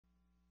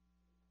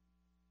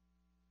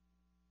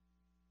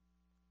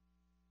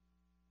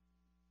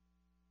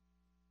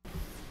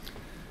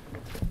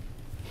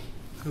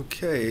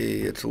Okay,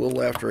 it's a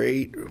little after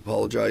 8.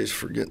 Apologize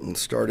for getting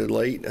started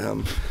late.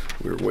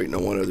 We were waiting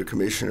on one other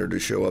commissioner to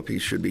show up. He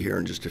should be here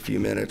in just a few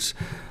minutes.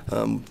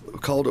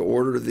 Call to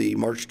order the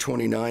March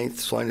 29th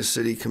Salina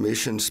City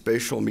Commission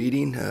special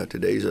meeting.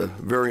 Today's a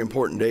very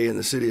important day in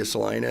the city of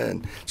Salina,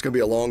 and it's going to be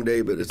a long day,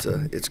 but it's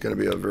going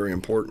to be a very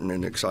important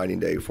and exciting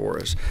day for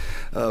us.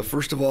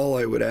 First of all,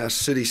 I would ask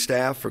city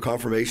staff for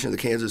confirmation of the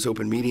Kansas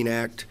Open Meeting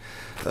Act.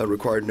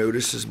 Required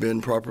notice has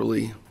been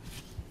properly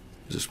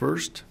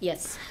dispersed?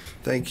 Yes.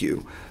 Thank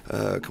you.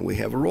 Can we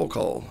have a roll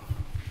call?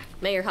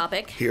 Mayor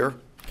Hoppick. Here.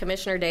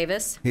 Commissioner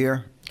Davis.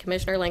 Here.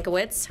 Commissioner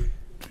Linkowitz.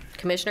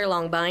 Commissioner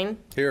Longbine.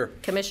 Here.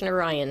 Commissioner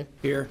Ryan.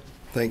 Here.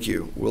 Thank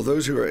you. Will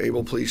those who are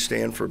able please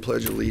stand for a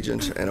pledge of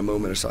allegiance and a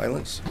moment of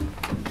silence?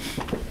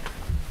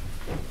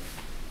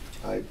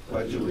 I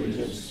pledge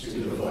allegiance to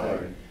the flag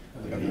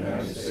of the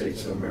United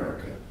States of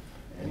America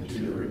and to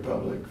the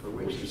republic for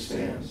which it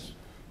stands,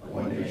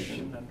 one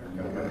nation,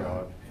 under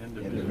God,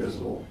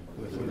 indivisible,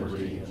 with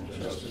liberty and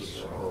justice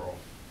for all.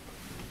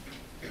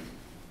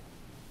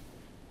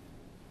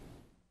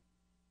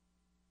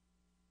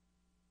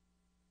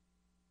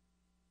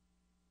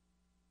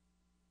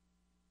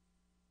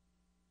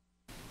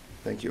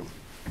 Thank you.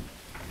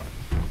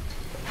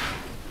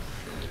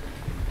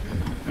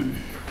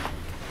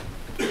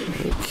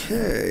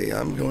 Okay,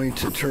 I'm going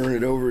to turn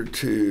it over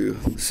to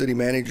City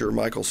Manager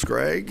Michael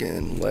Scragg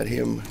and let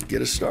him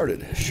get us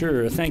started.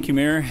 Sure. Thank you,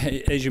 Mayor.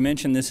 As you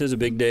mentioned, this is a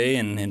big day,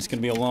 and it's going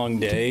to be a long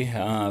day.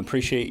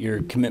 Appreciate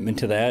your commitment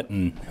to that,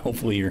 and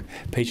hopefully your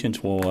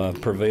patience will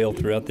prevail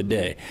throughout the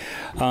day.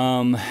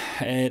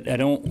 I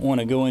don't want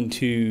to go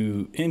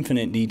into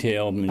infinite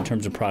detail in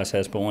terms of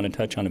process, but I want to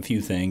touch on a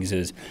few things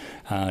as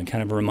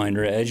kind of a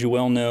reminder. As you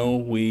well know,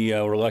 we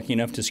were lucky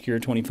enough to secure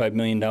 $25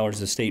 million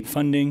of state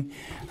funding.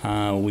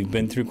 We've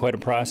been through quite a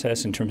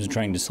process in terms of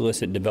trying to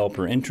solicit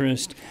developer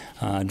interest,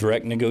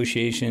 direct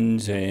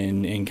negotiations,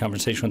 and in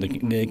conversation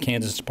with the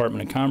Kansas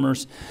Department of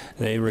Commerce.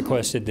 They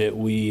requested that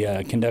we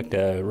conduct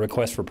a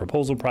request for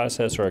proposal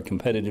process or a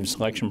competitive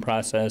selection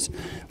process.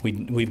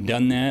 We've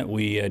done that.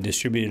 We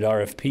distributed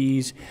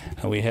RFPs.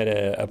 We had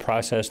a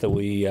process that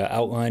we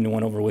outlined and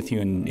went over with you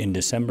in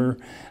December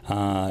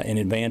in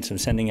advance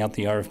of sending out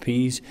the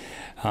RFPs.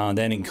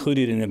 That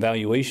included an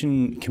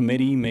evaluation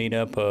committee made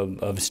up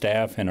of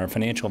staff and our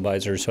financial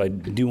advisors, so I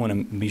do want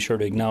to be sure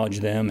to acknowledge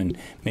them and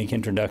make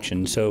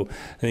introductions. So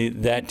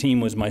that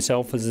team was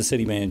myself as the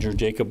city manager,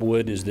 Jacob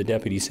Wood is the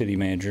deputy city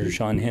manager,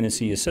 Sean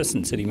Hennessy,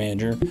 assistant city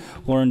manager,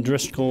 Lauren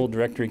Driscoll,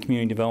 director of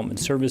community development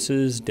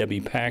services,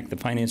 Debbie Pack, the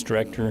finance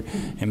director,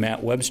 and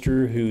Matt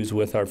Webster, who's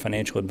with our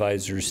financial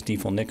advisor,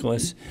 Stiefel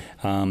Nicholas.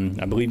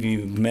 I believe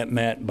you met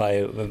Matt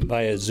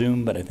via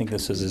Zoom, but I think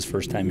this is his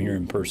first time here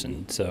in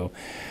person. So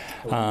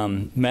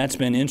Matt's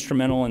been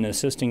instrumental in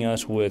assisting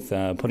us with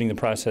putting the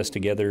process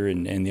together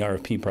and the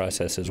RFP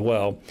process as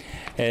well.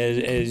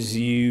 As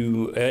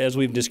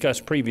we've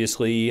discussed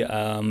previously,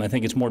 I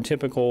think it's more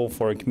typical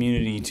for a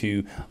community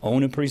to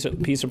own a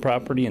piece of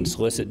property and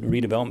solicit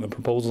redevelopment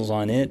proposals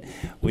on it.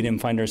 We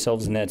didn't find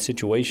ourselves in that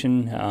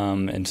situation,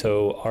 and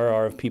so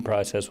our RFP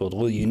process was a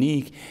little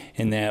unique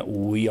in that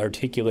we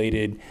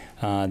articulated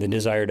the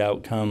desired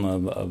outcome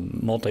of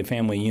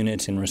multifamily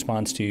units in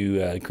response to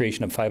the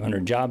creation of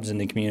 500 jobs in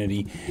the community,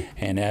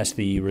 and asked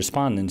the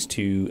respondents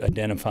to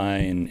identify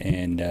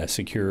and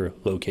secure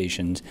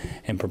locations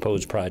and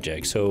propose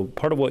projects. So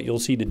part of what you'll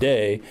see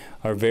today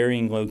are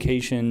varying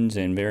locations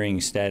and varying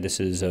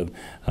statuses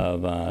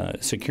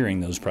of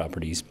securing those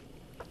properties.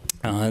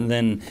 And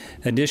then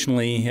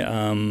additionally,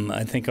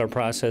 I think our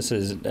process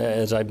is,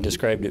 as I've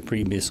described it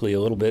previously, a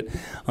little bit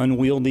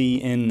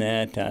unwieldy in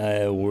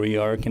that we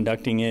are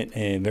conducting it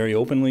very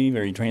openly,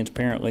 very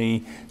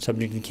transparently,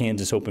 subject to the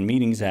Kansas Open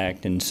Meetings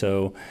Act. And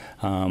so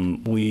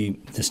the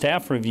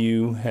staff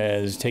review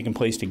has taken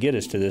place to get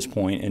us to this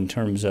point in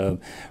terms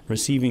of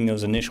receiving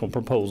those initial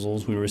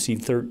proposals. We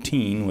received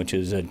 13, which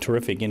is a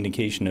terrific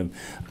indication of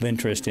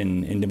interest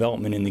in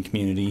development in the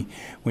community.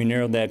 We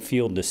narrowed that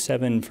field to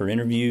 7 for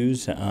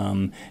interviews.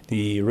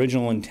 The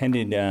original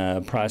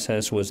intended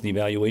process was the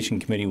evaluation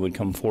committee would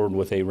come forward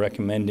with a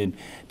recommended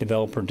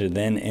developer to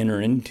then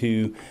enter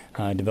into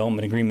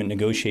development agreement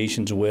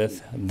negotiations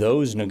with.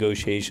 Those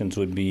negotiations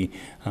would be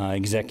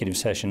executive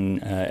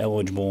session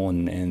eligible,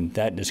 and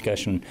that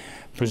discussion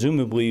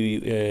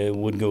presumably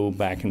would go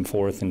back and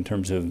forth in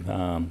terms of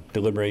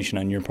deliberation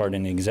on your part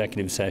in the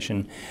executive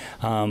session.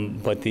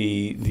 But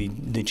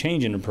the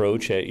change in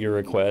approach at your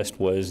request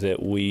was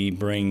that we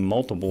bring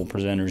multiple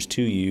presenters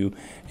to you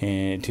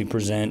and to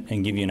present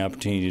and give you an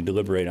opportunity to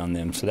deliberate on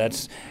them. So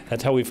that's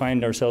how we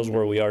find ourselves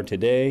where we are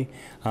today.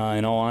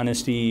 In all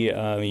honesty,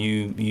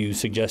 you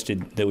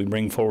suggested that we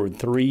bring forward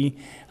 3.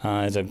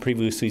 As I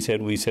previously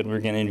said, we said we were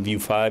going to interview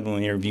 5, and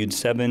we interviewed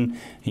 7.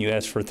 You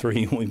asked for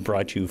 3, and we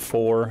brought you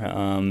 4.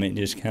 It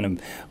just kind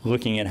of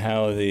looking at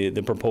how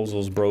the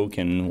proposals broke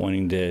and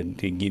wanting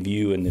to give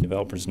you and the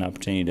developers an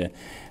opportunity to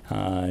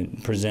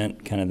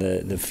present kind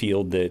of the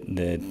field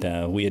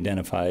that we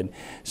identified.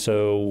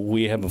 So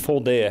we have a full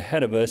day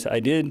ahead of us. I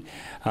did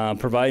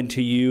provide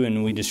to you,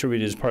 and we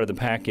distributed as part of the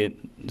packet,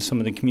 some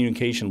of the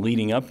communication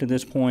leading up to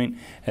this point,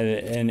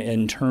 and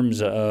in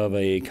terms of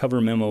a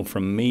cover memo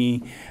from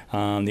me,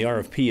 the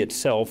RFP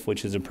itself,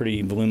 which is a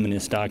pretty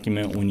voluminous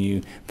document when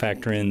you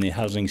factor in the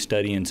housing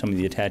study and some of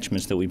the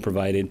attachments that we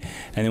provided.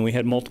 And then we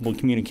had multiple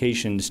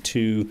communications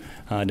to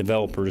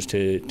developers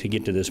to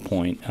get to this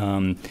point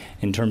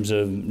in terms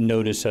of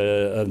notice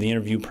of the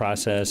interview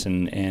process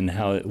and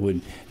how it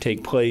would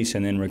take place,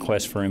 and then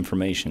requests for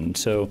information.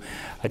 So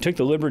I took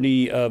the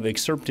liberty of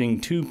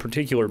excerpting 2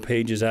 particular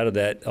pages out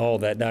of all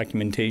that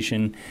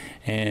documentation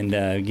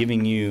and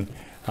giving you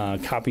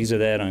copies of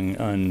that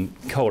on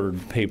colored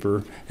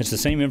paper. It's the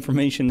same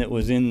information that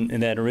was in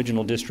that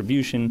original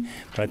distribution,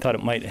 but I thought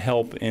it might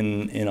help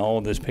in all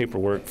of this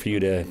paperwork for you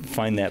to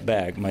find that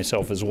back,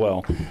 myself as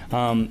well.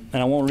 And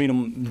I won't read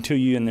them to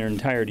you in their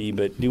entirety,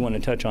 but do want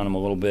to touch on them a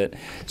little bit.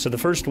 So the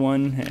first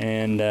one,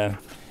 and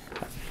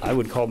I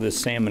would call this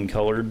salmon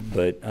colored,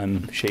 but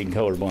I'm shade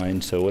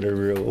colorblind, so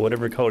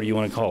whatever color you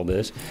want to call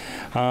this,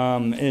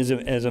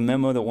 is a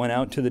memo that went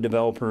out to the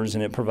developers,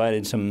 and it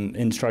provided some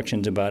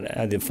instructions about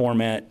the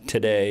format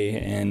today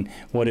and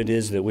what it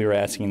is that we were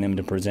asking them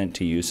to present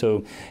to you.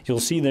 So you'll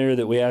see there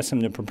that we asked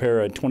them to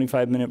prepare a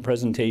 25-minute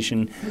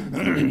presentation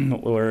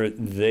where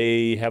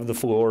they have the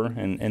floor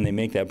and they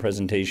make that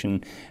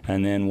presentation,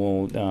 and then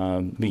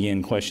we'll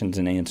begin questions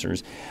and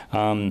answers.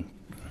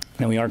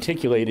 And we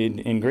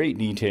articulated in great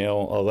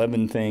detail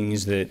 11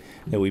 things that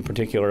we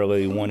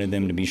particularly wanted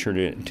them to be sure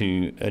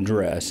to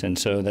address. And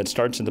so that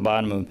starts at the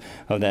bottom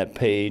of that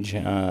page,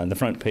 the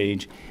front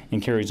page,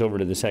 and carries over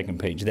to the second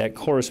page. That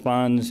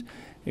corresponds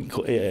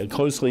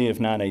closely, if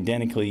not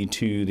identically,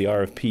 to the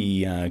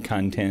RFP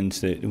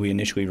contents that we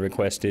initially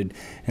requested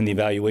and the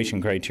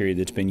evaluation criteria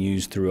that's been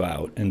used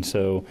throughout. And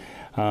so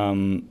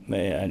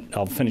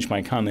I'll finish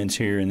my comments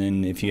here, and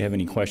then if you have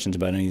any questions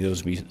about any of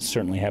those, we'll be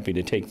certainly happy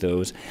to take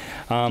those.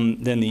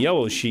 Then the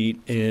yellow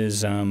sheet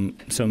is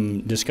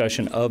some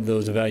discussion of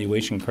those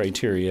evaluation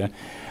criteria.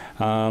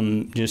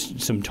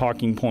 Just some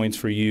talking points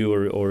for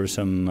you, or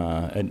some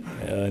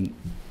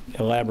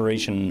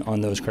elaboration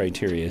on those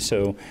criteria.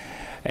 So,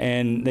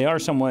 and they are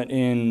somewhat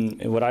in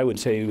what I would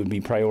say would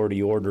be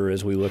priority order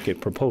as we look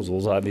at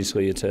proposals.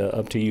 Obviously, it's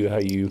up to you how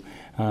you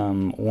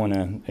want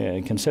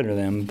to consider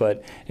them.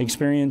 But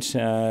experience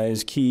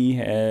is key.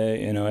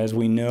 As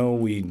we know,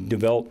 we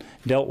dealt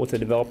with a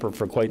developer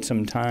for quite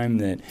some time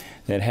that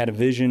had a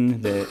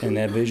vision, and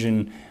that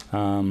vision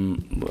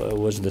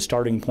was the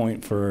starting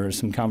point for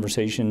some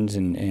conversations,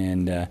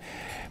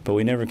 but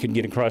we never could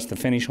get across the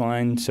finish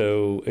line.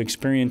 So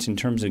experience in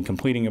terms of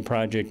completing a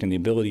project and the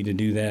ability to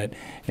do that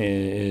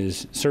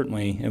is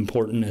certainly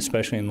important,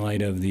 especially in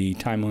light of the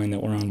timeline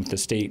that we're on with the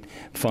state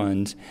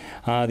funds.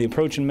 The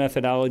approach and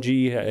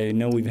methodology, I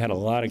know we've had a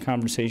lot of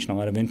conversation, a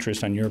lot of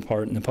interest on your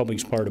part and the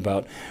public's part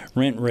about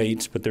rent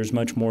rates, but there's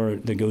much more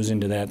that goes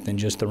into that than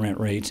just the rent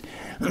rates.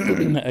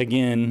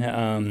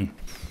 Again,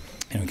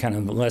 kind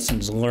of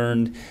lessons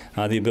learned,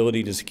 the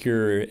ability to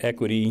secure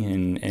equity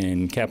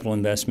and capital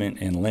investment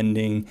and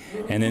lending,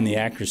 and then the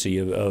accuracy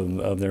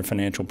of their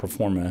financial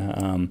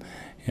performance.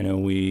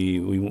 We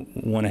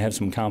want to have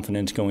some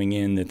confidence going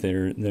in that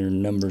their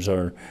numbers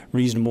are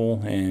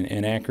reasonable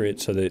and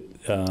accurate, so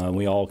that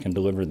we all can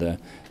deliver the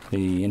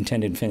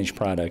intended finished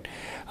product.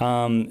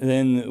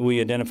 Then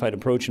we identified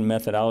approach and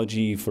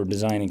methodology for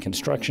design and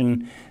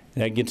construction.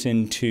 That gets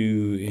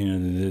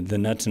into the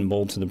nuts and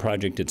bolts of the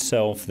project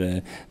itself,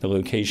 the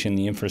location,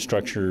 the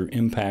infrastructure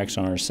impacts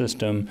on our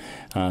system,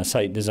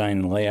 site design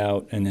and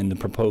layout, and then the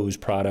proposed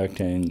product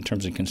in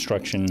terms of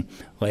construction,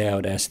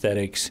 layout,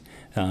 aesthetics,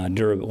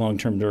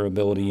 long-term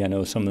durability. I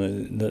know some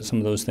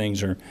of those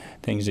things are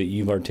things that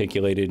you've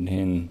articulated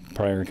in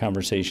prior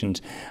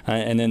conversations,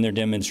 and then their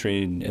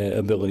demonstrated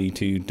ability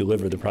to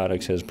deliver the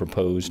products as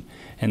proposed,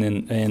 and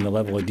the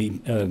level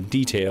of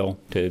detail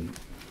to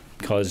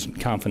cause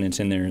confidence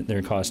in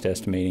their cost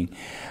estimating.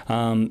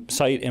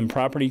 Site and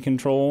property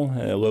control,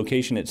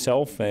 location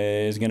itself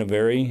is going to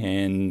vary,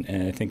 and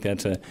I think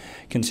that's a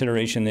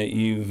consideration that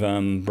you've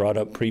brought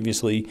up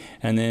previously.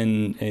 And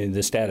then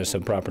the status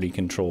of property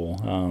control.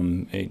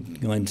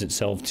 It lends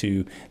itself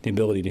to the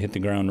ability to hit the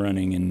ground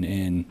running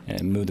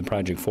and move the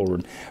project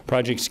forward.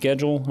 Project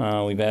schedule,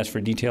 we've asked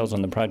for details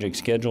on the project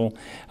schedule.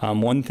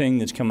 One thing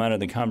that's come out of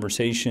the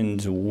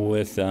conversations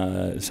with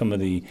some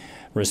of the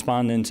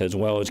respondents as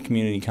well as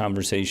community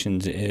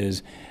conversations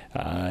is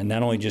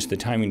not only just the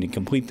timing to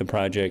complete the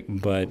project,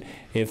 but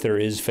if there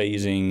is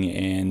phasing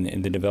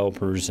and the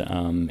developer's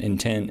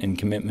intent and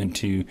commitment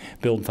to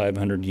build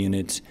 500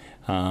 units,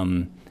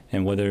 and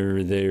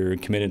whether they're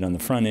committed on the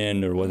front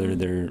end or whether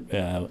they're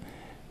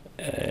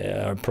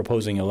are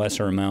proposing a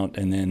lesser amount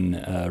and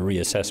then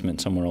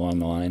reassessment somewhere along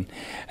the line.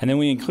 And then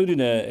we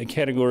included a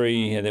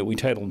category that we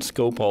titled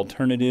Scope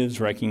Alternatives,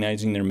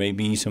 recognizing there may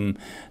be some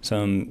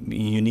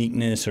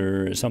uniqueness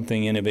or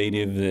something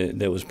innovative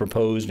that was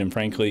proposed. And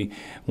frankly,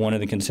 one of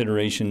the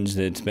considerations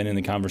that's been in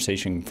the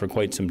conversation for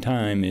quite some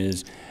time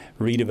is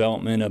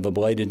redevelopment of a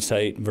blighted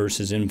site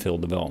versus infill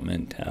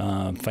development.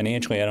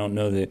 Financially, I don't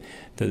know that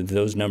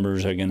those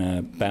numbers are going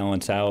to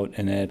balance out,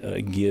 and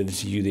that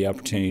gives you the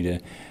opportunity to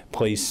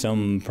place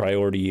some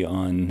priority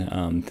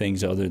on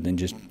things other than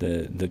just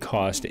the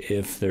cost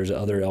if there's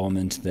other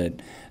elements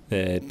that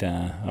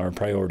are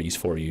priorities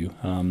for you.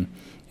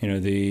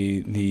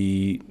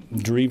 The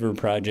Drever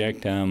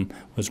project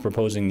was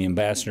proposing the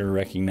ambassador,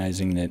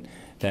 recognizing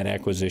that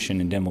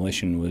acquisition and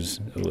demolition was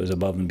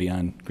above and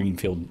beyond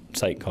greenfield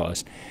site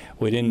cost.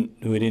 We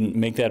didn't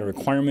make that a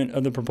requirement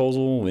of the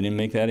proposal. We didn't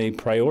make that a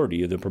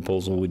priority of the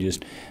proposal. We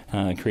just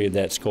created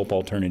that scope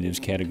alternatives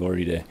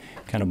category to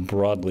kind of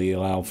broadly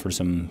allow for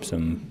some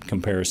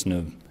comparison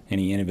of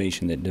any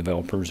innovation that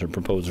developers or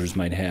proposers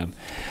might have.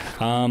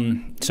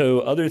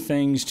 So other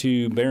things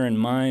to bear in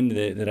mind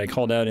that I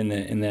called out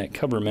in that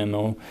cover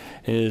memo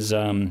is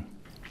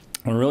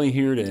we're really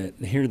here to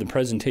hear the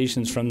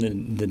presentations from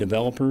the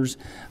developers.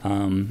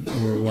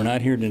 We're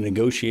not here to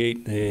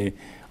negotiate the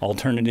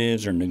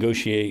alternatives or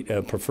negotiate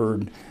a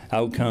preferred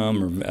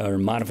outcome or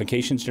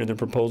modifications to the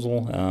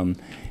proposal.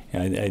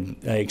 I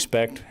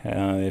expect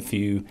if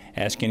you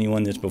ask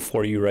anyone that's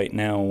before you right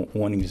now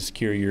wanting to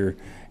secure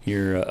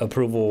your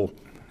approval,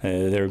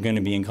 they're going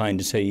to be inclined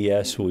to say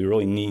yes. We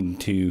really need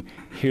to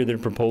hear their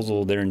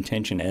proposal, their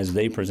intention as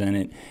they present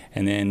it,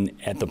 and then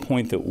at the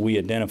point that we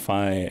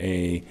identify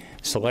a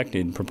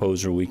selected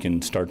proposer, we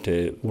can start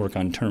to work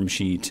on term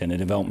sheets and a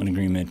development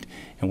agreement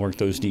and work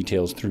those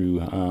details through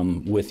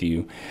with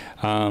you.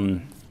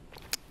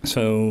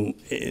 So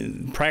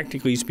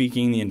practically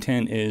speaking, the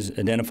intent is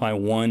identify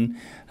one.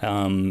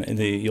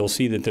 You'll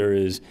see that there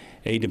is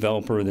a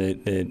developer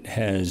that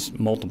has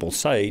multiple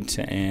sites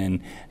and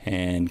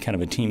kind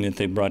of a team that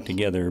they brought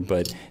together,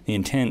 but the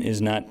intent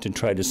is not to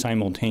try to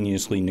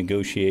simultaneously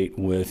negotiate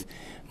with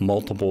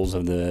multiples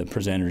of the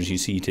presenters you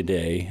see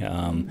today.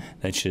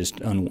 That's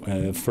just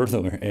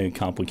further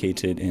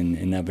complicates it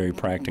and not very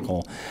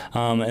practical.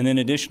 And then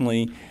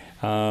additionally,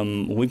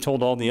 we've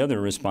told all the other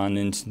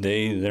respondents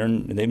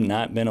they've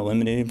not been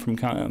eliminated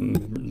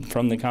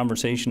from the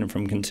conversation and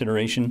from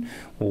consideration.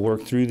 We'll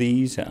work through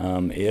these.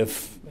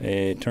 If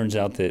it turns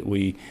out that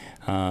we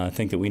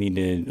think that we need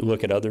to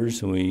look at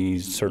others, we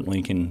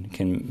certainly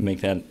can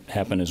make that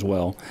happen as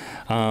well.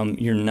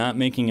 You're not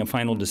making a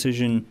final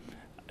decision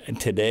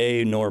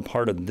today, nor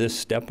part of this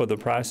step of the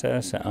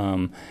process.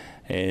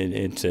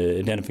 It's an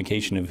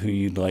identification of who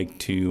you'd like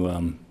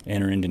to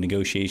enter into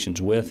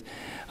negotiations with.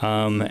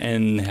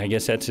 And I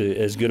guess that's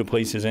as good a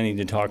place as any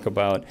to talk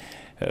about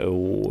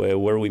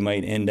where we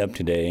might end up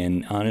today.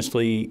 And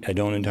honestly, I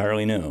don't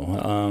entirely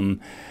know.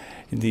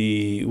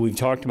 We've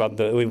talked about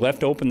we've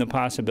left open the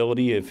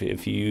possibility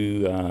if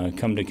you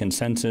come to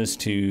consensus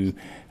to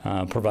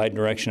provide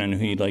direction on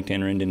who you'd like to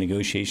enter into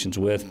negotiations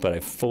with, but I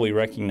fully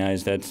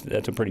recognize that's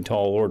a pretty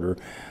tall order.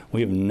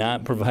 We have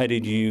not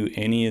provided you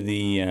any of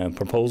the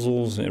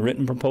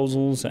written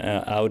proposals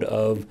out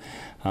of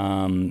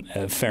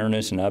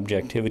fairness and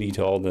objectivity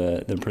to all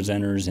the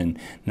presenters and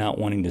not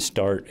wanting to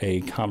start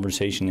a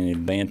conversation in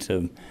advance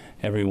of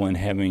everyone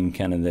having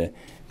kind of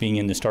being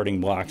in the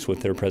starting blocks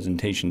with their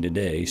presentation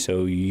today.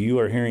 So you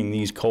are hearing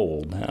these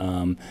cold.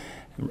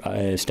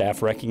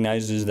 Staff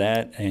recognizes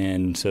that,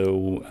 and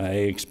so I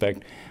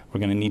expect we're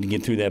going to need to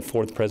get through that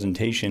fourth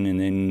presentation, and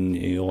then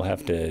you'll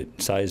have to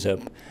size up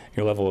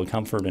your level of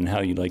comfort and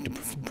how you'd like to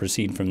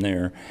proceed from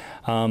there.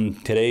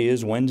 Today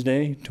is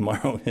Wednesday.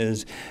 Tomorrow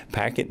is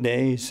packet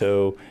day.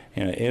 So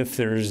if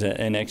there's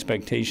an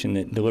expectation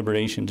that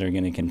deliberations are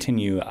going to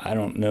continue, I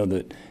don't know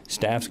that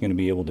staff's going to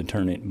be able to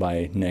turn it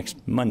by next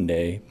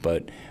Monday,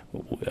 but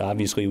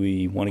obviously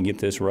we want to get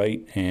this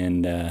right,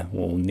 and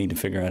we'll need to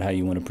figure out how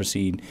you want to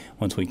proceed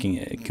once we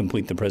can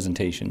complete the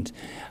presentations.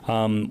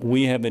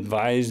 We have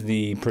advised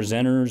the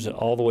presenters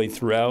all the way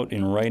throughout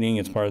in writing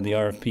as part of the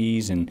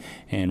RFPs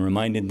and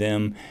reminded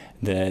them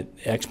that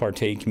ex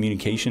parte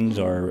communications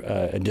are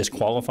a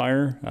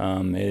disqualifier.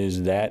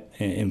 Is that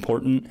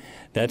important?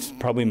 That's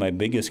probably my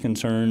biggest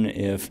concern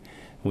if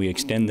we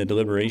extend the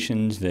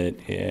deliberations, that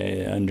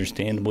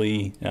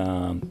understandably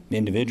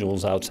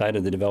individuals outside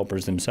of the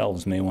developers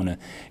themselves may want to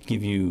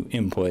give you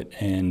input.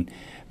 And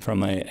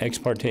from an ex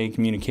parte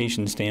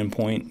communication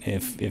standpoint,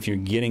 if you're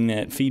getting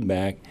that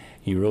feedback,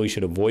 you really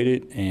should avoid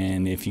it.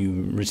 And if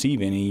you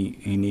receive any,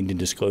 you need to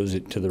disclose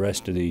it to the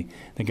rest of the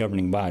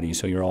governing body,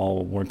 so you're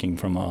all working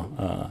from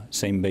a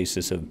same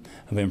basis of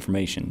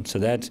information. So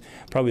that's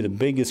probably the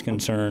biggest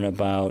concern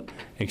about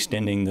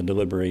extending the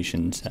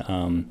deliberations.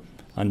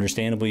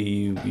 Understandably,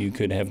 you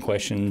could have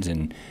questions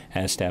and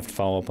ask staff to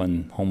follow up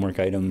on homework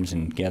items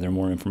and gather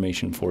more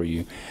information for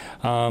you.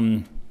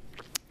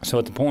 So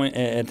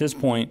at this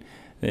point,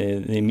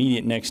 the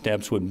immediate next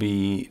steps would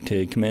be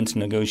to commence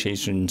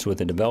negotiations with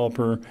the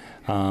developer.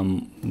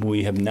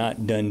 We have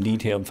not done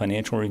detailed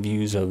financial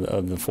reviews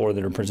of the 4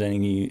 that are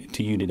presenting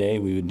to you today.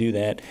 We would do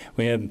that.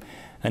 We have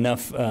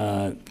enough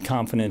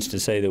confidence to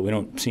say that we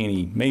don't see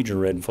any major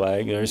red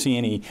flag or see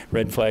any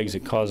red flags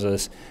that cause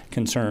us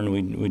concern.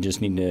 We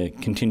just need to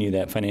continue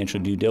that financial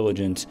due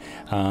diligence,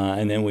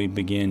 and then we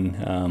begin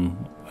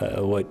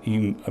what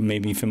you may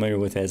be familiar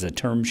with as a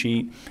term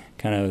sheet,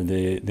 kind of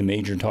the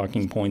major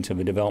talking points of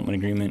a development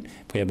agreement.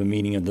 If we have a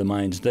meeting of the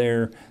minds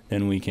there,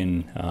 then we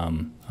can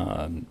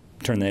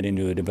turn that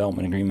into a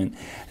development agreement.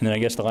 And then I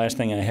guess the last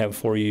thing I have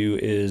for you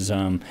is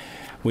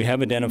we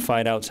have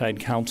identified outside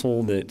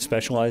counsel that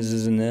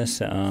specializes in this,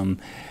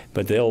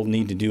 but they'll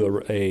need to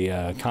do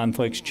a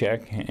conflicts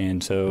check.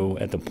 And so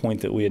at the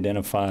point that we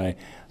identify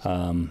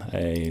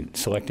a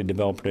selected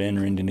developer to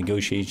enter into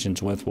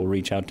negotiations with, we'll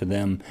reach out to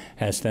them,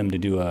 ask them to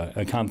do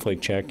a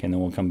conflict check, and then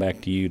we'll come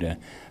back to you to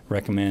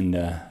recommend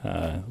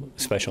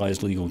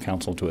specialized legal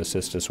counsel to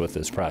assist us with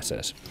this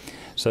process.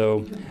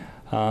 So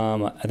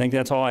I think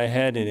that's all I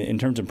had in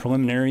terms of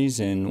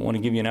preliminaries, and want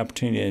to give you an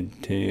opportunity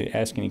to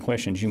ask any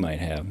questions you might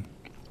have.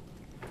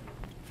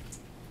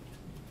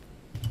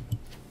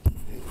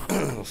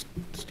 I'll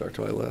start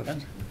to my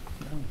left.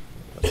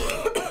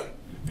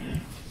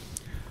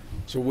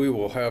 So we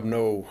will have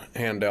no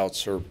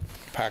handouts or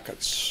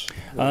packets?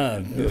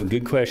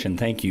 Good question.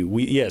 Thank you.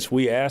 Yes,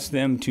 we asked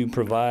them to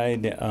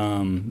provide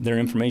their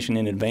information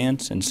in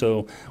advance, and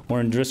so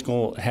Lauren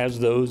Driscoll has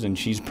those, and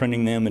she's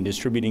printing them and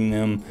distributing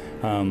them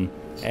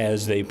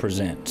as they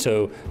present.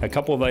 So a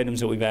couple of items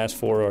that we've asked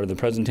for are the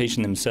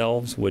presentation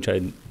themselves, which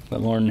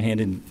Lauren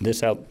handed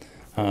this out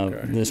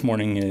this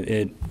morning.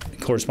 It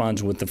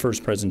corresponds with the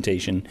first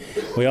presentation.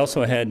 We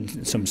also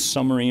had some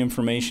summary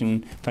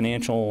information,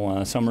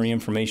 financial summary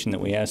information that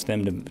we asked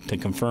them to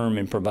confirm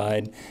and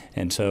provide,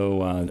 and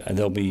so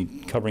they'll be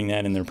covering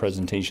that in their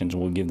presentations.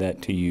 We'll give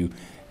that to you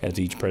as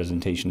each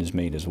presentation is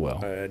made as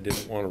well. I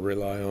didn't want to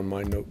rely on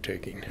my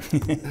note-taking.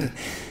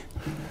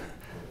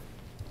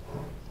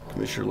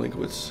 Commissioner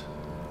Linkowitz.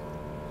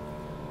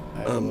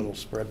 I have a little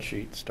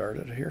spreadsheet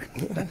started here.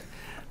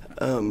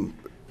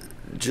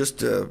 Just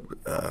to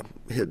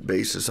hit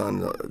basis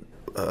on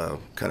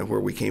kind of where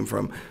we came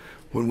from,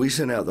 when we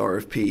sent out the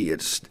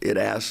RFP, it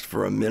asked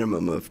for a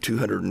minimum of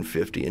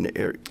 250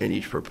 in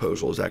each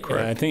proposal. Is that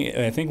correct?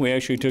 I think we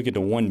actually took it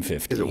to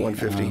 150. Is it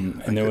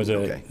 150? And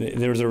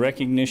there was a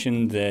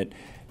recognition that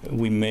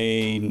we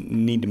may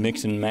need to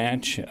mix and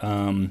match.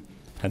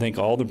 I think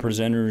all the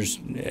presenters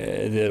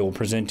that will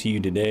present to you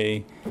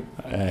today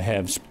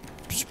have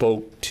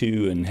spoke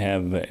to and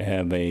have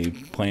a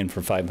plan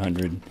for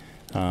 500.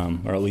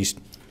 Or at least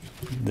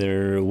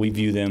we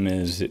view them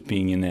as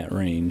being in that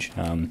range.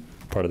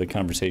 Part of the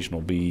conversation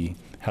will be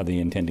how they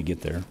intend to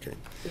get there. Okay.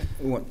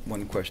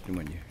 One question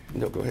when you...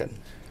 No, go ahead.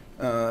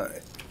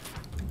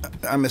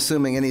 I'm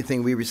assuming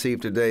anything we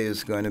receive today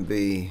is going to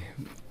be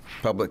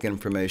public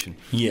information.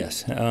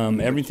 Yes.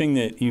 Everything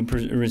that you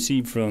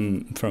received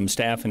from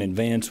staff in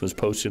advance was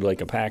posted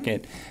like a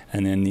packet,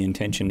 and then the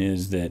intention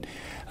is that,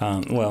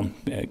 well,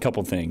 a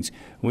couple things.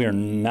 We are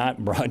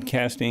not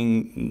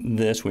broadcasting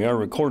this. We are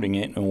recording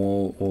it, and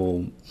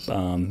we'll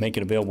make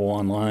it available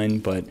online,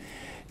 but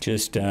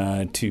just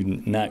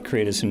to not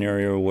create a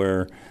scenario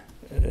where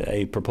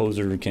a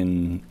proposer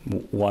can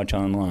watch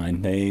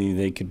online.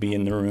 They could be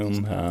in the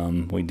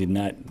room. We did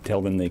not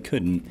tell them they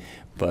couldn't,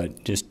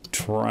 but just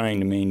trying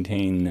to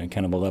maintain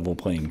kind of a level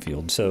playing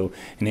field. So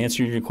in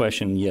answer to your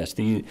question, yes,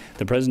 the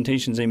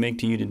presentations they make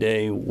to you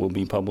today will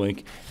be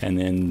public, and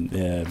then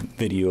the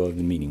video of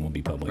the meeting will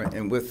be public. Right.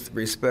 And with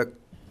respect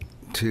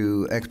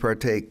to ex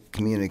parte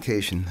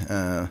communication,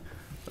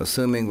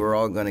 assuming we're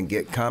all going to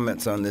get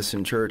comments on this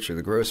in church or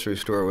the grocery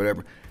store or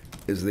whatever,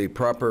 is the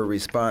proper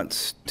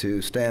response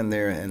to stand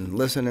there and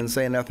listen and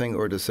say nothing,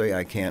 or to say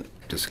I can't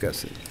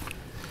discuss it?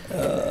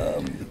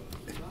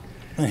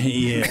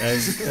 Yeah,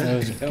 I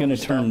was going to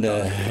turn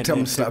to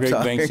Greg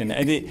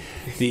Bankston.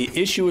 The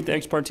issue with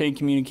ex parte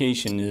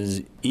communication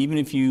is even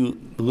if you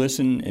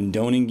listen and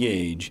don't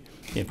engage,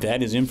 if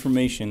that is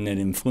information that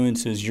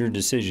influences your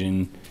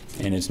decision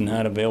and it's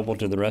not available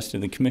to the rest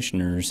of the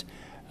commissioners,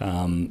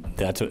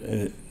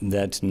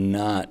 that's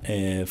not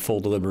a full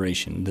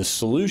deliberation. The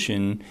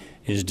solution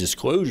is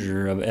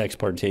disclosure of ex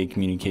parte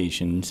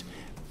communications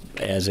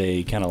as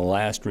a kind of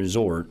last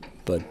resort,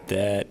 but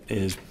that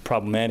is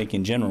problematic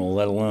in general,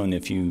 let alone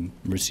if you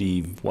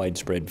receive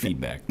widespread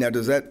feedback. Now,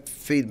 does that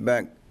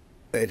feedback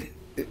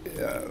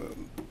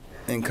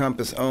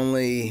encompass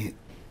only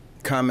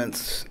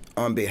comments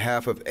on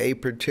behalf of a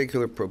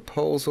particular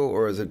proposal,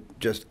 or is it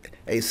just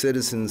a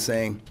citizen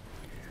saying,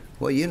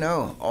 well, you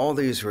know, all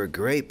these were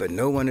great, but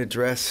no one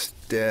addressed,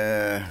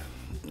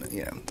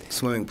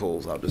 swimming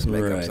pools? I'll just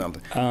make up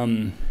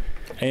something.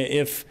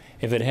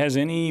 If it has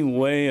any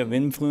way of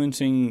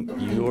influencing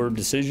your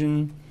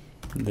decision,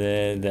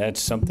 that's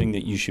something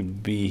that you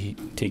should be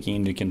taking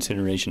into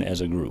consideration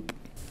as a group.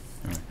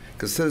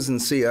 Because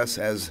citizens see us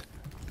as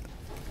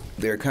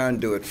their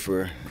conduit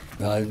for.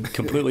 I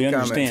completely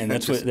comments. understand.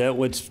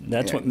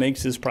 That's what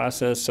makes this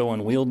process so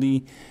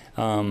unwieldy,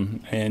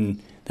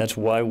 and that's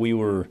why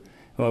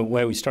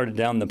we started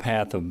down the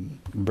path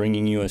of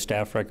bringing you a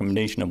staff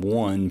recommendation of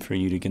 1 for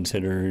you to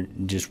consider,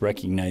 just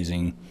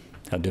recognizing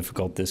how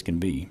difficult this can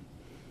be.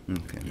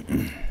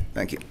 Okay.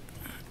 Thank you.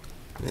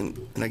 And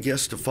I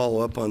guess to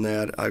follow up on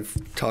that, I've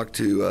talked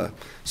to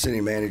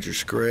City Manager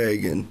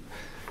Scragg, and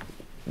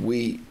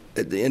we,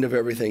 at the end of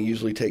everything,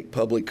 usually take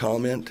public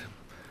comment.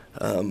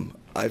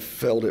 I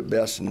felt it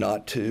best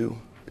not to,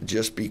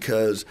 just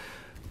because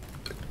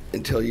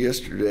until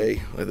yesterday,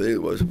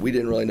 we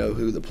didn't really know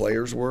who the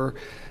players were.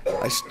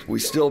 We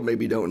still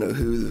maybe don't know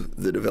who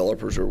the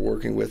developers are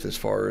working with as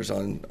far as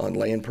on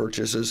land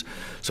purchases.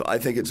 So I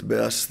think it's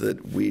best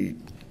that we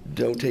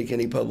don't take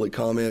any public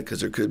comment,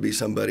 because there could be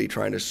somebody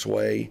trying to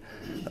sway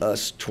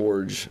us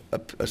towards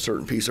a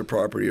certain piece of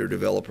property or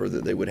developer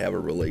that they would have a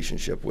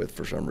relationship with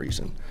for some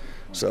reason.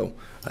 So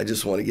I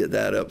just want to get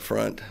that up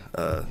front,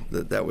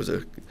 that was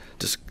a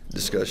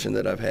discussion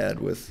that I've had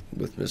with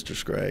Mr.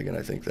 Scragg, and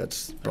I think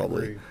that's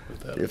probably,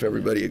 if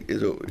everybody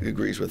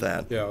agrees with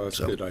that. Yeah, that's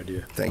a good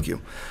idea. Thank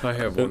you. I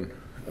have one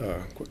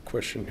quick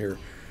question here.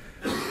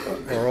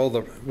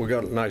 We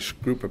got a nice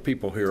group of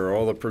people here. Are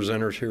all the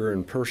presenters here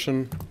in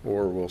person,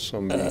 or will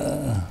some be?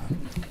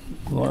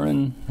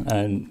 Lauren,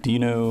 do you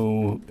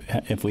know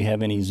if we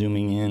have any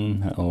Zooming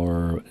in,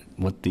 or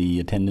what the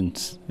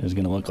attendance is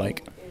going to look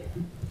like?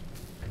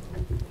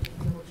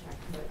 Double check,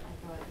 but I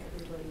thought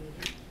everybody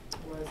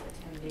was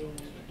attending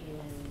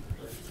in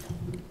person.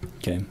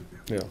 Okay.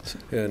 Yeah,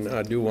 and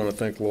I do want to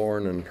thank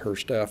Lauren and her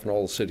staff and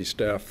all the city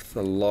staff. A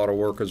lot of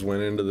work has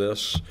went into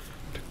this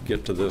to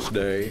get to this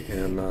day,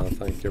 and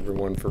thank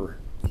everyone for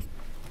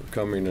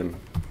coming and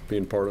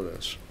being part of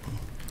this.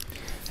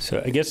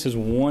 So I guess there's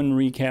one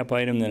recap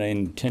item that I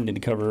intended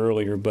to cover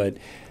earlier, but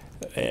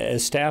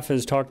as staff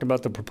has talked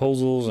about the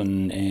proposals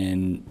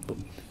and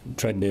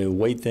tried to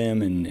weight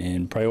them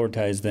and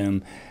prioritize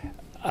them,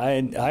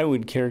 I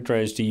would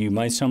characterize to you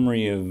my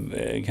summary of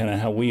kind of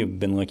how we have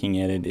been looking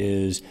at it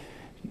is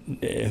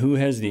who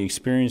has the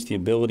experience, the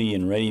ability,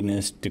 and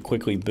readiness to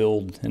quickly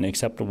build an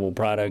acceptable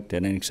product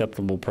at an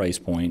acceptable price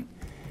point.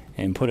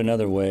 And put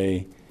another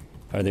way,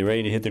 are they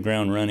ready to hit the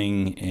ground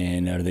running,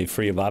 and are they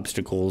free of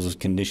obstacles,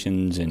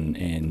 conditions,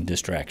 and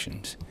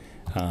distractions?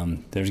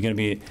 There's going to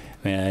be,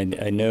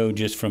 I know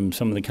just from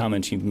some of the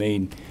comments you've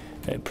made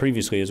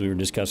previously as we were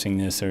discussing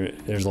this,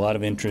 there's a lot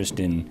of interest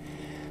in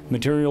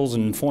materials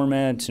and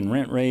formats and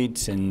rent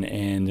rates,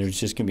 and there's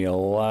just going to be a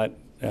lot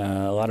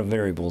of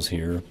variables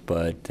here.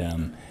 But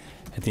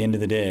at the end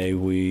of the day,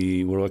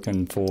 we're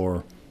looking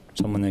for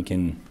someone that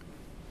can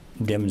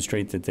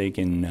demonstrate that they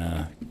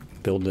can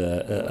build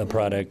a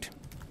product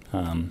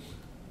on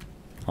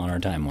our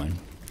timeline.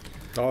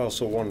 I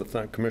also want to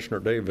thank Commissioner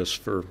Davis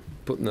for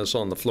putting this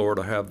on the floor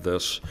to have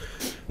this,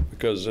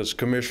 because as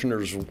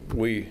commissioners,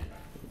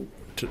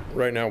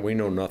 right now we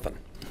know nothing.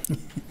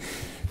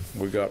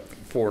 We got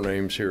 4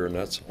 names here, and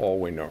that's all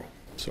we know.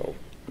 So.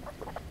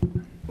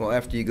 Well,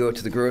 after you go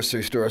to the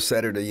grocery store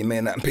Saturday, you may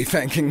not be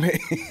thanking me.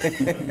 I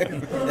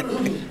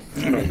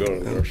don't go to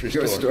the grocery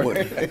store.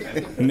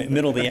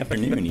 Middle of the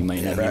afternoon, you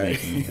might not be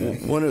Right.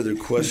 making. One other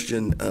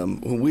question.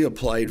 When we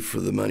applied for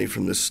the money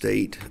from the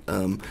state,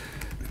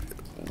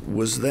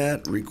 was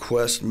that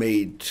request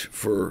made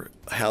for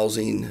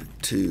housing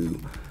to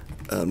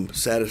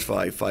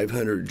satisfy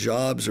 500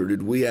 jobs, or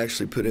did we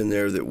actually put in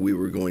there that we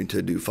were going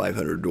to do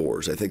 500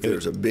 doors? I think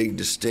there's a big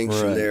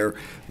distinction Right. there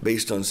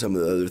based on some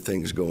of the other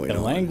things going The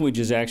on. language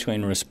is actually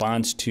in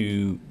response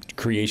to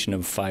creation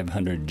of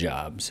 500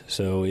 jobs.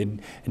 So it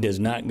does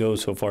not go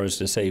so far as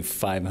to say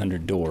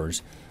 500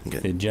 doors. Okay.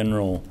 The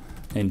general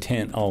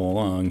intent all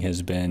along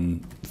has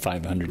been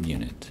 500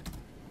 units.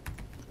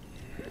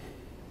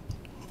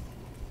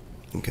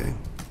 Okay.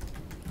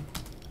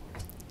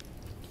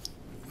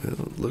 Well,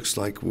 it looks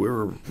like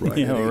we're right,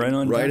 Yeah, at, right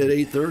on right time. at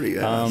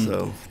 8:30.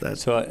 So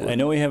that's So I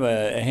know we have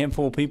a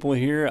handful of people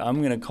here. I'm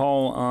going to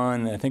call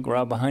on, I think,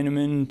 Rob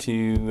Heineman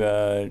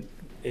to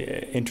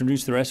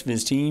introduce the rest of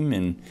his team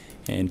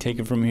and take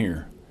it from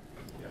here.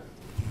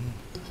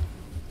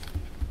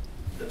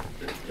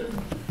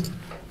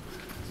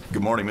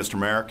 Good morning, Mr.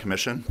 Mayor,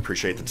 Commission.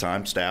 Appreciate the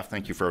time. Staff,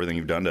 thank you for everything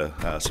you've done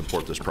to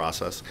support this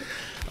process.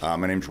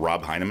 My name's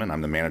Rob Heineman. I'm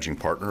the managing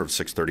partner of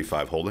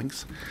 635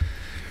 Holdings.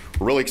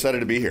 We're really excited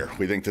to be here.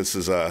 We think this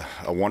is a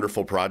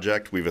wonderful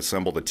project. We've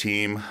assembled a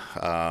team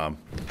that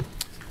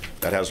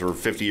has over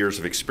 50 years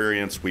of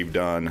experience. We've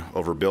done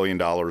over $1 billion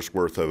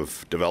worth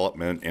of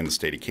development in the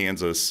state of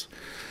Kansas.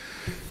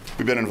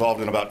 We've been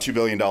involved in about $2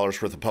 billion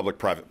worth of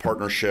public-private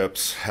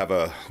partnerships, have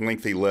a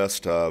lengthy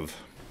list of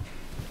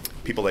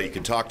people that you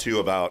can talk to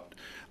about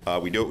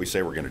we do what we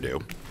say we're going to do.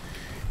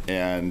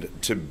 And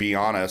to be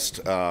honest,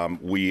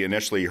 we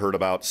initially heard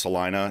about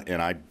Salina,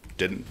 and I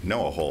didn't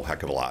know a whole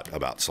heck of a lot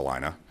about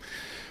Salina.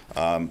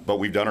 But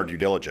we've done our due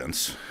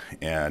diligence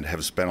and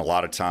have spent a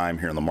lot of time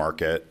here in the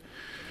market,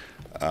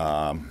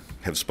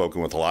 have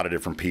spoken with a lot of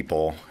different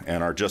people,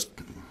 and are just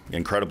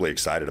incredibly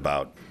excited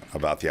about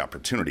the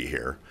opportunity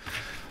here.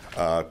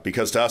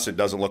 Because to us, it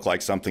doesn't look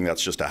like something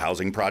that's just a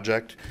housing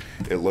project.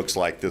 It looks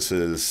like this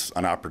is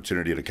an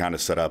opportunity to kind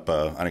of set up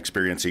an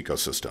experience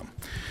ecosystem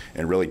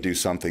and really do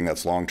something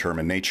that's long-term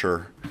in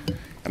nature.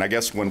 And I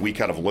guess when we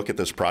kind of look at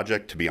this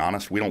project, to be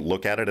honest, we don't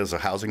look at it as a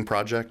housing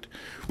project.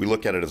 We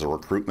look at it as a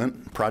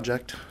recruitment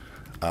project.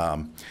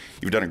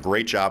 You've done a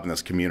great job in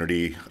this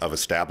community of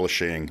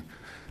establishing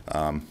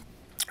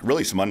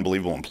really some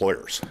unbelievable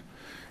employers.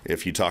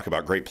 If you talk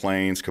about Great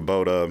Plains,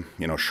 Kubota,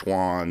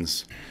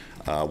 Schwann's,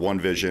 One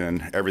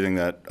Vision, everything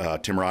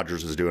that Tim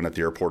Rogers is doing at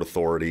the Airport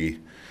Authority,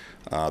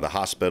 the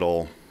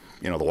hospital,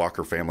 the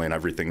Walker family and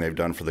everything they've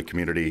done for the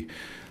community,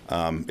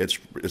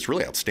 it's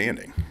really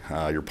outstanding.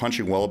 You're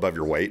punching well above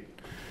your weight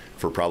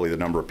for probably the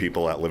number of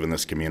people that live in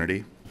this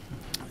community.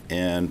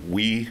 And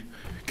we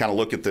kind of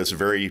look at this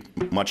very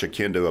much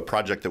akin to a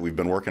project that we've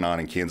been working on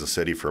in Kansas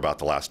City for about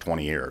the last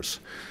 20 years.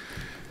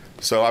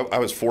 So I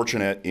was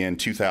fortunate in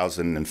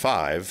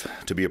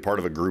 2005 to be a part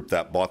of a group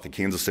that bought the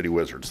Kansas City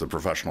Wizards, the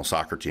professional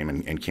soccer team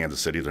in Kansas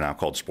City. They're now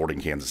called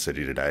Sporting Kansas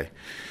City today.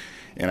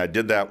 And I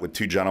did that with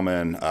two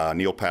gentlemen,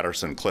 Neil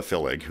Patterson and Cliff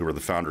Illig, who were the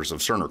founders of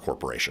Cerner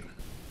Corporation.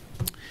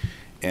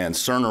 And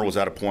Cerner was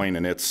at a point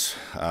in its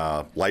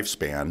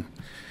lifespan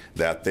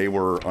that they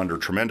were under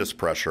tremendous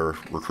pressure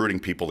recruiting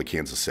people to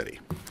Kansas City.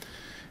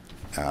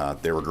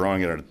 They were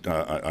growing at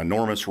an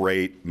enormous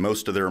rate.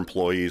 Most of their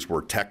employees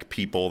were tech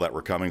people that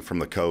were coming from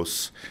the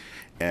coasts,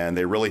 and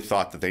they really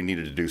thought that they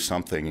needed to do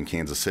something in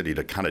Kansas City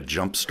to kind of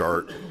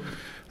jumpstart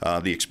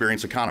the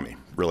experience economy,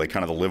 really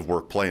kind of the live,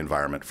 work, play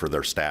environment for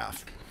their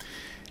staff.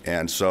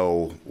 And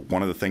so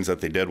one of the things that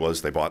they did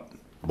was they bought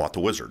the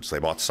Wizards. They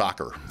bought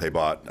soccer. They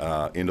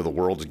bought into the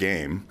world's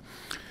game,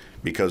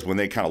 because when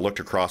they kind of looked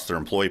across their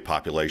employee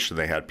population,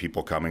 they had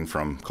people coming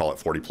from, call it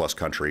 40-plus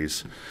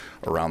countries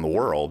around the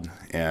world,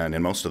 and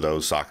in most of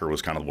those, soccer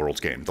was kind of the world's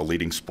game, the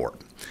leading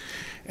sport.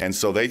 And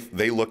so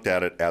they looked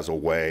at it as a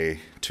way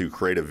to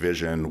create a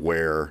vision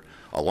where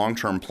a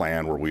long-term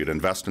plan where we would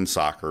invest in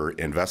soccer,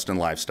 invest in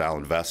lifestyle,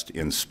 invest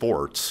in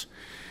sports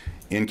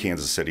in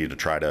Kansas City to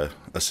try to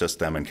assist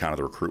them in kind of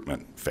the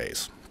recruitment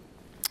phase.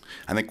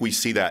 I think we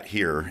see that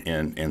here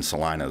in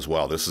Salina as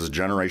well. This is a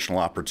generational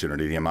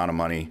opportunity. The amount of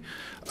money,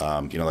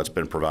 that's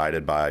been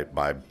provided by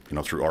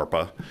through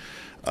ARPA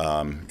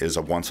is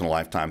a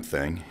once-in-a-lifetime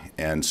thing.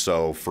 And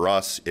so for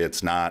us,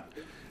 it's not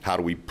how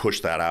do we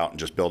push that out and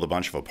just build a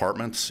bunch of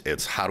apartments.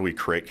 It's how do we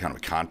create kind of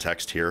a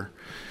context here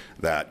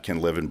that can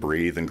live and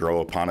breathe and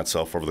grow upon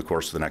itself over the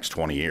course of the next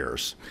 20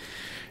 years.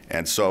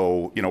 And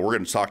so, we're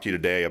going to talk to you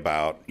today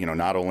about,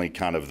 not only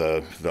kind of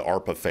the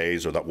ARPA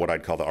phase or what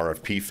I'd call the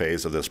RFP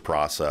phase of this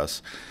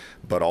process,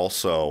 but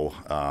also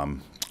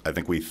I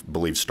think we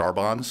believe star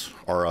bonds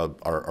are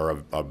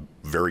a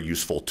very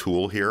useful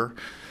tool here.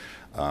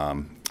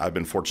 I've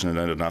been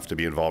fortunate enough to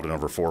be involved in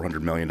over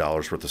 $400 million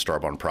worth of star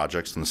bond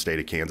projects in the state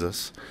of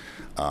Kansas.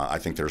 I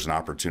think there's an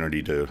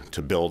opportunity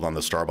to build on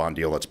the star bond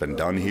deal that's been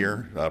done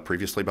here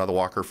previously by the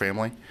Walker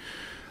family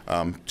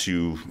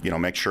to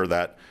make sure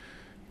that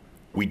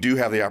we do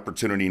have the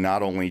opportunity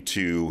not only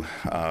to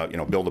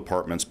build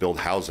apartments, build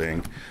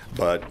housing,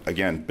 but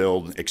again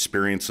build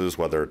experiences,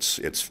 whether it's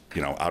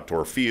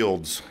outdoor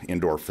fields,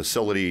 indoor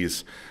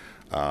facilities,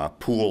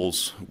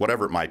 pools,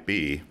 whatever it might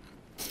be,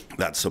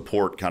 that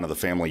support kind of the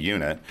family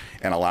unit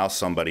and allow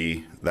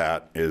somebody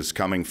that is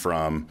coming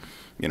from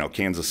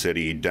Kansas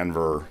City,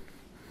 Denver,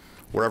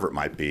 wherever it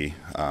might be,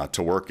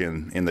 to work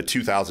in the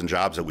 2,000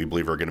 jobs that we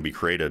believe are going to be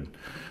created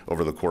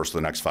over the course of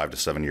the next 5 to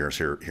 7 years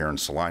here in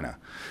Salina.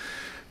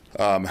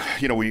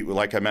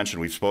 Like I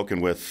mentioned, we've spoken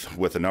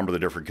with a number of the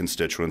different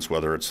constituents,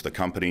 whether it's the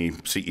company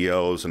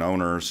CEOs and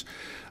owners,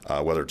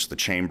 whether it's the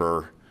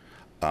chamber,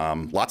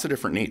 lots of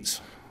different needs,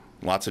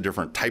 lots of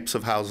different types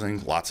of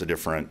housing, lots of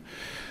different,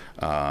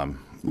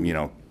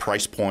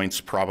 price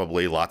points,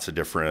 probably lots of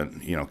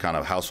different, kind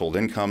of household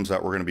incomes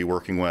that we're going to be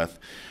working with.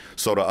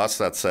 So to us,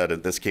 that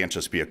said, this can't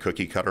just be a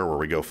cookie cutter where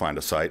we go find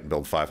a site and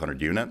build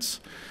 500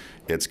 units.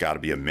 It's got to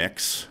be a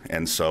mix.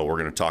 And so we're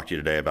going to talk to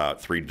you today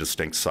about 3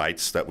 distinct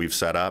sites that we've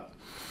set up,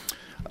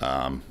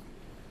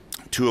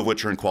 2 of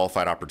which are in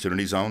qualified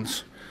opportunity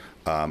zones.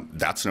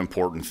 That's an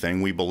important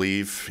thing, we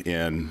believe,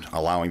 in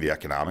allowing the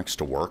economics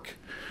to work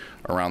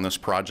around this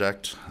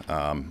project.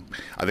 I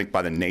think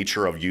by the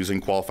nature of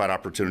using qualified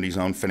opportunity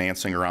zone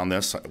financing around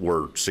this,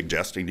 we're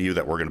suggesting to you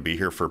that we're going to be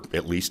here for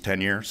at least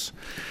 10 years.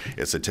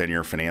 It's a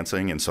 10-year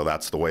financing, and so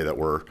that's the way that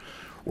we're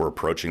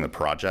approaching the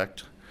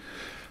project.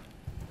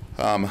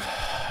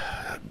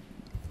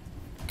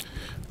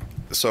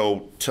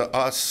 So to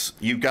us,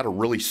 you've got a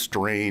really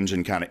strange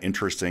and kind of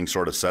interesting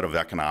sort of set of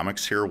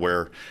economics here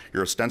where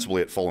you're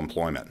ostensibly at full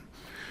employment,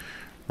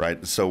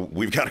 right? So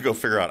we've got to go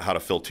figure out how to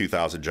fill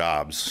 2,000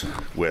 jobs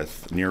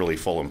with nearly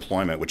full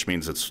employment, which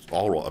means it's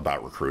all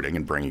about recruiting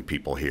and bringing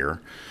people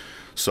here.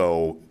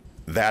 So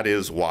that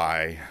is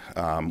why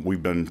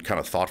we've been kind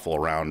of thoughtful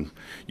around,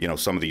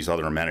 some of these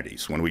other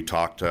amenities. When we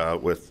talked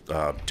with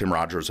Tim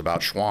Rogers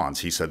about Schwann's,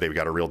 he said they've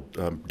got a real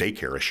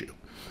daycare issue.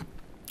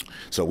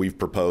 So we've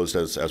proposed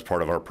as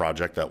part of our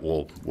project that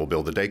we'll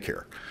build a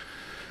daycare.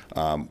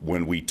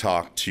 When we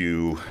talk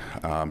to,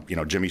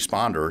 Jimmy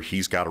Sponder,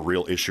 he's got a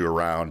real issue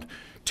around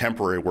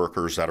temporary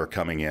workers that are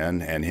coming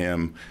in and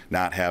him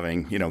not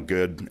having,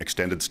 good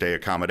extended stay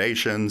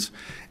accommodations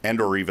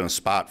and or even a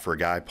spot for a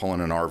guy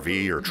pulling an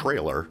RV or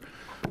trailer,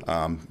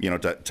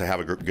 to have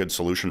a good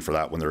solution for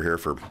that when they're here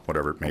for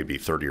whatever it may be,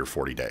 30 or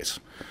 40 days.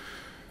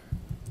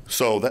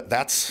 So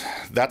that's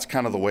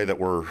kind of the way that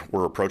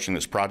we're approaching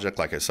this project.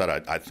 Like I said,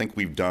 I think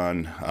we've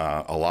done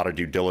a lot of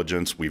due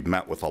diligence. We've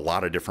met with a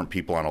lot of different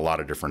people on a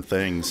lot of different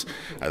things.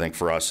 I think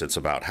for us, it's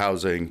about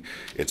housing,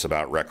 it's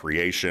about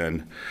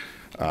recreation.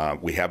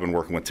 We have been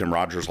working with Tim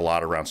Rogers a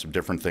lot around some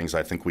different things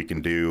I think we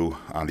can do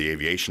on the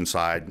aviation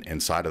side,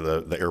 inside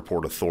of the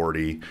airport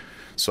authority.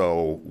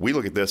 So we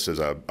look at this as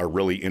a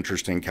really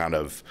interesting kind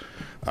of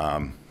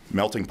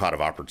melting pot of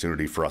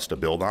opportunity for us to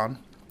build on.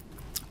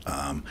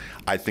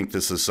 I think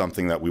this is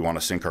something that we want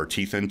to sink our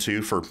teeth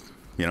into for,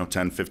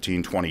 10,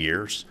 15, 20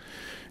 years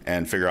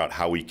and figure out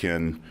how we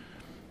can,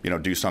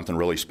 do something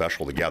really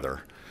special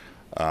together.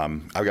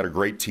 I've got a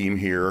great team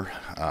here.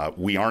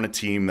 We aren't a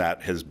team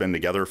that has been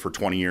together for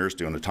 20 years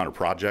doing a ton of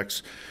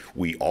projects.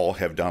 We all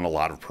have done a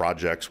lot of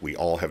projects. We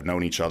all have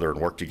known each other and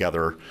worked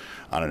together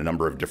on a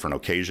number of different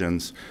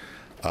occasions.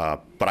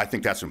 But I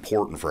think that's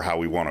important for how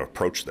we want to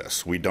approach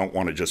this. We don't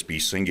want to just be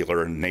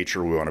singular in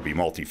nature. We want to be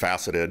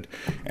multifaceted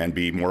and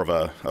be more of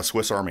a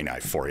Swiss Army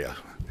knife for you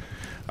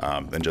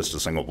than just a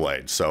single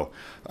blade. So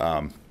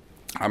I'm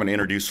going to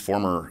introduce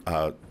former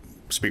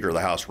Speaker of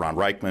the House, Ron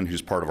Reichman,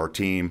 who's part of our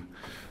team.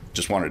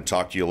 Just wanted to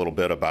talk to you a little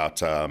bit about,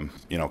 kind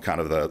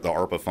of the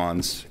ARPA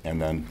funds,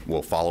 and then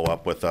we'll follow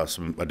up with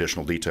some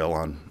additional detail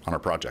on our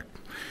project.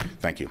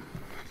 Thank you.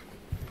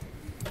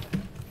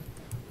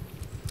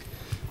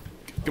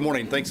 Good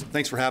morning.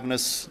 Thanks for having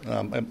us.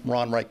 I'm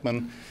Ron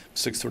Reichman,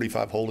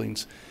 635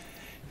 Holdings.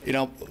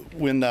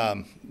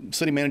 When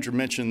city manager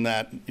mentioned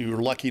that you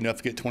were lucky enough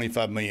to get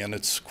 $25 million,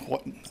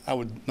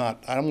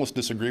 I almost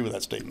disagree with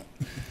that statement.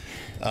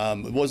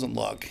 It wasn't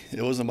luck.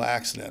 It wasn't by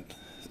accident.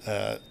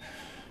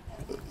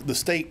 The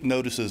state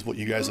notices what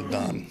you guys have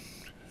done,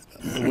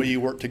 the way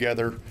you work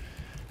together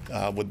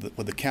with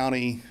the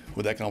county,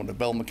 with economic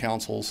development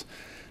councils,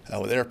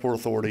 with the airport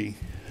authority.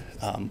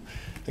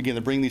 Again,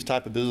 to bring these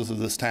type of businesses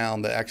to this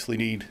town that actually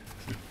need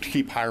to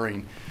keep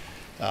hiring,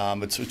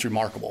 it's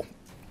remarkable.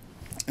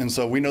 And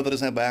so we know that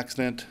it's not by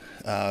accident.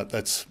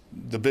 That's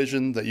the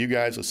vision that you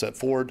guys have set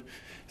forward.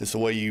 It's the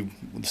way the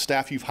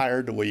staff you've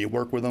hired, the way you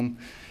work with them.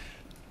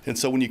 And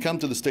so when you come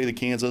to the state of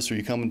Kansas or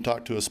you come and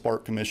talk to a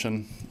Spark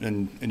Commission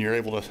and you're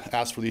able to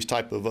ask for these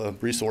type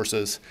of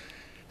resources,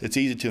 it's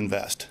easy to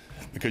invest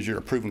because you're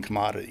a proven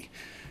commodity.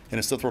 And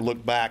it's stuff where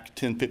look back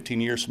 10,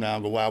 15 years from now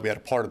and go, wow, we had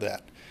a part of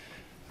that.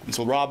 And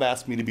so Rob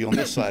asked me to be on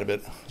this side of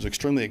it. I was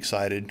extremely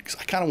excited because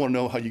I kind of want to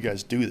know how you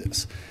guys do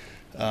this.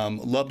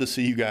 Love to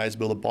see you guys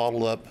be able to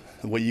bottle up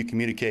the way you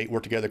communicate,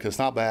 work together, because it's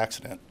not by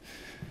accident,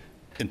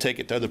 and take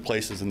it to other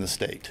places in the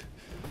state.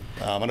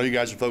 I know you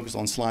guys are focused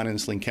on Salina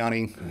and Saline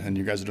County, and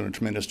you guys are doing a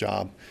tremendous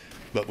job.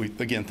 But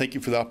again, thank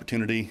you for the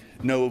opportunity.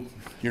 No,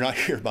 you're not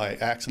here by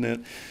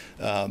accident.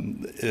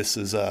 It's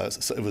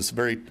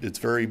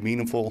very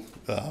meaningful.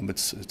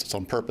 It's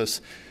on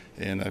purpose.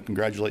 And I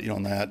congratulate you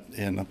on that,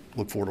 and I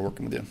look forward to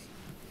working with you.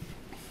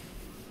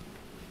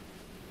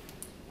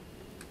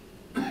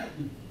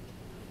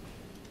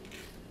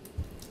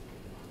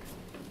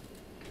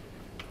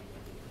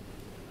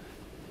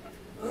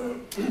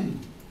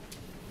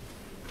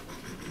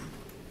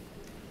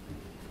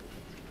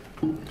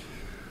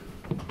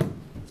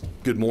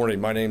 Good morning.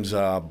 My name's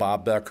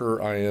Bob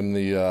Becker. I am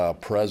the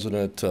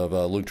president of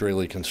Luke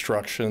Draley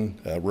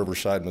Construction at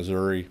Riverside,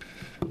 Missouri.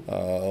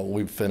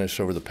 We've finished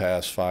over the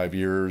past 5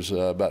 years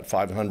about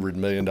 $500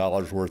 million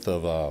worth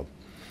of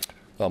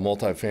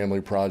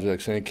multifamily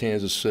projects in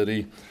Kansas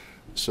City.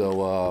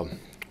 So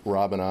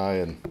Rob and I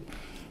and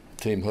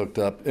team hooked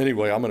up.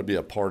 Anyway, I'm going to be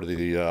a part of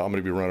the, I'm going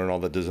to be running all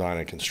the design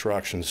and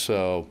construction.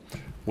 So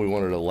we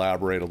wanted to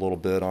elaborate a little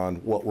bit on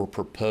what we're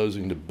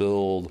proposing to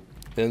build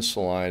in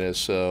Salina.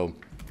 So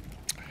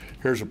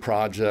here's a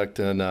project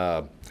in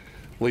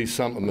Lee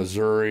Summit,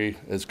 Missouri.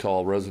 It's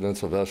called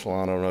Residence of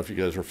Echelon. I don't know if you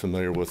guys are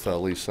familiar with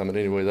Lee Summit.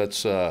 Anyway,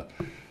 that's a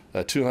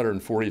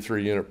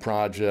 243-unit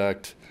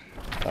project.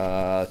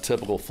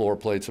 Typical floor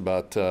plate's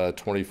about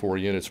 24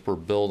 units per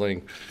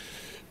building.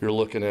 You're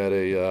looking at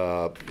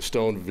a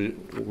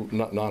stone,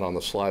 not on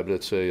the slide, but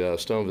it's a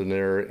stone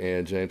veneer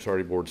and James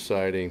Hardy board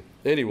siding.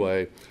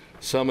 Anyway,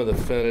 some of the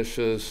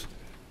finishes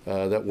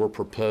that we're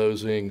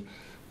proposing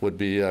would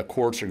be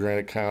quartz or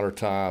granite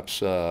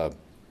countertops,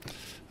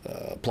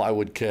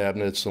 plywood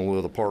cabinets and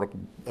with the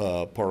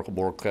particle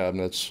board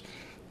cabinets,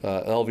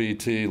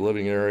 LVT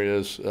living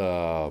areas,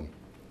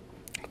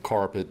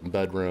 carpet and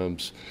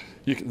bedrooms.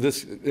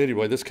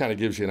 This kind of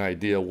gives you an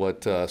idea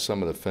what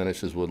some of the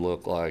finishes would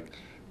look like.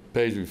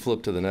 Paige, if you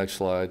flip to the next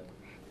slide,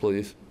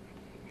 please.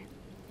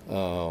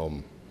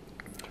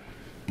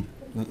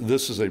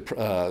 This is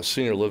a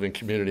senior living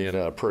community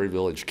in Prairie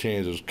Village,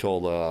 Kansas,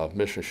 called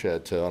Mission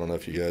Chateau. I don't know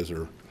if you guys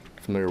are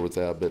familiar with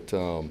that, but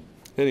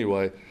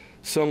anyway,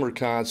 similar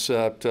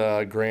concept,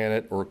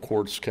 granite or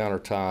quartz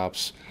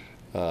countertops,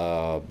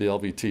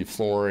 BLVT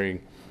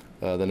flooring,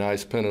 the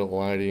nice pendant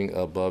lighting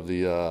above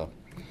the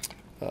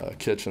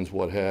kitchens,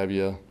 what have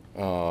you.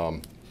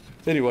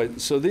 Anyway,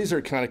 so these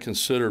are kind of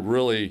considered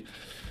really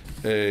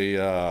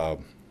a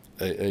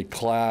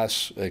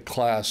class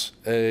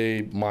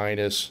A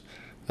minus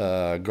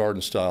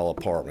garden style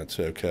apartments.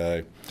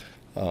 Okay.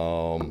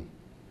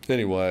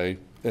 Anyway,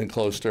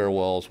 enclosed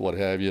stairwells, what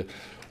have you.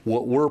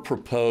 What we're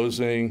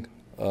proposing.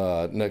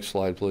 Next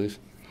slide, please.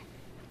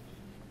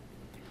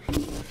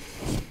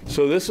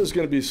 So this is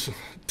going to be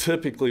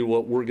typically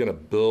what we're going to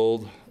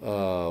build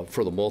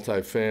for the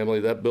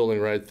multifamily. That building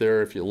right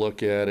there, if you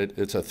look at it,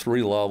 it's a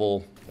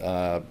 3-level.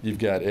 You've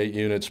got 8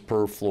 units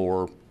per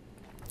floor.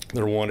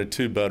 They're 1 to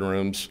 2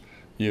 bedrooms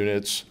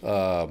units.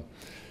 You're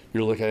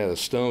looking at a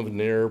stone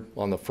veneer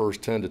on the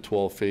first 10 to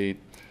 12 feet.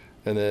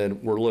 And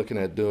then we're looking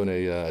at doing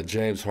a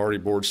James Hardy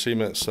board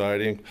cement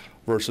siding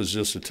versus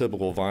just a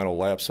typical vinyl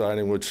lap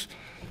siding, which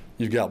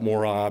you've got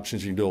more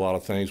options. You can do a lot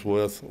of things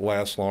with,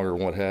 last longer,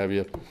 what have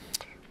you.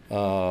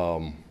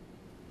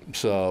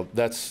 So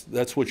that's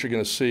what you're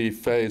going to see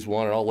phase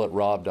 1, and I'll let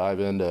Rob dive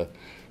into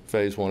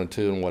phase 1 and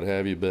 2 and what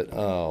have you. But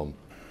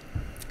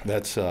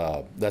that's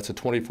a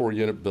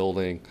 24-unit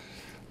building.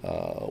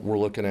 We're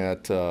looking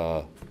at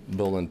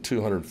building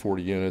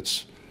 240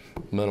 units,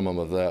 minimum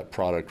of that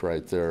product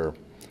right there.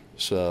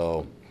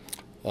 So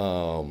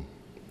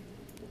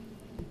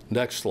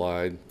next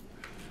slide,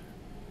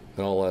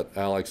 and I'll let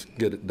Alex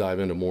dive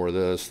into more of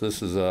this.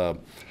 This is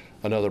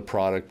another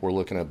product we're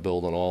looking at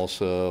building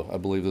also. I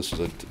believe this is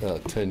a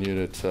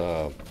 10-unit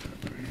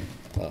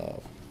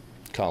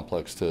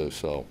complex too.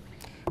 So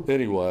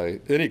anyway,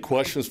 any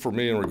questions for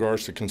me in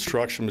regards to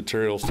construction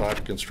materials, type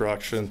of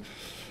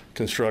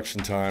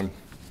construction time?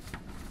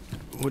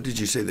 What did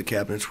you say the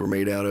cabinets were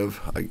made out of?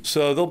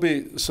 So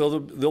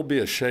there'll be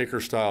a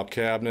shaker style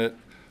cabinet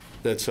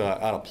that's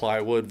out of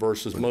plywood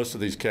versus most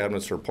of these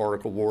cabinets are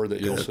particle board that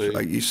you'll see.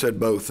 You said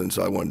both, and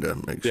so I wanted to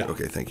make sure. Yeah.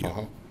 Okay, thank you.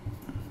 Uh-huh.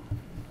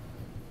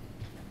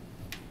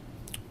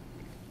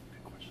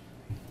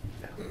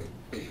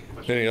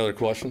 Any other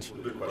questions?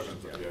 Good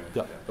questions.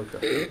 Yeah.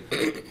 Okay.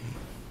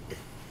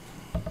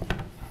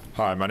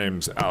 Hi, my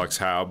name's Alex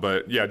Howe,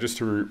 but yeah, just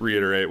to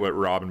reiterate what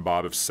Rob and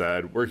Bob have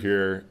said, we're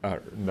here,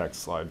 next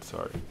slide,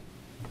 sorry,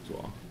 as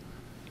well.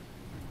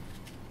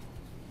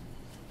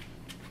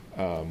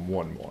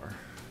 One more.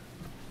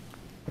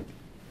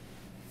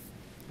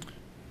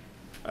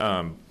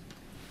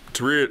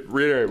 To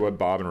reiterate what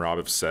Bob and Rob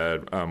have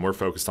said, we're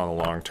focused on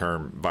the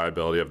long-term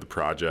viability of the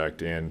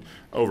project, and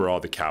overall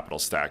the capital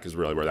stack is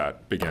really where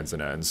that begins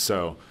and ends.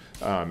 So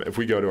if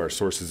we go to our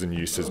sources and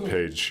uses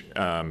page,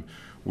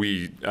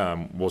 we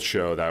will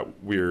show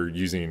that we're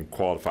using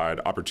qualified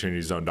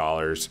opportunity zone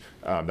dollars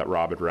that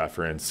Rob had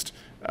referenced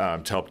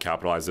to help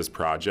capitalize this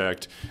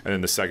project. And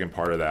then the second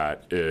part of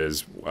that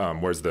is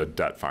where's the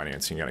debt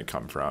financing going to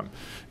come from?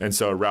 And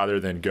so rather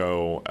than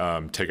go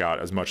take out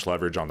as much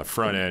leverage on the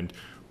front end,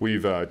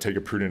 we've taken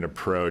a prudent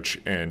approach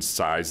and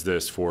sized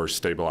this for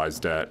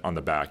stabilized debt on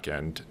the back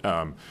end.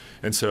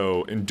 And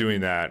so in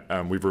doing that,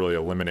 we've really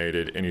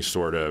eliminated any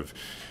sort of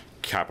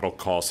capital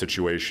call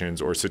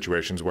situations or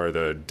situations where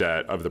the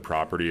debt of the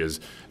property is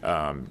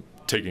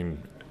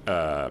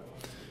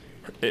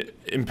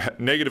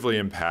negatively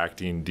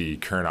impacting the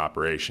current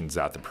operations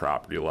at the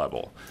property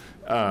level.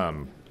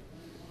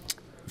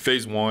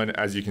 Phase 1,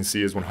 as you can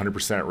see, is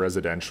 100%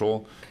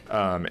 residential,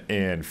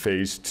 and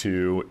phase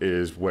 2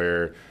 is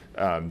where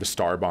the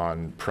Star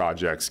Bond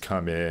projects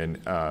come in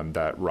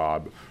that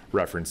Rob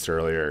referenced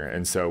earlier.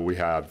 And so we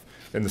have,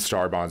 in the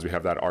Star Bonds, we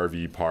have that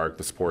RV park,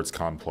 the sports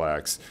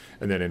complex,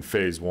 and then in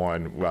phase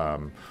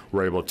 1,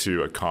 we're able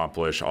to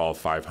accomplish all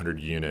 500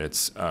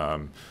 units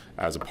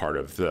as a part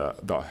of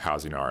the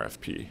housing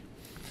RFP.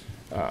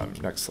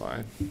 Next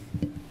slide.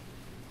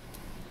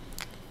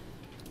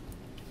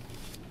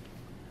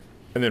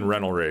 And then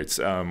rental rates.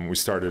 We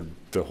started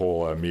the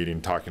whole meeting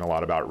talking a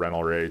lot about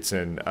rental rates,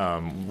 and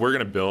we're going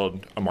to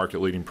build a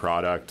market-leading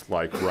product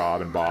like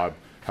Rob and Bob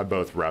have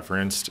both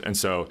referenced, and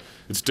so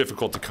it's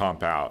difficult to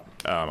comp out.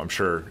 I'm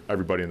sure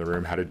everybody in the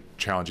room had a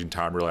challenging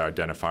time really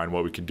identifying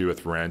what we could do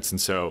with rents, and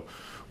so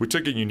we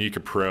took a unique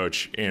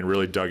approach and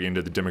really dug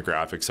into the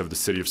demographics of the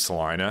city of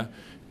Salina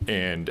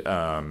and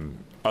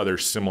other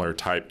similar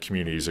type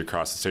communities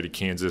across the state of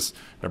Kansas,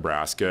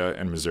 Nebraska,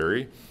 and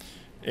Missouri.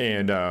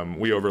 And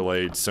we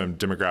overlaid some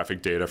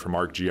demographic data from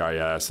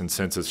ArcGIS and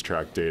census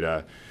tract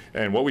data.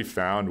 And what we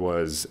found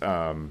was,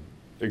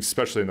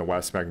 especially in the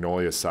West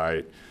Magnolia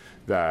site,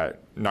 that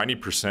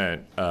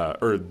 90%,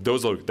 or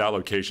that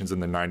location's in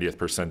the 90th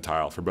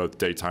percentile for both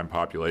daytime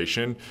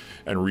population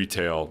and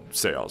retail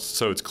sales.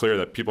 So it's clear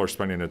that people are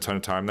spending a ton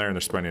of time there and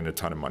they're spending a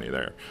ton of money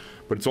there.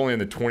 But it's only in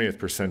the 20th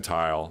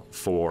percentile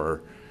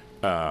for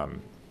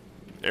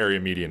area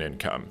median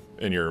income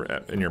in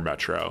your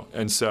metro.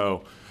 And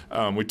so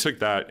we took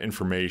that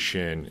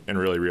information and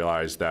really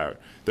realized that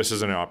this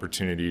is an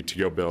opportunity to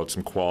go build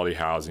some quality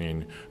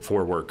housing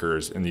for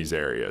workers in these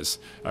areas.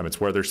 It's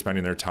where they're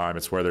spending their time,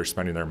 it's where they're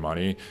spending their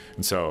money.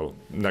 And so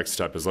next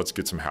step is let's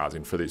get some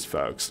housing for these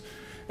folks.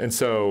 And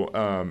so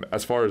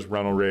as far as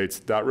rental rates,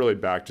 that really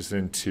backed us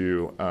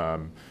into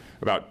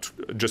about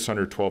just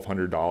under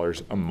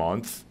 $1,200 a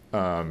month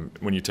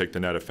when you take the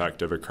net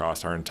effective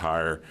across our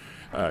entire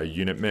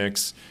unit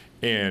mix.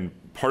 And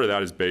part of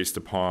that is based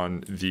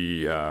upon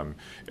the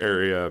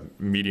area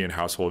median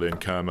household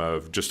income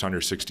of just under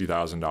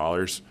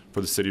 $60,000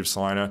 for the city of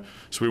Salina.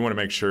 So we want to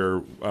make sure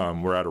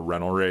we're at a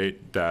rental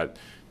rate that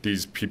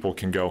these people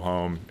can go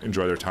home,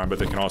 enjoy their time, but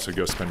they can also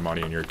go spend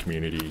money in your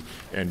community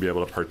and be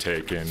able to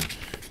partake in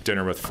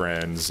dinner with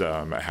friends,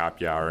 a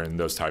happy hour, and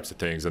those types of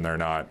things. And they're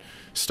not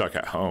stuck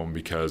at home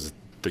because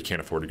they can't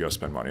afford to go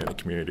spend money in the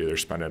community. They're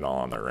spending it all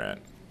on their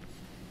rent.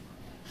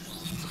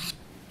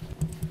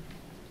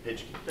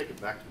 Paige, can you take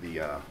it back to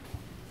the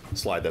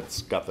slide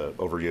that's got the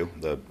overview,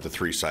 the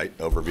three-site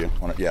overview?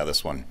 Yeah,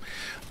 this one.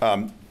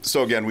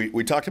 So again,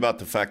 we talked about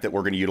the fact that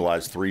we're going to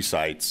utilize 3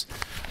 sites.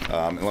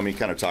 And let me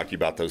kind of talk to you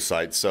about those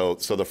sites. So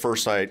the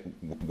first site,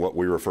 what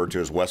we refer to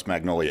as West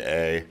Magnolia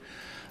A,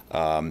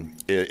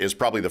 is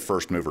probably the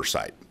first mover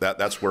site.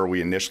 That's where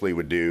we initially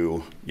would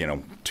do,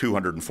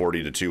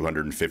 240 to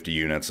 250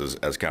 units,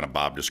 as kind of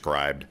Bob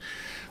described.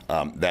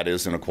 That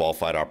is in a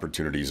qualified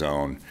opportunity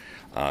zone.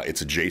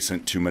 It's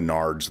adjacent to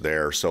Menards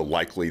there, so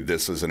likely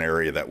this is an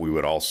area that we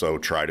would also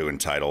try to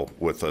entitle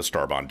with a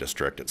Star Bond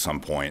district at some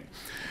point.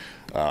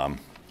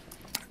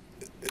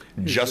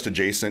 Just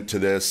adjacent to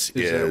this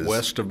is that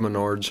west of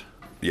Menards?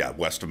 Yeah,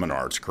 west of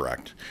Menards,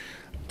 correct.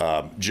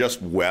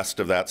 Just west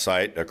of that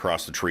site,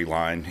 across the tree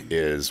line,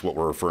 is what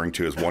we're referring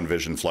to as One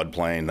Vision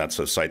floodplain. That's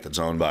a site that's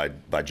owned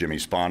by Jimmy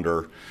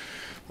Sponder.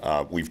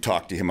 We've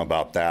talked to him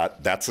about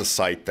that. That's a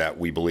site that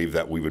we believe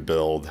that we would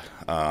build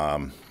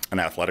an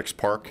athletics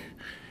park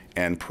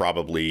and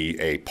probably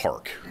a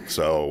park.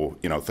 So,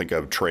 think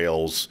of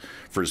trails,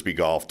 frisbee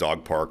golf,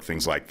 dog park,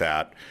 things like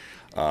that.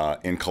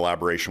 In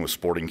collaboration with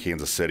Sporting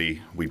Kansas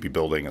City, we'd be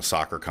building a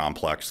soccer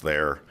complex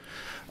there.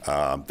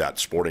 That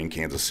Sporting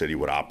Kansas City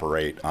would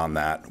operate on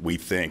that. We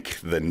think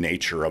the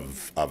nature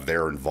of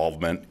their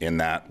involvement in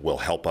that will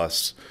help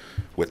us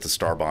with the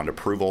Star Bond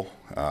approval.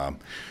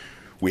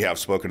 We have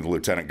spoken to the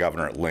Lieutenant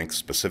Governor at length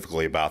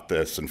specifically about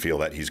this and feel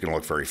that he's going to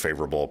look very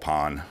favorable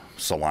upon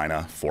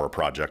Salina for a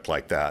project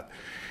like that.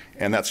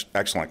 And that's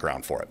excellent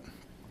ground for it.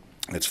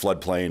 It's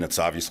floodplain. It's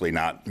obviously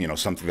not,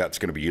 something that's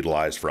going to be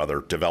utilized for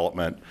other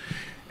development.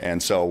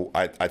 And so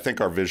I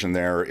think our vision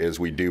there is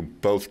we do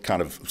both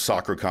kind of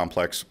soccer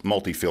complex,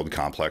 multi-field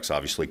complex,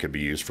 obviously could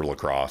be used for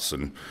lacrosse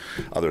and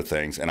other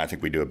things. And I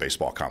think we do a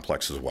baseball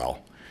complex as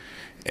well.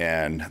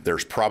 And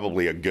there's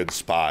probably a good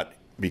spot,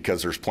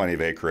 because there's plenty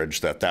of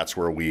acreage, that's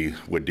where we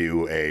would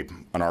do an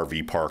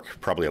RV park,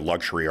 probably a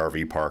luxury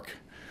RV park,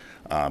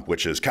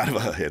 which is kind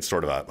of it's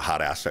sort of a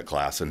hot asset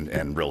class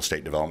in real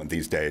estate development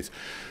these days.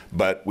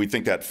 But we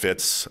think that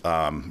fits,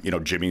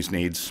 Jimmy's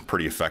needs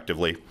pretty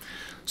effectively.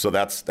 So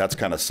that's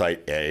kind of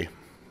site A.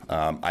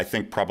 I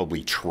think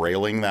probably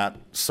trailing that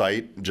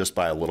site just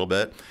by a little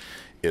bit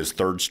is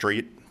 3rd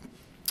Street,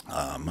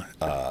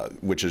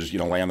 which is,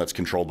 land that's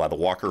controlled by the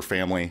Walker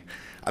family.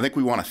 I think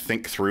we want to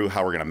think through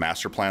how we're going to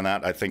master plan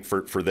that. I think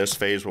for this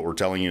phase, what we're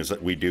telling you is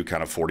that we do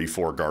kind of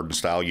 44 garden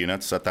style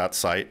units at that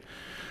site.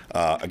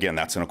 Again,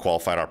 that's in a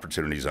qualified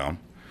opportunity zone.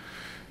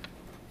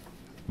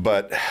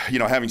 But,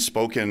 having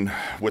spoken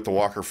with the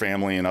Walker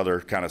family and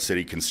other kind of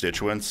city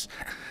constituents,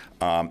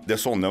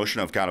 this whole notion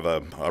of kind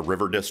of a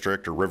river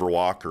district or river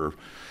walk or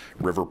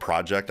river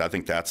project, I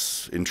think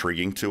that's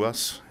intriguing to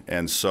us.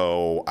 And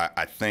so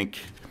I think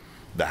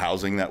the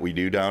housing that we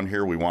do down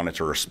here, we wanted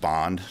to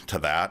respond to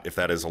that. If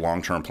that is a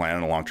long-term plan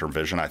and a long-term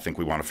vision, I think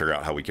we want to figure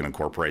out how we can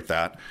incorporate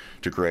that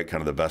to create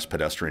kind of the best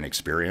pedestrian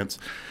experience.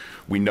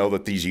 We know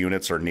that these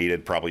units are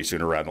needed probably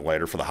sooner rather than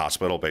later for the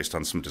hospital based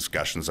on some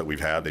discussions that we've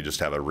had. They just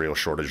have a real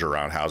shortage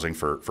around housing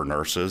for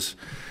nurses.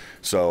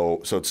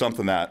 So it's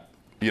something that,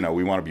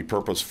 we want to be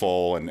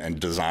purposeful and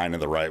design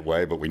in the right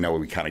way, but we know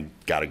we kind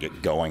of got to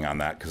get going on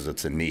that because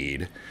it's a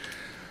need.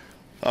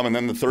 And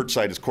then the 3rd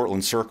site is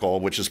Cortland Circle,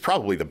 which is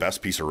probably the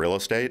best piece of real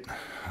estate.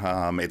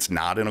 It's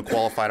not in a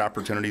qualified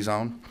opportunity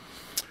zone.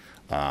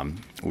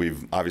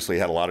 We've obviously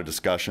had a lot of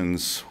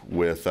discussions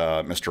with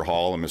Mr.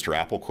 Hall and Mr.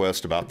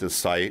 Applequist about this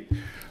site.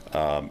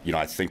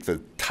 I think the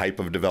type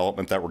of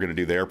development that we're going to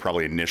do there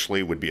probably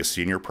initially would be a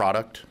senior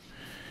product.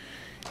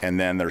 And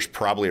then there's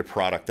probably a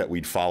product that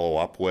we'd follow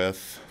up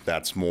with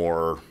that's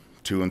more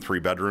 2 and 3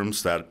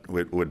 bedrooms that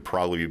would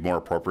probably be more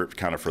appropriate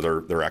kind of for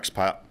their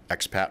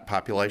expat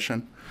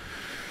population.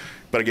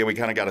 But again, we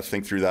kind of got to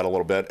think through that a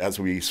little bit as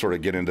we sort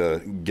of get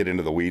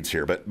into the weeds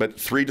here. But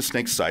 3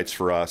 distinct sites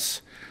for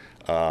us.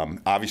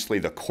 Obviously,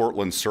 the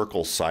Cortland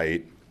Circle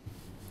site,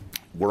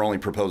 we're only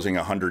proposing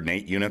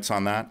 108 units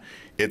on that.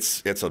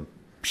 It's a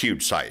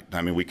huge site.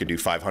 I mean, we could do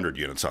 500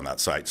 units on that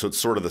site. So it's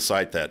sort of the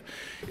site that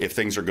if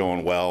things are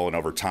going well and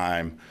over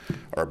time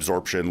our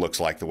absorption looks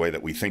like the way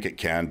that we think it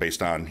can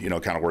based on,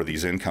 kind of where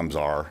these incomes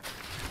are,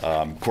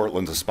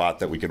 Cortland's a spot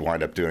that we could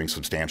wind up doing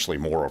substantially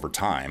more over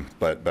time.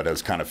 But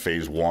as kind of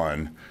phase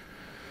one,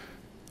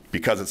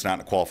 because it's not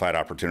in a qualified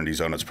opportunity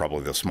zone, it's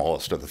probably the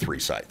smallest of the 3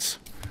 sites.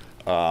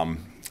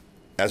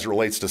 As it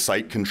relates to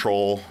site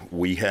control,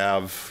 we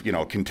have,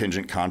 a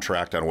contingent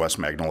contract on West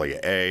Magnolia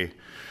A.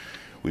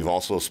 We've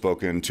also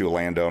spoken to a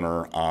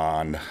landowner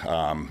on,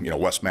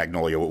 West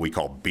Magnolia, what we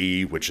call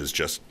B, which is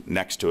just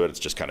next to it. It's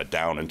just kind of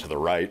down and to the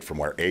right from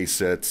where A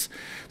sits.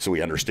 So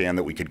we understand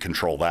that we could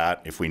control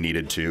that if we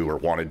needed to or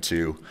wanted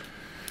to.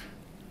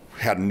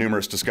 Had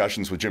numerous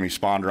discussions with Jimmy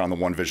Sponder on the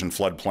One Vision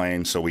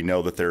floodplain, so we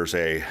know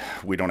that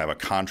we don't have a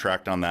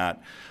contract on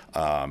that.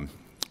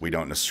 We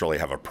don't necessarily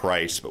have a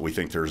price, but we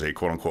think there's a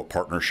quote-unquote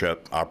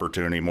partnership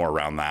opportunity more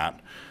around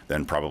that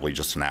than probably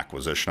just an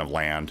acquisition of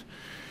land.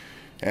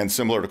 And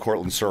similar to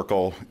Cortland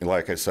Circle,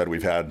 like I said,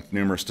 we've had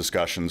numerous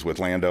discussions with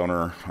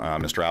landowner,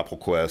 Mr.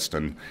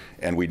 Applequist,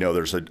 and we know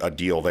there's a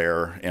deal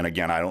there. And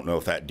again, I don't know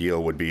if that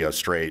deal would be a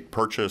straight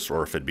purchase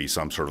or if it'd be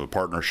some sort of a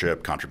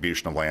partnership,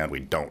 contribution of land. We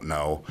don't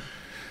know.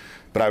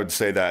 But I would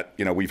say that,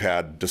 we've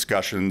had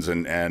discussions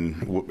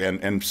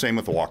and same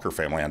with the Walker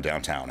family on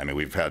downtown. I mean,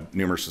 we've had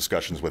numerous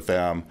discussions with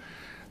them.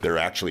 There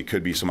actually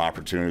could be some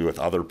opportunity with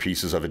other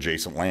pieces of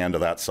adjacent land to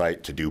that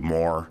site to do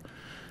more.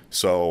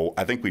 So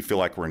I think we feel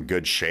like we're in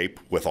good shape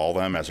with all of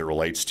them as it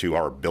relates to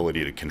our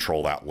ability to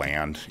control that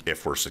land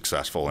if we're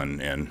successful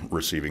in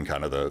receiving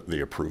kind of the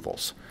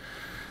approvals.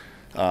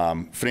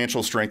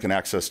 Financial strength and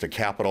access to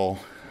capital.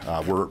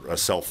 We're a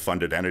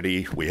self-funded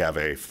entity. We have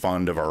a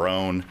fund of our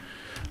own.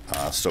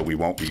 So we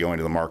won't be going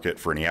to the market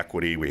for any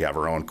equity. We have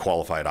our own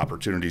qualified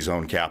opportunity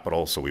zone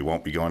capital, so we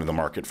won't be going to the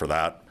market for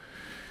that.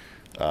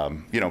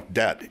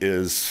 Debt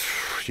is,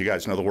 you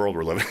guys know the world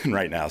we're living in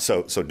right now.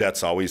 So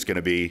debt's always going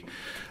to be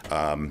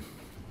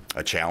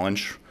a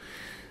challenge.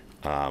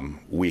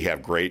 We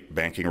have great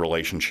banking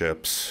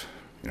relationships.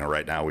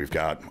 Right now we've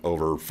got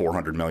over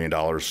 $400 million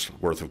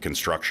worth of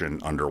construction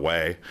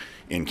underway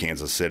in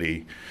Kansas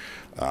City.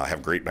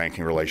 Have great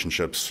banking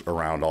relationships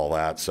around all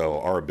that. So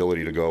our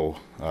ability to go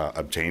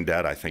obtain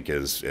debt, I think,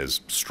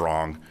 is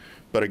strong.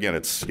 But again,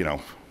 it's,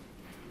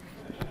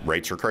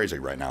 rates are crazy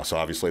right now. So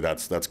obviously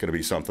that's going to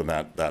be something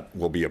that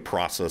will be a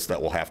process that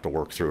we'll have to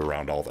work through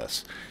around all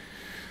this.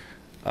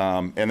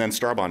 And then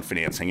star bond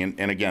financing.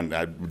 And again,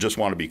 I just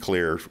want to be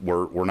clear,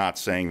 we're not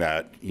saying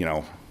that,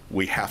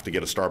 we have to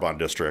get a star bond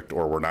district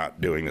or we're not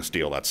doing this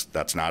deal.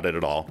 That's not it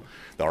at all.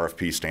 The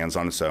RFP stands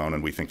on its own,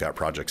 and we think that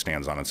project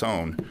stands on its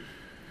own.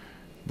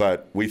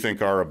 But we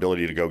think our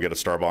ability to go get a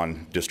star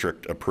bond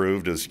district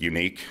approved is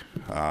unique.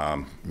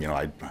 I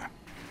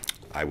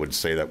would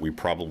say that we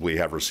probably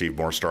have received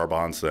more star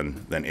bonds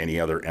than any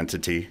other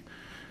entity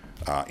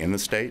in the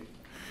state.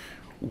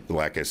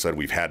 Like I said,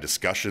 we've had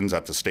discussions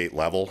at the state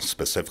level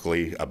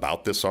specifically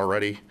about this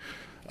already.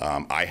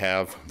 I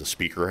have, the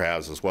speaker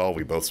has as well.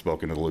 We've both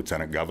spoken to the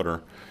lieutenant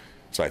governor.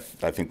 So I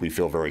think we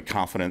feel very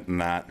confident in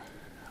that.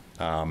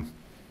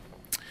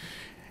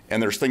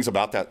 And there's things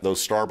about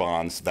those star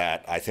bonds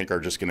that I think are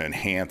just going to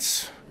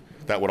enhance,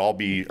 that would all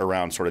be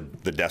around sort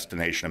of the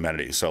destination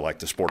amenities. So like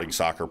the sporting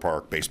soccer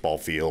park, baseball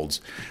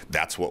fields,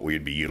 that's what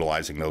we'd be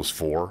utilizing those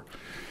for.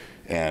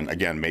 And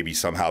again, maybe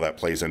somehow that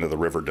plays into the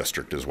river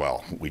district as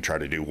well. We try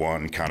to do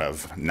one kind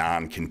of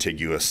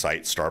non-contiguous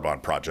site star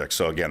bond project.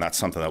 So again, that's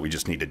something that we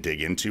just need to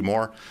dig into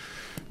more.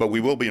 But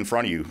we will be in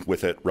front of you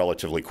with it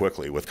relatively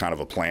quickly with kind of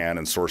a plan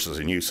and sources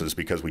and uses,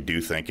 because we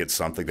do think it's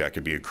something that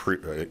could be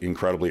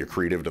incredibly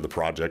accretive to the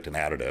project and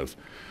additive.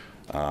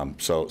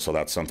 So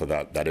that's something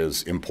that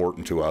is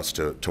important to us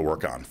to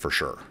work on for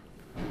sure.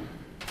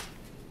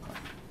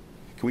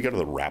 Can we go to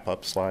the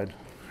wrap-up slide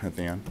at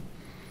the end?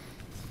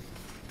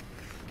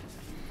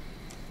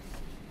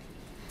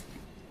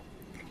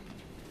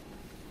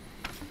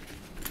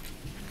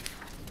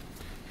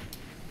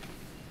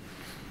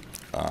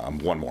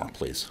 One more,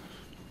 please.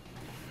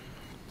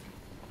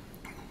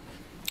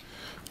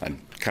 I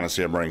kind of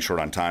see I'm running short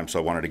on time, so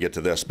I wanted to get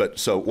to this. But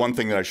so one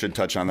thing that I should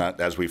touch on that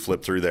as we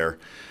flip through there,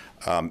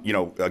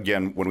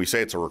 again, when we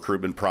say it's a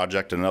recruitment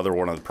project, another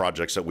one of the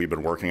projects that we've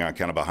been working on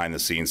kind of behind the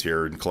scenes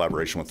here in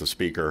collaboration with the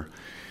speaker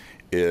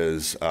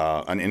is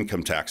an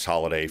income tax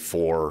holiday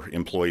for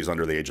employees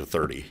under the age of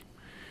 30.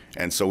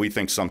 And so we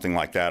think something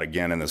like that,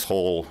 again, in this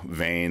whole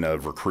vein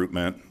of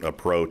recruitment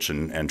approach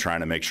and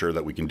trying to make sure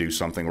that we can do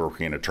something where we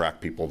can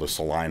attract people to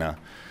Salina.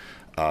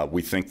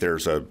 We think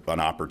there's an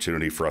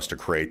opportunity for us to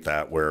create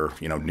that where,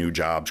 new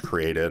jobs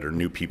created or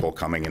new people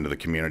coming into the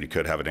community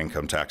could have an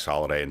income tax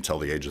holiday until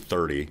the age of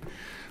 30,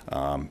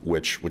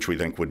 which we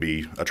think would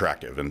be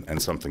attractive and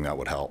something that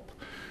would help.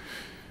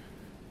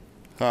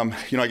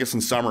 I guess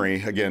in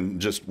summary, again,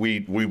 just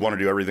we want to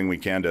do everything we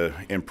can to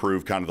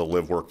improve kind of the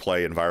live, work,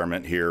 play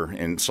environment here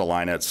in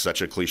Salina. It's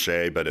such a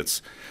cliche, but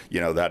it's,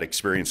 that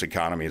experience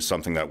economy is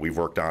something that we've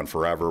worked on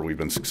forever. We've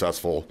been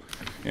successful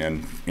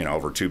in,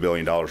 over $2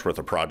 billion worth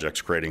of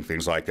projects creating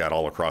things like that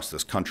all across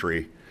this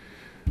country.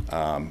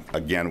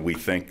 Again, we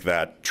think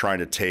that trying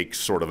to take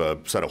sort of a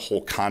set of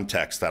whole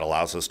context that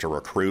allows us to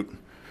recruit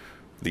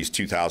these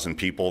 2,000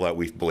 people that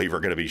we believe are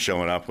going to be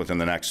showing up within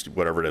the next,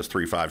 whatever it is,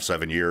 3, 5,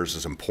 7 years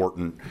is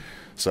important.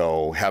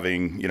 So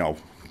having,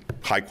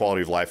 high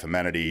quality of life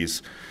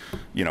amenities,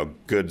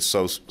 good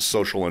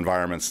social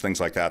environments,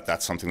 things like that,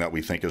 that's something that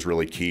we think is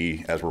really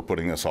key as we're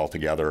putting this all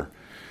together.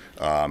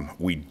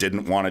 We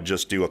didn't want to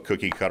just do a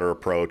cookie cutter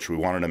approach. We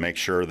wanted to make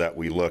sure that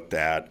we looked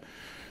at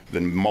the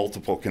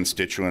multiple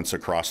constituents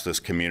across this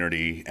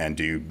community and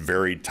do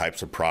varied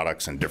types of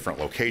products in different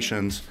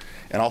locations,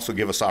 and also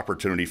give us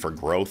opportunity for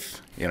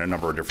growth in a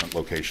number of different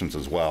locations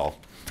as well.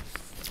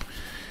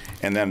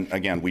 And then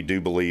again, we do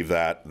believe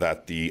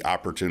that the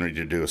opportunity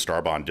to do a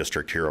Star Bond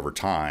district here over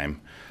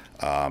time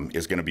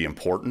is going to be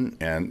important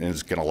and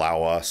is going to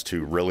allow us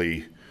to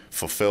really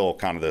fulfill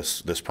kind of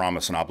this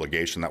promise and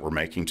obligation that we're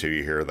making to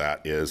you here.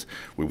 That is,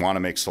 we want to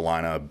make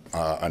Salina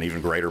an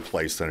even greater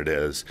place than it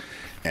is,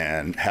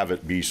 and have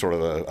it be sort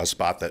of a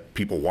spot that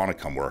people want to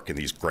come work in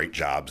these great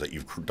jobs that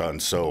you've done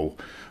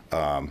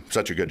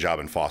such a good job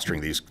in fostering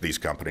these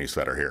companies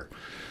that are here.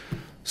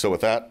 So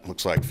with that,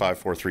 looks like 5,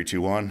 4, 3, 2,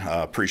 1.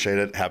 Appreciate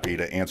it. Happy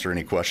to answer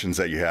any questions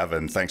that you have,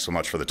 and thanks so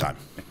much for the time.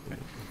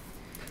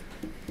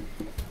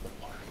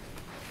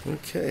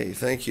 Okay,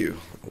 thank you.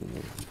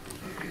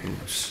 I'm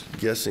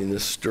guessing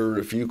this stirred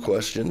a few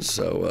questions,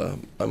 so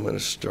I'm going to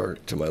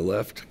start to my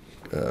left.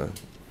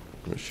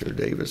 Commissioner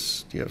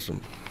Davis, do you have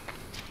some?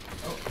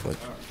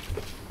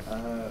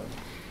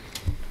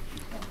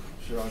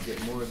 Sure, I'll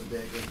get more of the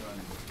day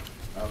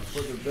on.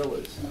 For the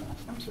villas,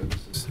 I'm sorry,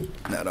 this is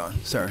not on,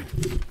 sorry.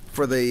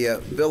 For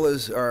the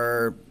villas,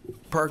 are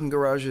parking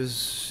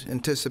garages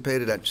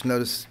anticipated? I just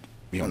noticed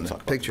on the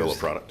pictures. Villa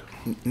product.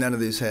 None of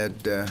these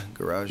had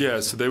garages? Yeah,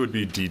 so they would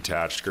be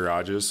detached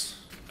garages,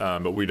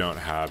 but we don't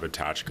have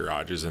attached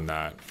garages in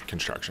that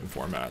construction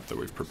format that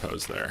we've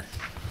proposed there.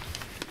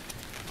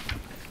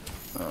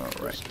 All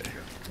right.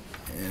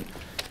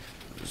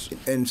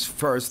 And as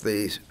far as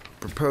the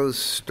proposed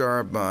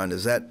Star Bond,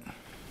 is that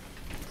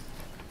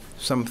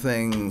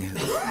something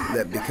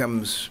that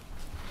becomes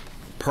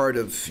part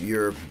of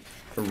your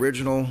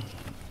original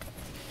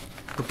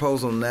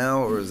proposal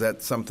now, or is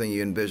that something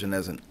you envision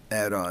as an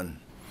add-on?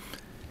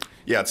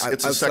 Yeah,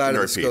 it's a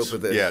secondary piece. Scope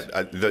of this. Yeah,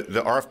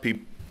 the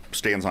RFP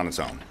stands on its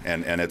own,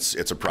 and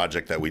it's a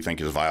project that we think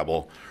is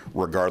viable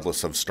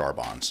regardless of Star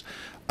Bonds.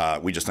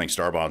 We just think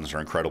Star Bonds are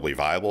incredibly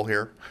viable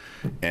here,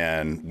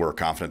 and we're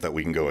confident that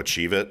we can go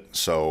achieve it.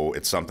 So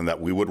it's something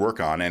that we would work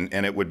on,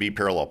 and it would be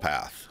parallel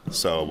path.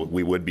 So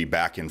we would be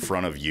back in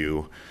front of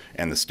you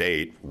and the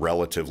state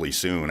relatively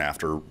soon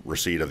after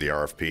receipt of the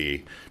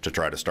RFP to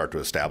try to start to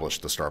establish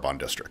the Star Bond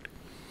district.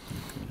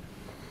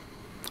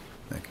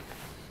 Thank you.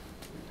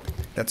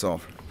 That's all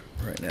for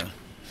right now.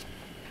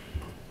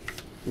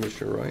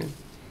 Commissioner Ryan?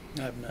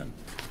 I have none.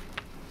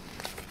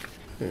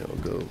 Okay, I'll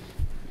go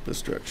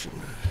this direction.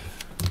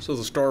 So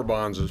the Star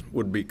Bonds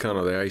would be kind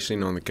of the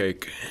icing on the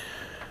cake.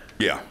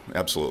 Yeah,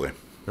 absolutely.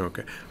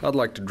 Okay. I'd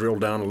like to drill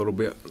down a little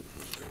bit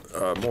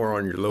more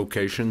on your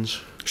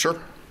locations. Sure.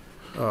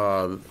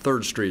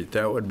 3rd Street,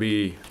 that would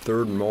be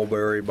 3rd and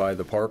Mulberry by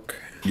the park?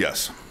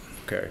 Yes.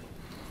 Okay.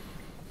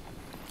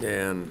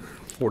 And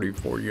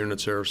 44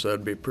 units there, so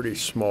that'd be a pretty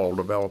small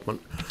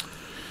development.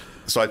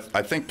 So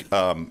I think,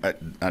 I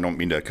don't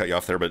mean to cut you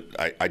off there, but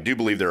I do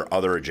believe there are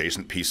other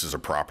adjacent pieces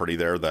of property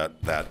there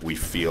that we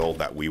feel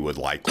that we would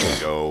like to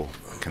go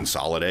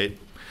consolidate.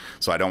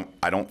 So I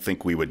don't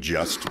think we would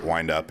just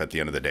wind up at the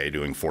end of the day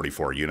doing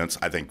 44 units.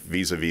 I think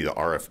vis-a-vis the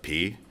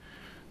RFP,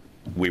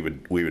 we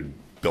would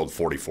build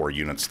 44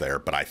 units there,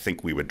 but I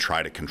think we would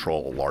try to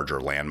control a larger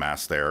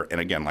landmass there.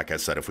 And again, like I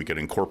said, if we could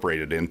incorporate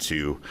it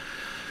into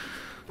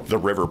the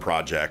river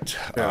project,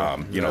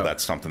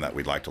 that's something that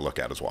we'd like to look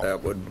at as well.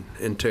 That would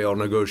entail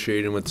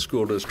negotiating with the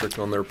school district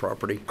on their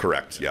property.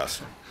 Correct,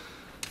 yes.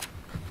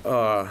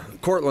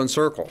 Cortlandt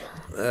Circle,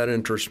 that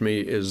interests me.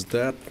 Is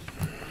that,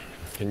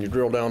 can you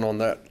drill down on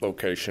that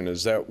location?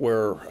 Is that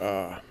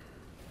where?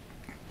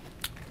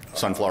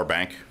 Sunflower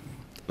Bank,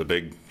 the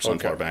big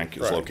Sunflower Bank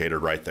is right.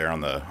 located right there on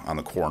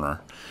the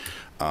corner.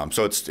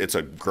 So it's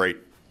a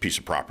great piece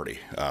of property.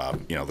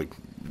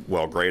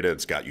 Well graded,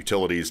 it's got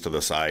utilities to the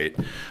site,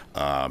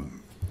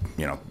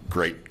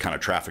 great kind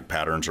of traffic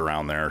patterns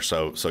around there.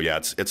 So yeah,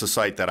 it's a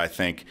site that I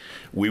think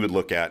we would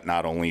look at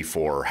not only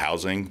for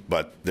housing,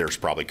 but there's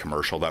probably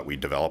commercial that we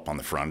develop on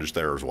the frontage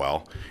there as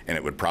well. And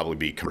it would probably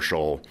be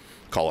commercial,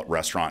 call it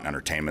restaurant and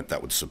entertainment,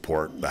 that would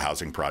support the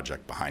housing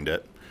project behind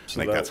it.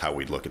 So I think that's how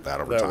we'd look at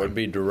that over time. That would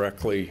be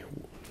directly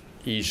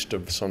east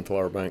of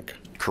Sunflower Bank.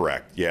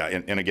 Correct, yeah,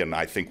 and again,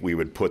 I think we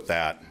would put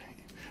that,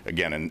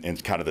 again, in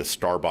kind of the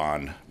Star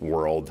Bond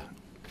world,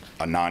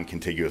 a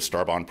non-contiguous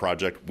Star Bond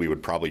project, we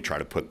would probably try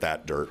to put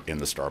that dirt in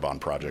the Star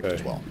Bond project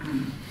as well.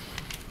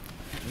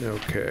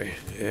 Okay,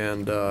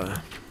 and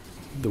the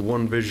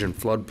One Vision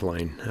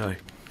floodplain,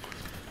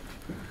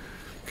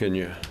 can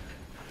you,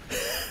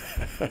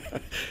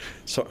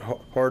 so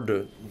hard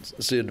to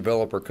see a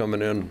developer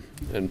coming in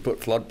and put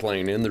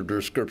floodplain in their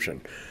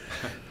description.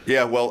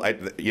 Yeah, well,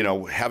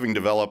 having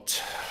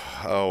developed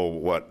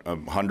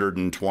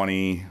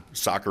 120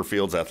 soccer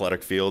fields,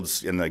 athletic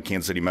fields in the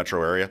Kansas City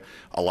metro area.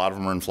 A lot of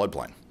them are in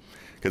floodplain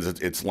because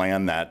it's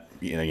land that,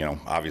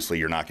 obviously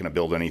you're not going to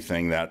build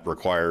anything that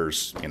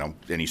requires,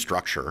 any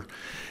structure.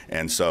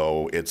 And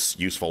so it's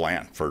useful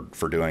land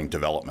for doing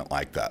development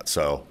like that.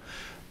 So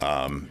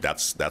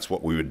that's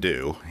what we would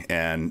do.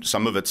 And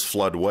some of it's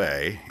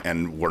floodway,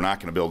 and we're not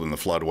going to build in the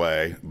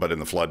floodway, but in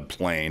the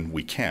floodplain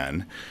we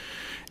can.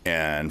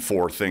 And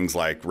for things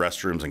like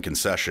restrooms and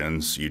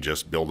concessions, you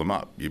just build them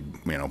up. You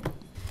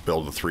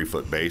build a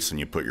 3-foot base and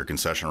you put your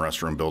concession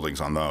restroom buildings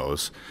on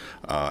those.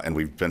 And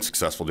we've been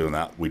successful doing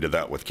that. We did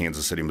that with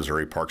Kansas City,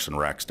 Missouri Parks and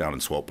Recs down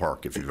in Swope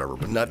Park, if you've ever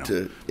been. Not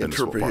to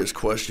interpret his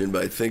question,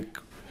 but I think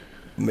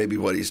maybe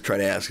what he's trying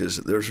to ask is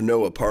there's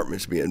no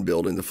apartments being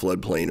built in the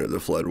floodplain or the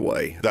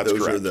floodway. That's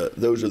correct.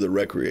 Those are the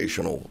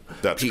recreational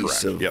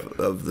piece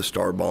of the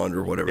Star Bond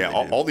or whatever. Yeah,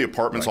 all the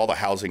apartments, all the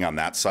housing on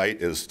that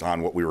site is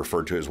on what we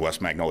refer to as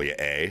West Magnolia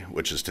A,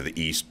 which is to the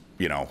east,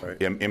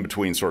 in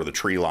between sort of the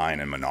tree line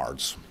and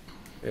Menards.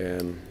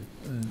 And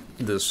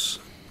this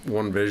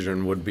one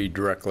vision would be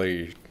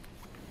directly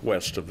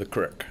west of the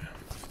creek.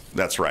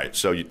 That's right.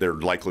 So there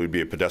likely would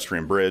be a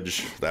pedestrian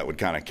bridge that would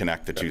kind of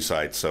connect the two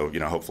sites. So,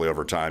 hopefully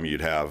over time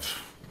you'd have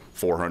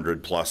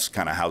 400 plus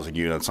kind of housing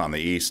units on the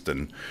east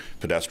and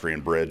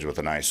pedestrian bridge with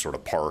a nice sort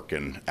of park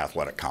and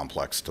athletic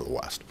complex to the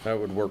west. That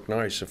would work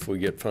nice if we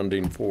get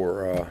funding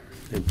for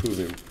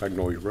improving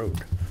Magnolia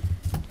Road.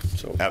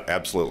 So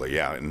absolutely,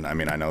 yeah. And I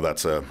mean, I know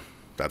that's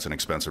an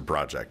expensive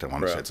project. I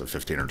want to say it's a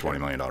 $15 or $20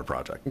 million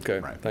project. Okay,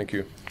 right. Thank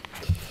you.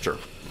 Sure.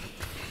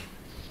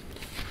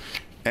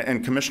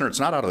 And Commissioner, it's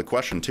not out of the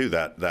question too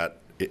that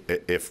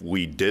if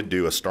we did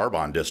do a Star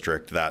Bond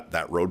district,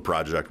 that road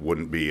project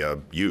wouldn't be a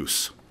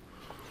use,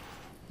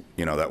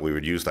 that we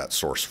would use that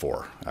source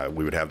for.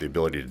 We would have the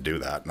ability to do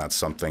that, and that's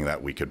something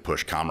that we could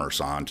push Commerce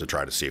on to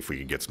try to see if we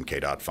could get some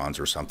KDOT funds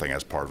or something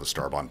as part of the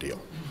Star Bond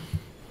deal.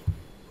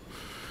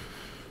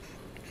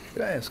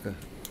 Could I ask a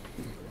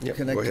Yep,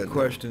 connected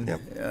question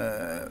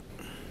to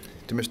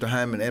Mr.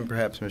 Hyman and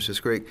perhaps Mr.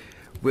 Scrake?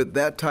 Would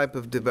that type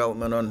of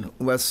development on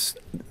West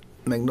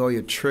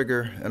Magnolia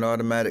trigger an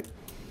automatic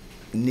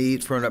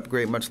need for an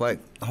upgrade, much like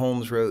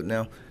Holmes Road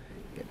now?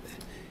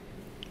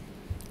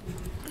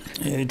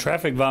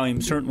 Traffic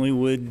volume certainly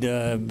would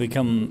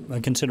become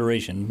a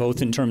consideration,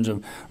 both in terms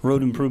of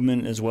road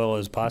improvement as well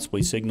as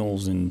possibly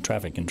signals and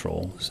traffic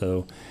control.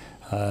 So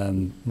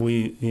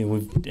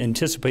we've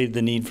anticipated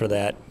the need for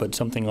that, but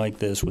something like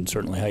this would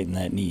certainly heighten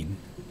that need.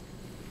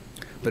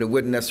 But it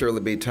wouldn't necessarily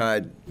be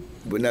tied.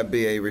 Wouldn't that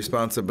be a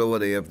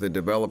responsibility of the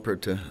developer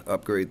to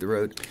upgrade the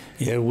road?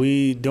 Yeah,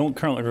 we don't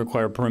currently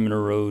require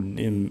perimeter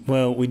road.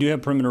 Well, we do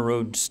have perimeter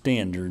road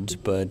standards,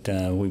 but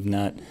we've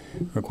not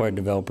required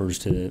developers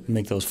to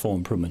make those full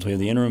improvements. We have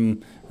the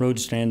interim road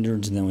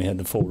standards, and then we have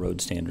the full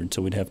road standards.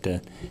 So we'd have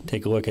to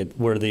take a look at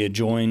where they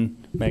adjoin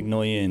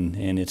Magnolia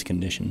and its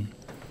condition.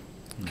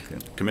 Okay.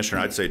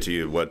 Commissioner, I'd say to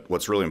you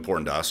what's really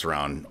important to us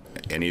around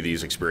any of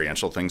these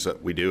experiential things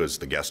that we do is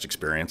the guest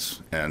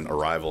experience, and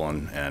arrival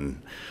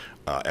and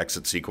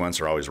exit sequence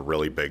are always a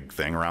really big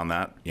thing around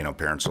that.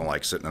 Parents don't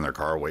like sitting in their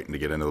car waiting to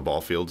get into the ball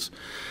fields.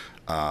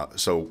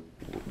 So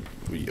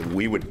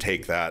we would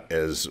take that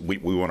as we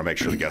want to make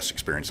sure the guest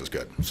experience is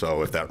good.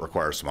 So if that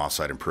requires some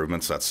off-site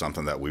improvements, that's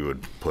something that we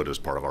would put as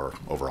part of our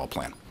overall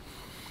plan.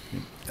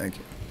 Thank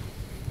you.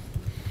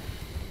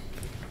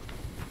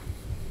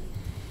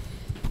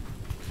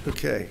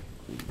 Okay,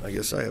 I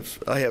guess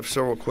I have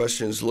several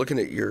questions. Looking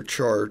at your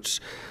charts,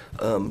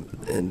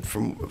 and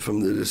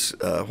from this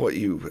what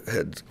you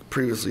had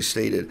previously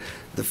stated,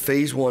 the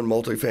Phase 1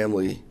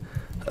 multifamily,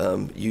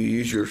 you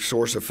use your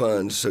source of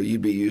funds, so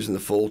you'd be using the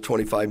full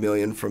 $25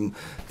 million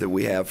that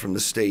we have from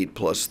the state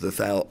plus the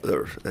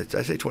did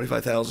I say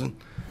 25,000?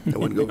 That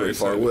wouldn't go very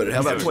far, would it?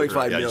 How about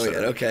 25 million?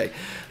 Okay,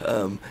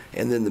 and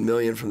then the $1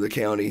 million from the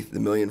county, the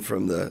 $1 million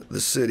from the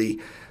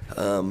city.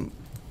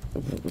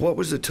 What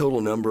was the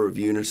total number of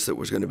units that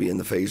was going to be in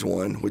the Phase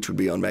 1, which would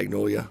be on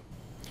Magnolia?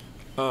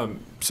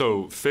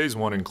 So Phase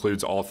 1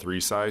 includes all 3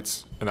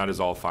 sites, and that is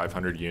all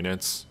 500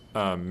 units.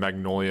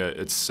 Magnolia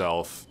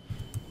itself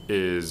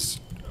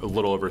is a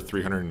little over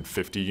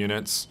 350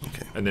 units.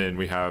 Okay. And then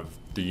we have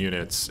the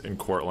units in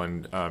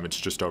Cortland, it's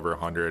just over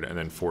 100, and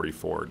then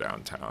 44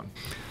 downtown.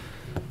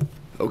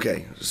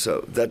 Okay,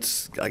 so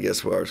that's, I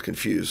guess, where I was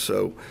confused.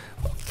 So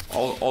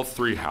all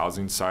 3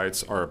 housing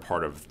sites are a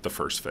part of the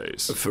first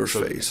phase. The first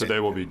phase. So they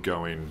will be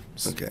going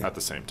Okay. at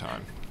the same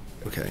time.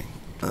 Okay.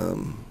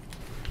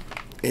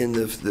 In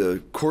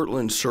the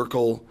Cortland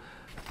Circle,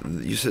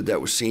 you said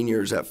that was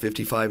seniors, that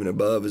 55 and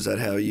above. Is that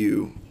how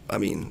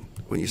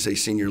when you say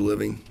senior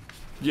living?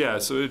 Yeah,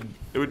 so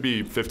it would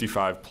be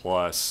 55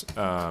 plus.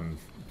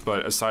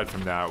 But aside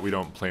from that, we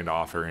don't plan to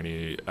offer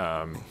any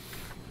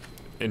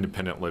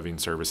independent living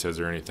services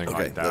or anything Okay,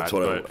 like that. that's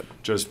what but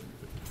just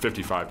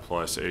 55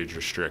 plus, age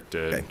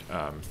restricted.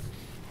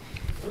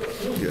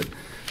 Okay. Good.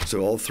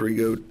 So all 3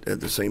 go at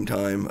the same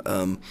time.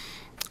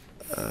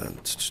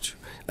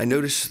 I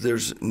noticed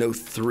there's no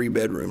 3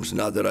 bedrooms.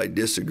 Not that I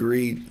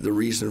disagree. The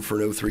reason for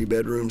no 3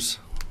 bedrooms?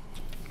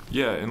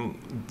 Yeah, and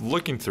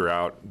looking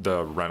throughout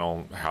the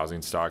rental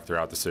housing stock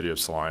throughout the city of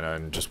Salina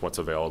and just what's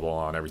available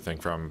on everything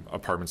from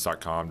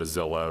apartments.com to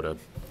Zillow to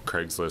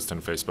Craigslist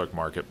and Facebook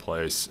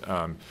Marketplace,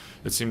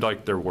 it seemed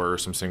like there were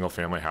some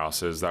single-family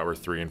houses that were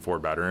 3 and 4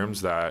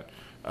 bedrooms that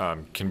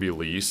can be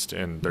leased,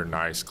 and they're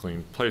nice,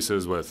 clean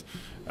places with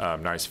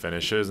nice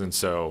finishes. And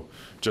so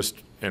just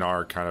in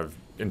our kind of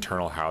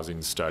internal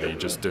housing study,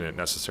 just didn't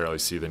necessarily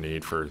see the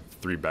need for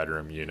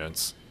 3-bedroom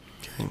units.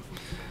 Okay.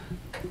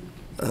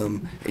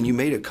 And you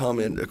made a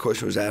comment, a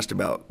question was asked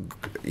about,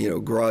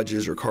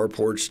 garages or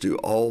carports. Do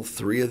all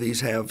 3 of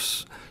these have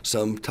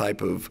some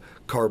type of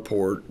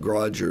carport,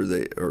 garage, or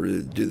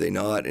do they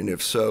not? And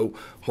if so,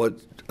 what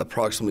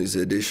approximately is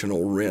the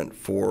additional rent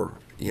for,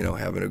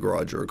 having a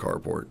garage or a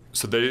carport?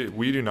 So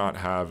we do not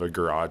have a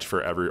garage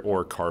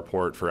or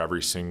carport for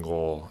every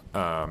single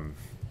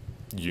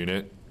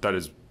unit. That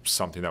is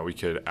something that we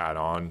could add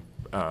on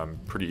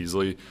pretty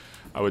easily.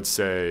 I would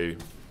say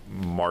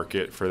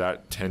market for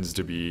that tends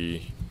to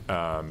be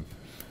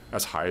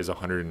as high as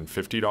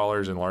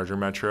 $150 in larger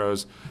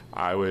metros.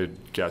 I would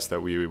guess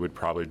that we would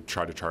probably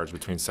try to charge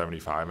between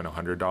 $75 and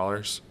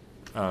 $100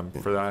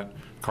 for that.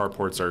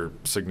 Carports are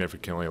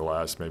significantly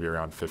less, maybe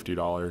around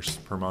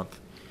 $50 per month.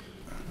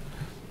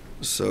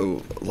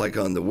 So, like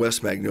on the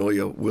West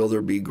Magnolia, will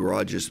there be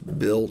garages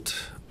built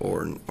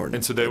or?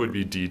 And so they would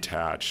be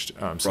detached.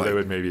 So Right. they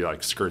would maybe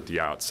like skirt the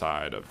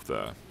outside of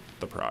the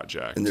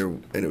project.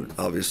 And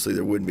obviously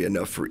there wouldn't be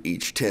enough for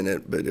each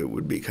tenant, but it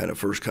would be kind of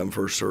first come,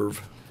 first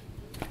serve.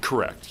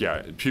 Correct.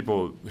 Yeah,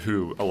 people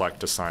who elect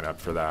to sign up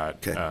for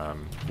that Okay.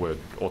 would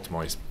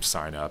ultimately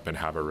sign up and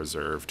have a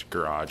reserved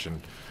garage.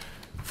 And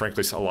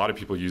frankly, a lot of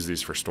people use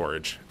these for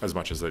storage as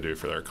much as they do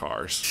for their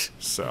cars.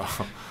 So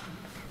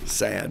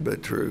Sad,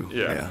 but true.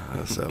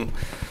 Yeah. So,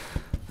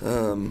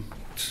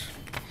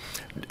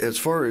 as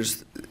far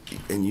as,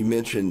 and you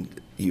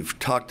mentioned you've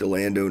talked to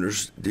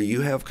landowners, do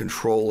you have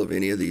control of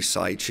any of these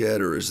sites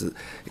yet, or is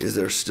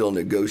there still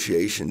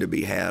negotiation to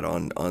be had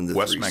on the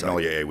West 3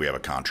 Magnolia sites? A, we have a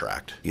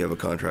contract. You have a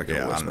contract on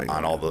Yeah, West on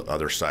Magnolia? all the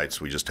other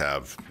sites, we just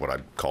have what I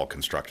call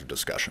constructive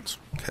discussions.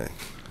 Okay.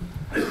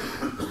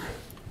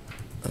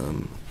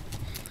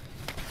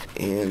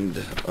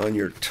 And on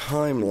your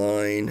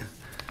timeline,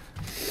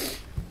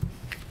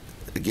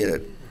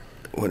 again,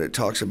 when it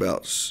talks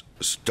about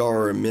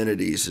star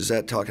amenities, is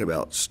that talking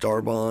about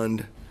Star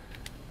Bond?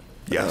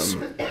 Yes,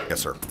 yes,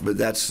 sir. But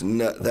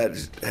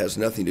that has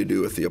nothing to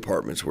do with the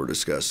apartments we're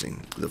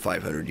discussing, the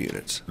 500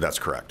 units. That's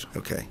correct.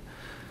 Okay.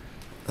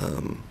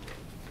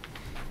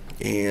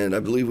 And I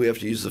believe we have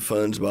to use the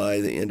funds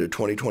by the end of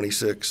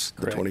 2026,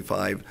 the Correct.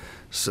 25.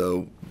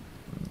 So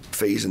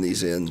phasing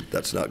these in,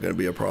 that's not going to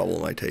be a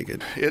problem, I take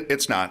it.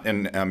 It's not,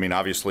 and I mean,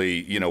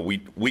 obviously,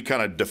 we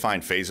kind of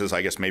define phases,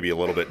 I guess, maybe a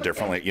little bit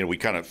differently. We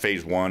kind of,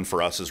 phase 1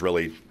 for us is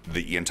really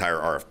the entire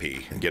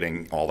RFP,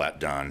 getting all that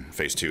done.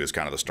 Phase 2 is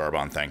kind of the Star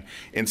Bond thing.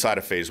 Inside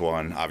of phase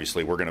 1,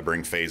 obviously, we're going to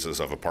bring phases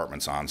of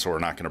apartments on, so we're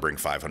not going to bring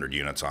 500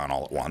 units on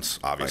all at once,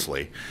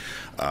 obviously.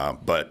 Right.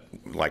 But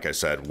like I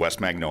said, West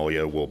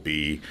Magnolia will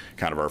be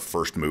kind of our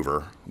first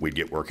mover. We'd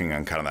get working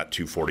on kind of that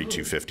 240,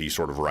 250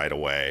 sort of right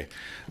away.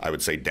 I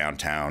would say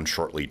downtown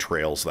shortly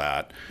trails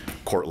that.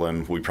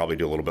 Cortland, we probably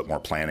do a little bit more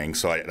planning.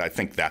 So I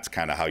think that's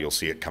kind of how you'll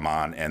see it come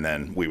on. And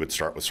then we would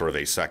start with sort of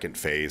a second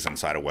phase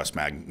inside of West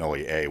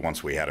Magnolia A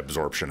once we had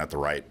absorption at the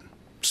right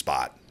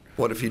spot.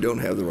 What if you don't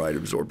have the right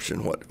absorption?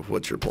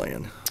 What's your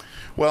plan?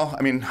 Well,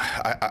 I mean,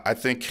 I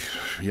think,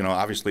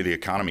 obviously the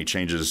economy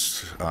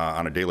changes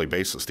on a daily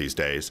basis these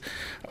days.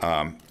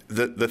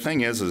 The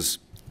thing is,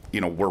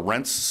 where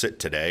rents sit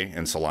today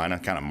in Salina,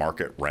 kind of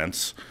market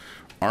rents,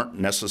 aren't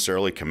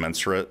necessarily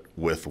commensurate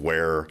with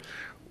where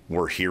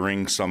we're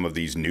hearing some of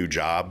these new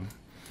job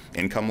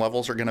income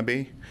levels are going to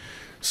be.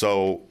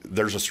 So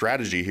there's a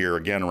strategy here,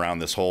 again, around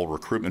this whole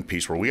recruitment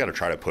piece where we got to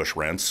try to push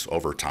rents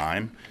over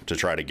time to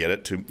try to get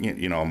it to,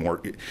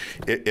 more.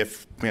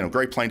 If,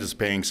 Great Plains is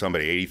paying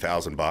somebody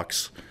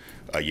 $80,000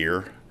 a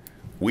year,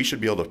 we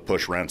should be able to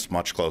push rents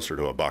much closer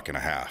to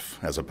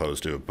 $1.50 as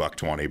opposed to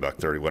 $1.20,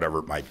 $1.30, whatever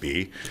it might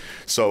be.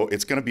 So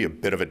it's going to be a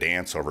bit of a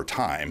dance over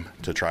time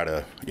to try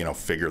to,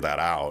 figure that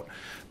out.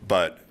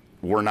 But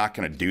we're not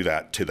going to do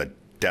that to the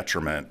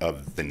detriment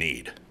of the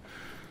need.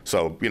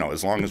 So,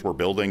 as long as we're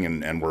building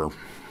and we're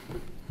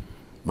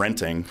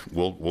renting,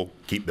 we'll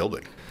keep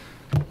building.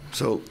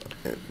 So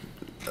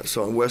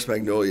in West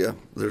Magnolia,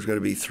 there's going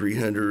to be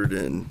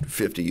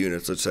 350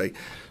 units, let's say.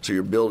 So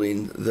you're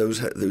building,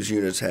 those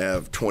units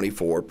have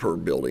 24 per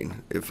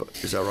building.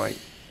 Is that right?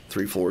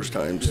 3 floors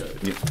times?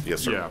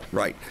 Yes, sir. Yeah.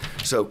 Right.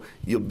 So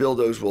you'll build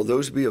those. Will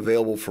those be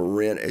available for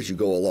rent as you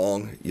go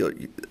along?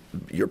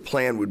 Your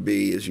plan would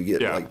be, as you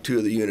get like 2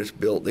 of the units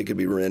built, they could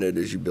be rented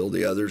as you build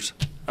the others?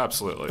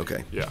 Absolutely.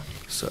 Okay. Yeah.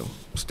 So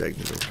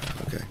stagnant.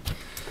 Okay.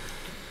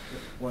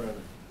 One other.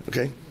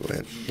 Okay, go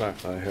ahead.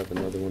 I have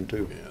another one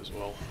too. Yeah, as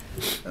well.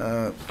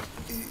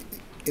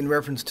 In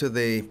reference to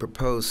the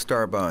proposed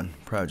Star Bond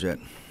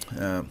project,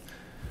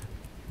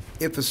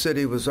 if the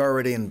city was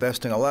already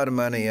investing a lot of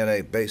money in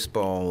a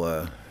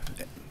baseball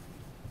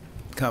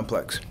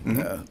complex,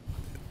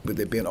 would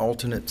there be an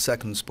alternate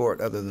second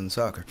sport other than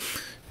soccer?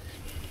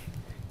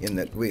 In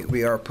that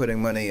we are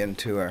putting money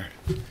into our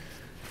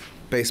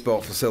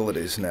baseball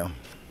facilities now.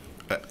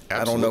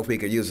 I don't know if we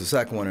could use a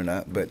second one or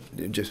not, but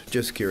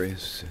just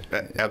curious.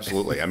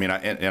 Absolutely. I mean,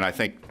 and I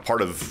think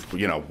part of,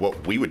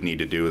 what we would need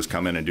to do is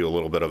come in and do a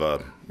little bit of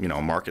a,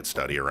 market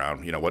study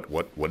around,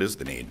 what is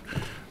the need?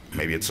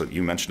 Maybe it's,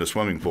 you mentioned a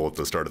swimming pool at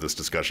the start of this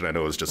discussion. I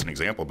know it was just an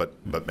example,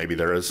 but maybe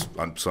there is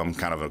some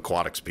kind of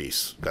aquatics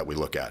piece that we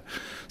look at.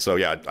 So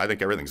yeah, I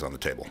think everything's on the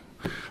table.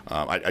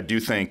 I do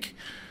think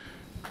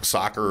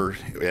soccer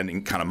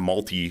and kind of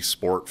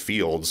multi-sport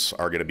fields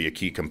are going to be a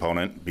key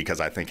component,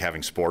 because I think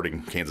having sport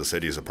in Kansas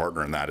City as a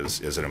partner in that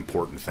is an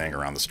important thing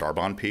around the Star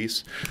Bond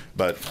piece.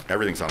 But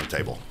everything's on the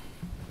table.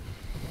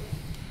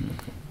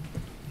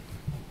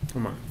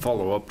 I'm gonna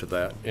follow up to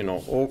that.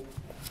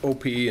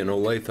 OPE and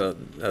Olathe,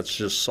 that's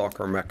just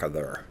soccer mecca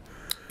there.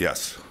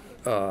 Yes.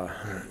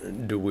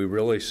 Do we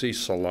really see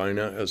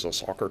Salina as a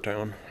soccer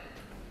town?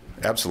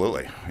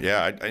 Absolutely.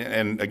 Yeah.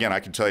 And again, I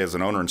can tell you as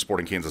an owner in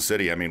Sporting Kansas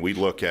City, I mean, we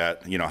look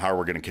at, how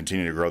we're going to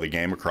continue to grow the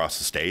game across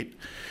the state.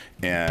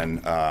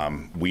 And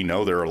we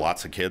know there are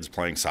lots of kids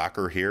playing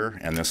soccer here,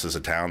 and this is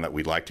a town that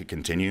we'd like to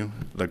continue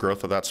the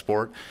growth of that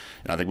sport.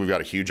 And I think we've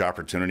got a huge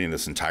opportunity in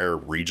this entire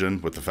region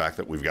with the fact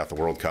that we've got the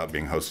World Cup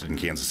being hosted in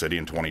Kansas City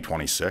in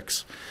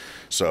 2026.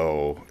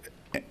 So,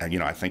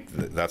 I think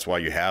that's why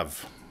you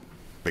have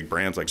big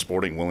brands like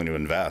Sporting willing to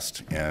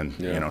invest and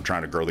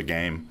trying to grow the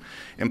game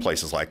in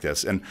places like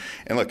this. And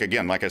look,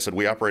 again, like I said,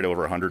 we operate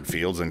over 100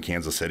 fields in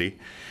Kansas City,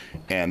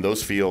 and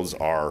those fields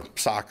are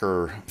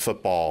soccer,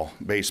 football,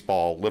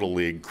 baseball, little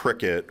league,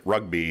 cricket,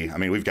 rugby. I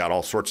mean, we've got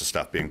all sorts of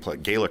stuff being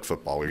played, Gaelic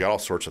football. We've got all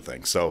sorts of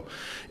things. So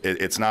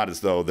it's not as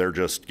though they're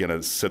just going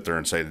to sit there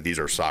and say that these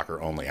are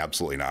soccer only.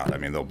 Absolutely not. I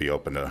mean, they'll be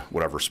open to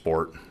whatever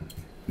sport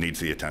needs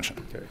the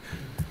attention. Okay.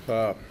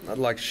 I'd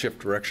like to shift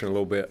direction a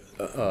little bit.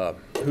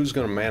 Who's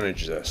going to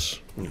manage this?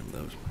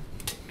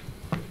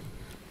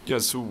 Yeah,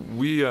 so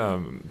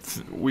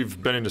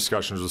we've been in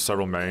discussions with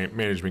several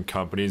management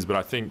companies, but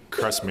I think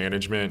Crest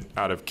Management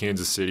out of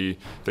Kansas City,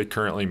 they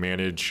currently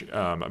manage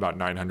about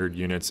 900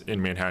 units in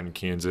Manhattan,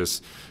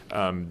 Kansas.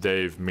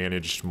 They've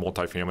managed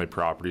multifamily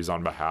properties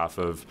on behalf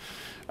of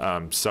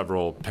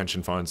several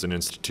pension funds and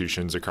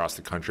institutions across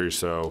the country.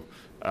 So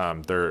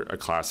they're a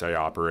Class A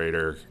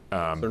operator.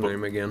 What's their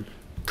name again?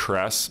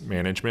 Crest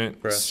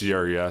Management,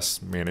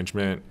 CRES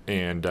Management,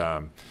 and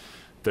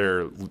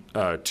their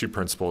two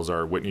principals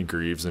are Whitney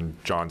Greaves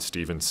and John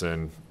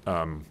Stevenson.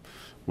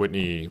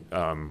 Whitney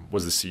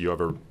was the CEO of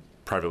a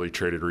privately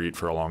traded REIT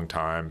for a long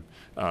time.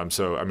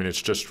 So, I mean,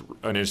 it's just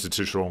an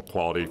institutional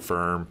quality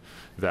firm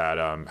that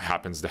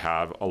happens to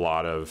have a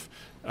lot of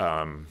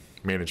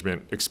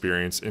management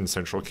experience in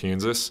central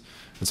Kansas.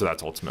 And so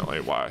that's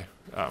ultimately why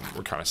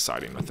we're kind of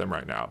siding with them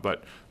right now.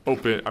 But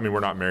open, I mean,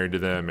 we're not married to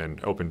them,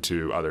 and open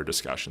to other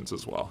discussions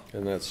as well.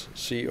 And that's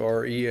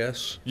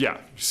CRES? Yeah,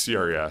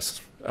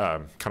 CRES.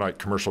 Kind of like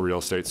Commercial Real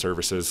Estate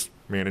Services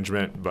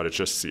Management, but it's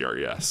just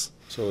CRES.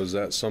 So is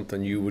that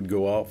something you would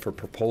go out for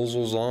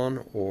proposals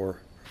on,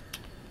 or?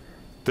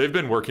 They've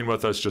been working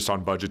with us just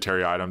on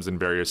budgetary items and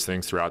various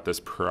things throughout this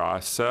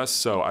process,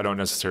 so I don't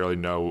necessarily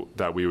know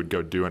that we would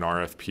go do an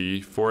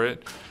RFP for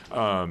it,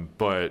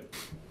 but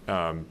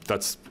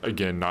that's,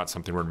 again, not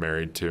something we're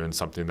married to, and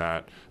something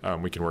that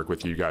we can work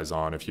with you guys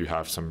on if you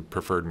have some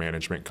preferred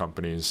management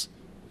companies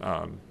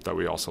that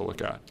we also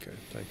look at. Okay,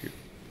 thank you.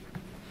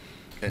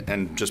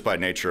 And just by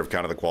nature of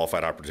kind of the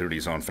qualified opportunity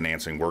zone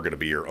financing, we're going to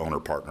be your owner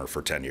partner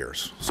for 10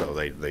 years. So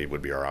they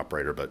would be our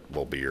operator, but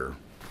we'll be your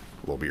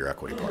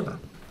equity partner.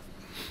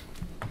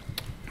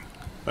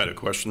 I had a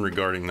question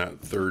regarding that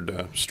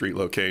third street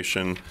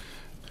location.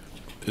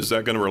 Is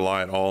that going to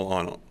rely at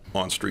all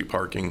on street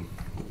parking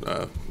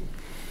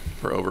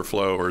for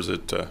overflow, or is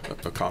it to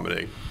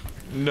accommodate?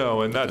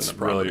 No, and that's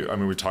really, I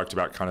mean, we talked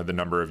about kind of the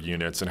number of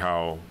units and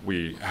how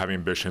we have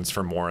ambitions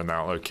for more in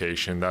that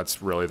location.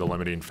 That's really the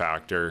limiting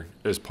factor,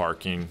 is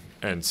parking.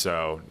 And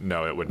so,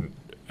 no,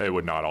 it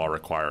would not all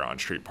require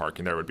on-street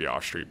parking. There would be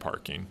off-street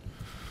parking.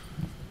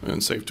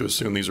 And safe to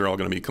assume these are all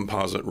going to be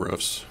composite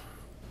roofs?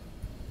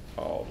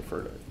 I'll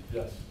defer to it.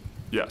 Yes.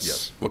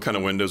 Yes. What kind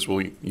of windows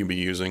will you be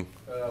using?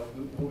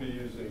 We'll be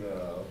using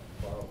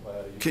vinyl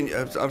clad. Can you,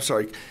 I'm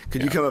sorry,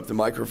 could you come up the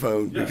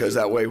microphone? Because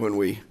that way when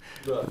we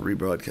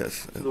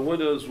rebroadcast. The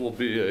windows will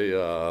be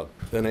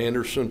an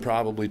Anderson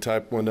probably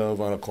type window,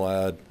 vinyl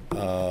clad,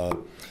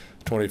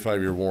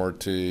 25-year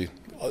warranty.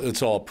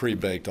 It's all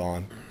pre-baked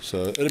on,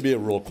 so it'll be a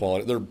real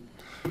quality. They're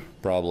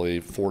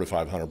probably $400 to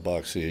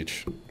 $500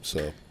 each,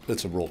 so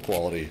it's a real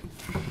quality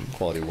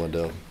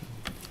window.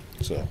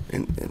 So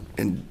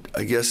and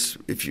I guess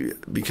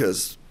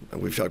because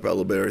we've talked about a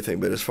little bit of everything,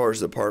 but as far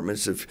as the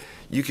apartments, if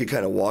you could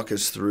kind of walk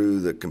us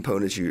through the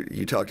components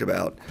you talked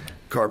about,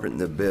 carpet in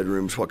the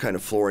bedrooms, what kind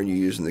of flooring you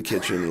use in the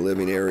kitchen and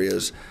living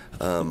areas,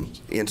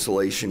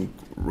 insulation,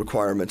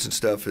 requirements and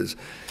stuff is,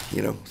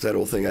 you know, that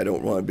whole thing. I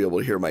don't want to be able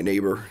to hear my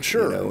neighbor.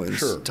 Sure, You know, and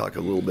sure. talk a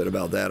little bit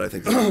about that. I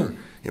think that's important.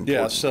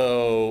 Yeah,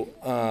 so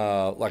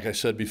like I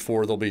said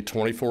before, there'll be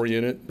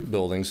 24-unit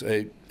buildings,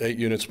 eight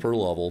units per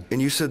level.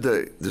 And you said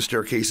the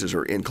staircases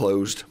are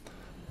enclosed.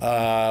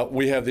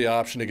 We have the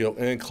option to go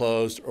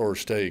enclosed or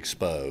stay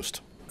exposed.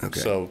 Okay.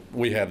 So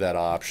we have that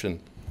option.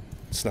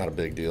 It's not a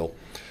big deal.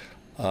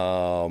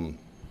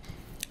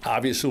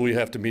 Obviously, we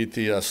have to meet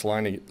the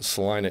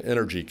Salina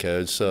Energy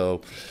Code.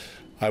 So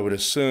I would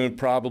assume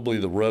probably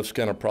the roof's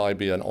going to probably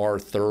be an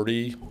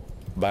R30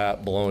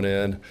 bat blown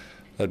in.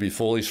 That'd be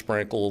fully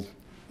sprinkled.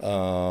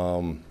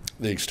 The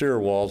exterior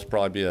walls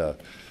probably be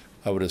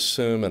I would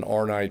assume an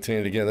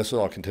R19. Again, this is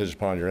all contingent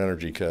upon your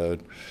energy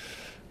code.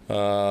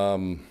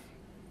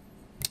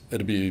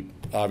 It'd be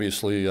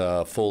obviously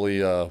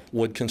fully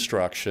wood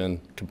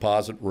construction,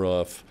 composite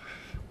roof.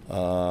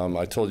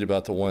 I told you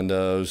about the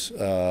windows.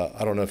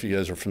 I don't know if you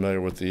guys are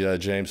familiar with the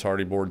James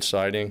Hardy board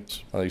siding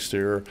on the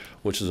exterior,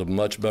 which is a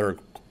much better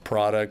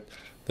product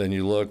than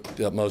you looked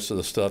at most of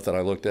the stuff that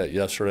I looked at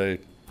yesterday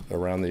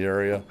around the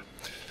area.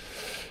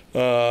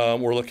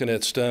 We're looking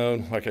at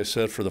stone, like I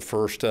said, for the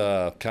first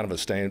kind of a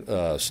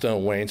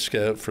stone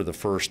wainscot for the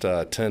first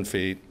 10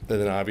 feet.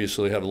 And then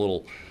obviously have a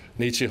little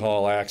Nietzsche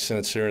Hall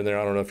accents here and there.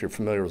 I don't know if you're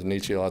familiar with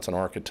Nietzsche Hall. It's an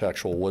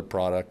architectural wood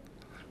product.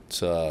 It's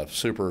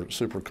super,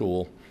 super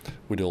cool.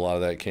 We do a lot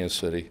of that in Kansas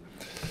City.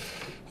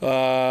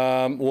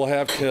 We'll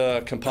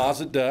have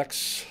composite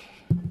decks.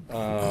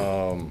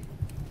 Trying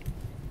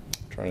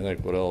to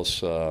think what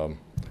else.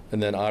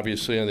 And then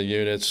obviously in the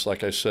units,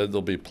 like I said,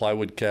 there'll be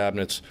plywood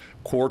cabinets,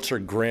 quartz or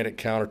granite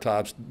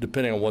countertops,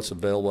 depending on what's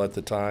available at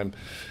the time.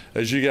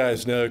 As you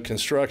guys know,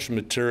 construction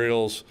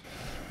materials,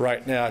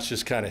 right now it's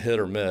just kind of hit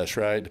or miss,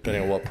 right?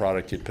 Depending on what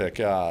product you pick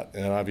out.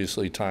 And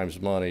obviously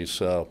time's money,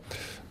 so.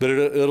 But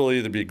it'll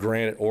either be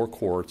granite or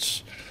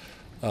quartz.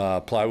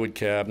 Plywood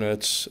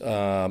cabinets,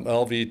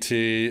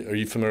 LVT. Are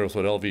you familiar with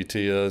what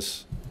LVT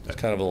is? It's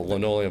kind of a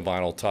linoleum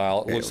vinyl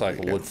tile. It looks like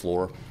a wood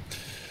floor.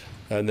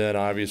 And then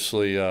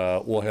obviously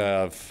we'll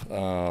have,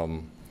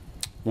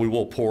 we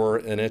will pour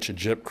an inch of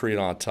gypcrete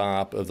on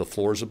top of the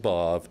floors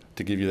above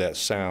to give you that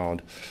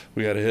sound.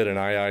 We got to hit an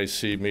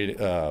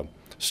IIC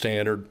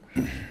standard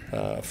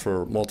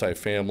for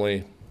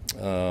multifamily.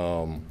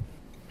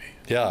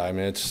 Yeah, I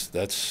mean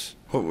that's.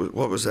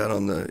 What was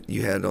that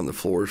you had on the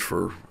floors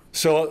for?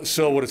 So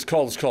what it's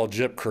called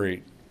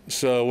gypcrete.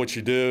 So what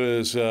you do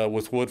is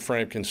with wood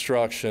frame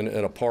construction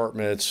in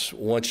apartments,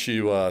 once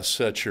you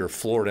set your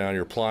floor down,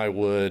 your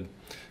plywood,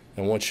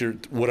 and once you're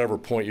whatever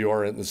point you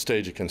are in the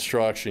stage of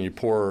construction, you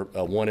pour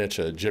 1 inch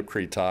of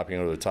gypcrete topping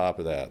over the top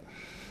of that.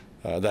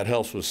 That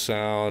helps with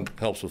sound,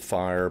 helps with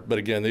fire. But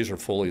again, these are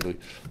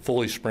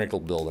fully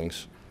sprinkled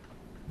buildings.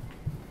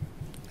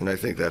 And I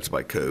think that's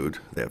by code.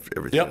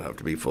 Everything will have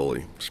to be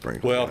fully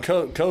sprinkled. Well,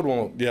 code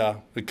won't. Yeah,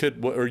 it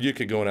could, or you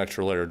could go an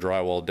extra layer of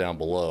drywall down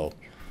below.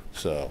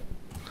 So.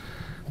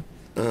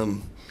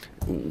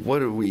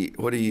 What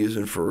are you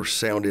using for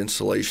sound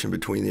insulation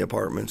between the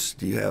apartments?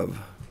 Do you have?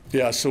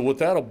 Yeah. So what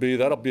that'll be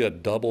a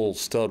double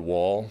stud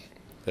wall.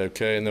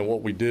 Okay, and then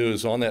what we do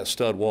is on that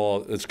stud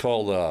wall, it's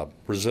called a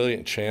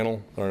resilient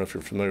channel. I don't know if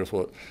you're familiar with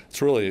what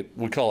it's really.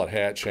 We call it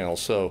hat channel.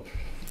 So.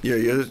 Yeah,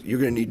 you're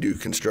going to need to do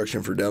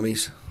construction for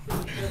dummies.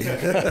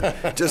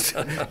 Just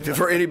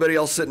for anybody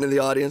else sitting in the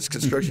audience,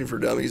 construction for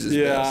dummies is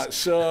best.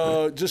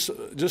 So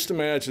just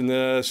imagine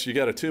this: you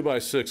got a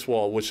 2x6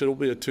 wall, which it'll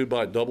be a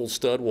double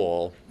stud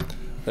wall,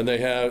 and they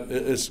have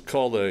it's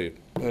called a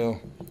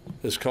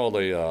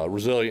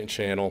resilient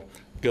channel.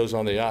 It goes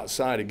on the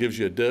outside. It gives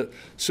you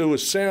so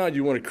with sound,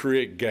 you want to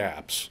create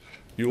gaps.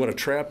 You want to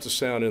trap the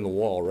sound in the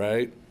wall,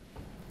 right?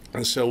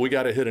 And so we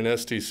got to hit an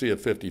STC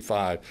of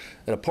 55.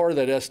 And a part of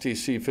that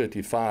STC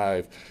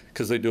 55,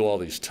 because they do all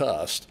these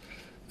tests,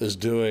 is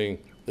doing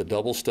the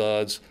double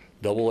studs,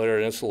 double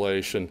layer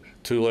insulation,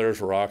 2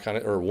 layers of rock on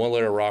it, or 1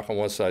 layer of rock on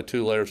one side,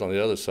 2 layers on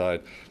the other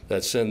side.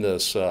 That's in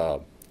this,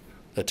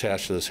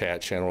 attached to this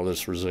hat channel,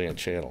 this resilient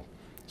channel.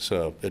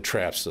 So it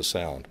traps the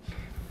sound.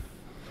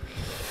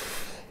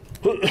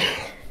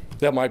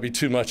 That might be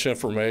too much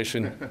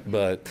information,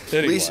 but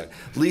anyway.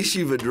 At least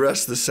you've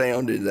addressed the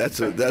sound, and that's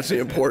the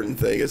important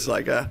thing. It's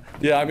like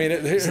yeah, I mean,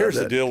 here's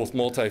the deal with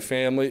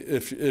multifamily.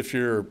 If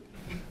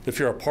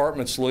your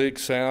apartments leak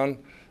sound,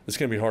 it's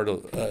gonna be hard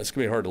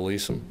to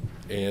lease them,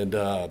 and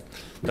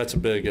that's a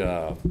big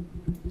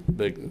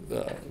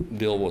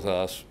deal with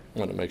us. We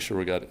want to make sure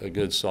we got a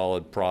good,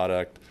 solid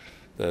product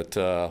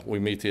that we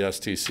meet the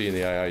STC and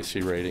the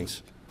IIC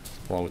ratings,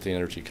 along with the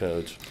energy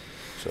codes.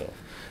 So.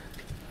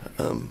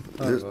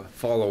 As a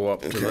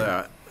follow-up to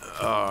that.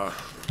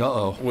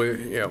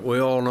 We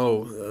all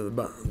know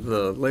about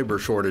the labor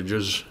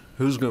shortages.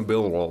 Who's going to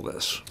build all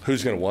this?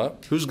 Who's going to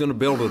what? Who's going to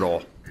build it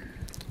all?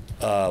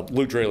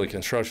 Luke Draley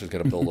Construction is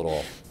going to build it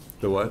all.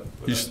 The what?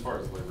 As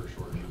far as labor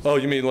shortages. Oh,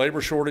 you mean labor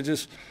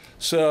shortages?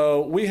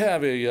 So we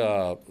have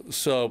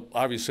so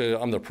obviously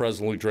I'm the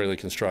president of Luke Draley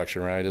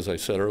Construction, right? As I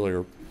said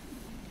earlier,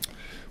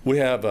 we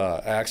have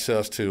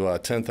access to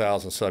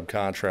 10,000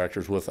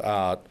 subcontractors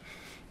without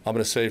I'm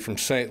going to say from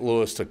St.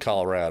 Louis to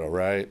Colorado,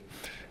 right?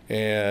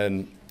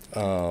 And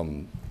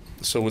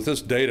so with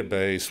this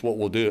database, what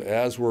we'll do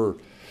as we're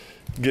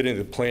getting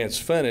the plans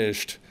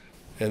finished,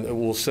 and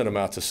we'll send them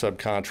out to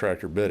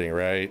subcontractor bidding,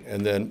 right?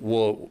 And then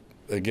we'll,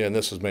 again,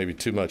 this is maybe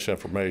too much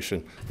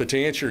information, but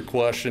to answer your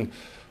question,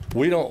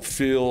 we don't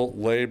feel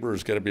labor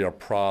is going to be a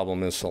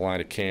problem in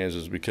Salina,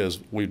 Kansas, because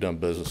we've done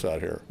business out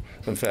here.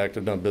 In fact,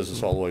 I've done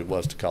business all the way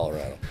west to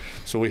Colorado.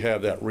 So we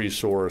have that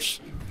resource.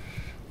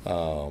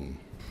 And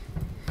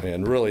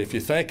really, if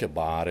you think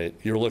about it,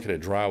 you're looking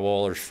at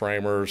drywallers,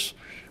 framers,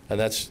 and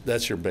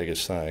that's your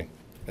biggest thing.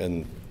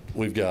 And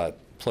we've got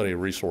plenty of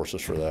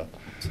resources for that.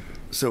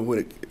 So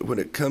when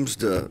it comes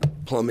to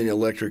plumbing,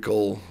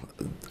 electrical,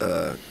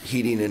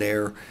 heating and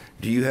air,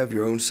 do you have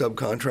your own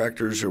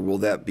subcontractors, or will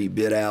that be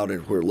bid out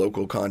and where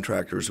local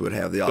contractors would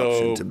have the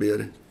option to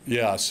bid?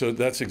 Yeah, so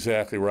that's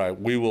exactly right.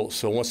 We will.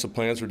 So once the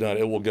plans are done,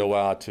 it will go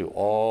out to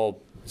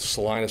all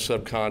Salina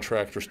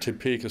subcontractors,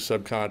 Topeka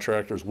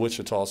subcontractors,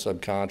 Wichita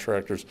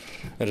subcontractors,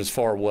 and as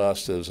far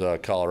west as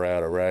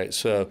Colorado, right?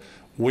 So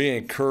we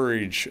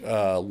encourage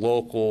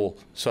local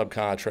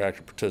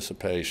subcontractor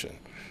participation.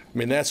 I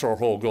mean, that's our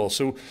whole goal.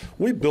 So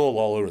we build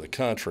all over the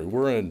country.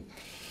 We're in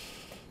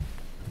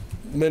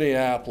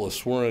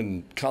Minneapolis, we're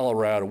in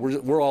Colorado,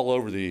 we're all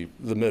over the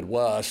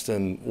Midwest,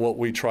 and what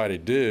we try to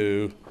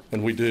do,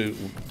 and we do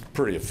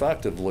pretty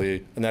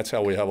effectively, and that's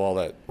how we have all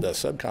that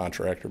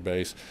subcontractor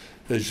base,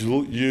 is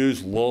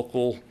use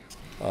local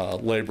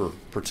labor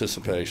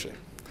participation.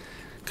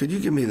 Could you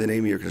give me the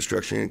name of your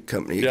construction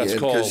company again? Yeah, it's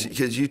called,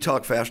 because you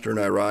talk faster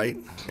than I write,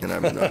 and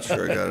I'm not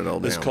sure I got it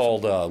all down. It's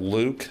called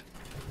Luke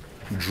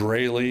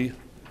Draley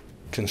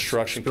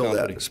Construction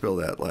Company. Spell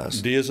that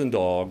last. D as in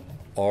dog,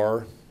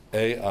 R-A-I-L-Y.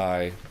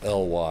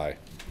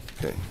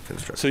 Okay,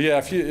 construction. So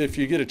yeah, if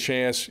you get a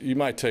chance, you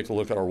might take a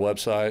look at our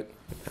website.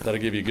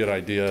 That'll give you a good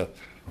idea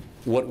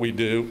what we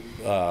do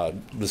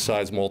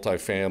besides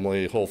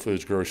multifamily, Whole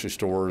Foods, grocery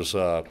stores,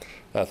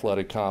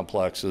 athletic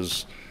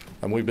complexes.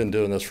 And we've been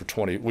doing this for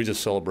 20, we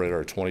just celebrated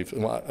our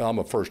 20, I'm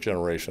a first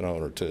generation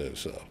owner too,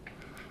 so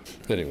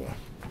anyway.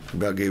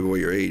 About gave away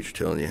your age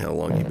telling you how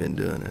long you've been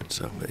doing it.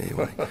 So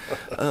anyway,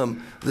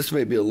 this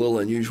may be a little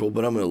unusual,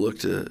 but I'm going to look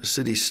to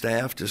city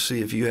staff to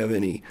see if you have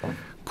any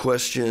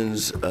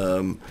questions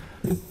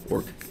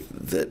or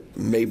that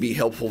may be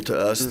helpful to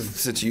us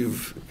since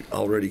you've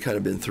already kind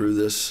of been through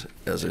this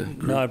as a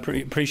group. No, I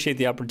appreciate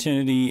the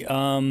opportunity.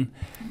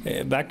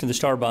 Back to the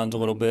star bonds a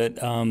little bit.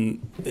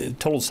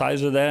 Total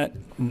size of that,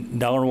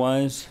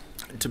 dollar-wise?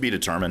 To be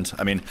determined.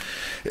 I mean,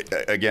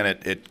 again,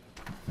 it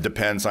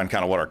depends on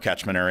kind of what our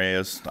catchment area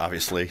is,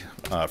 obviously,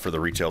 for the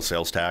retail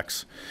sales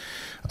tax.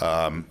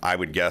 I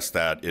would guess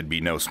that it'd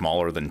be no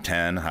smaller than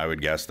 10. I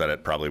would guess that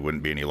it probably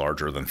wouldn't be any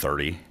larger than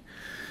 30.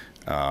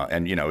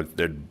 And, you know,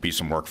 there'd be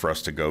some work for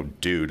us to go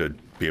do to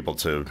be able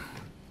to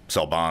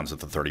sell bonds at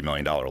the $30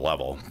 million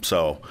level.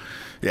 So,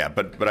 yeah,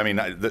 but I mean,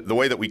 the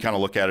way that we kind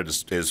of look at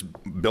it is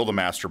build a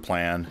master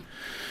plan.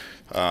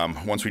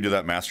 Once we do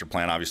that master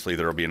plan, obviously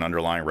there will be an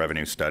underlying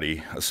revenue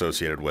study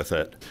associated with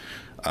it.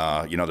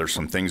 You know, there's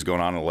some things going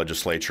on in the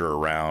legislature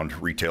around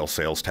retail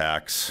sales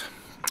tax.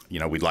 You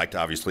know, we'd like to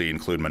obviously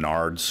include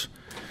Menards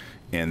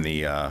in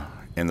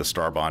the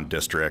Star Bond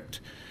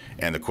district.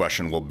 And the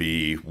question will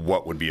be,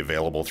 what would be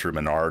available through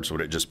Menards?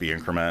 Would it just be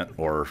increment,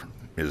 or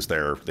is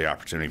there the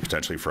opportunity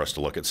potentially for us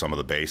to look at some of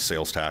the base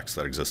sales tax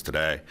that exists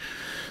today?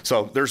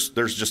 So there's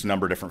just a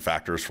number of different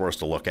factors for us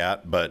to look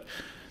at, but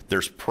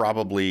there's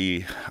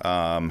probably,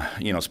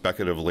 you know,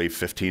 speculatively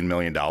 $15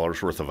 million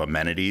worth of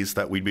amenities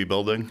that we'd be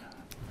building.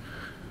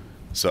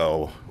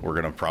 So we're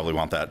going to probably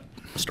want that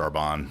star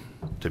bond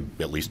to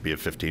at least be a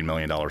 $15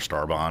 million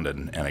star bond,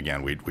 and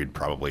again, we'd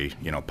probably,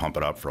 you know, pump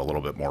it up for a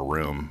little bit more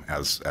room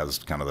as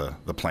kind of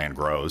the plan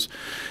grows,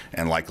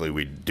 and likely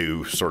we'd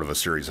do sort of a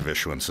series of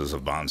issuances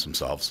of bonds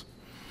themselves.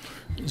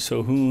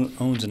 So who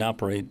owns and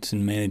operates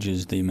and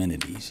manages the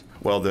amenities?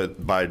 Well,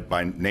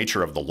 by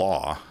nature of the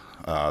law,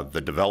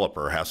 the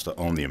developer has to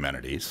own the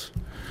amenities.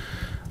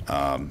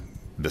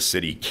 The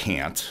city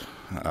can't,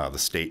 the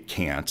state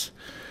can't.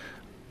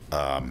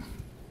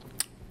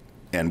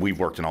 And we've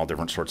worked in all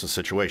different sorts of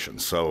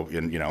situations. So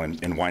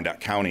in Wyandotte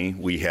County,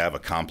 we have a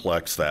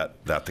complex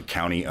that the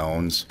county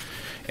owns,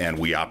 and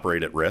we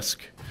operate at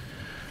risk.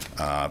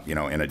 You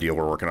know, in a deal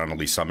we're working on at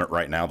Lee Summit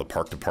right now, the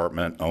park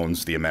department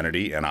owns the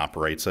amenity and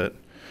operates it.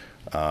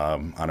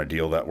 On a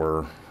deal that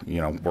we're, you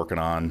know, working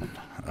on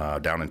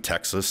down in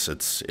Texas,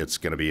 it's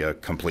going to be a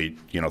complete,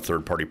 you know,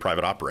 third-party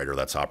private operator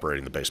that's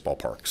operating the baseball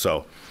park.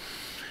 So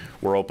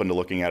we're open to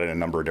looking at it in a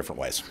number of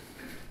different ways.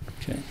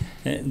 Okay.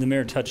 The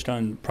mayor touched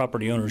on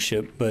property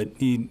ownership,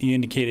 but you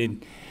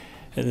indicated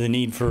the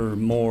need for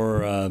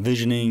more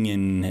visioning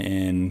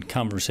and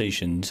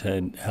conversations.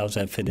 How's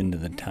that fit into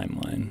the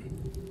timeline?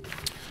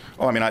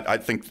 Well, I mean, I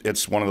think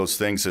it's one of those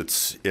things.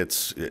 It's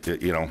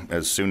you know,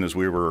 as soon as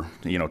we were,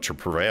 you know, to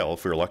prevail,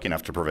 if we were lucky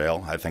enough to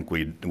prevail, I think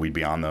we'd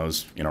be on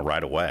those, you know,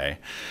 right away.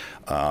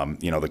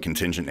 The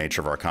contingent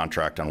nature of our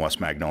contract on West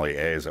Magnolia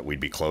A is that we'd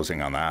be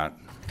closing on that,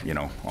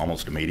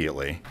 almost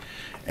immediately,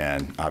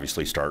 and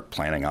obviously start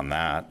planning on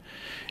that.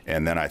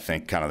 And then I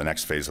think kind of the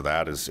next phase of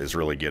that is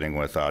really getting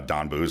with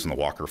Don Booz and the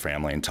Walker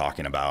family and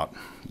talking about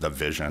the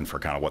vision for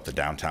kind of what the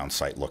downtown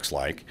site looks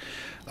like.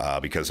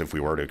 Because if we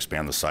were to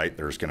expand the site,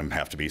 there's going to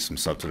have to be some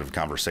substantive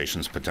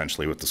conversations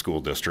potentially with the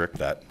school district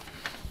that,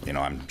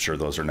 I'm sure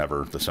those are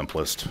never the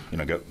simplest,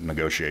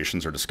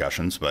 negotiations or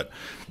discussions. But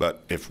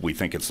if we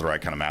think it's the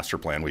right kind of master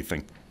plan, we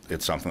think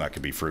it's something that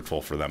could be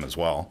fruitful for them as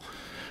well.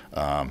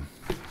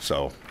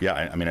 So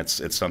yeah, I mean,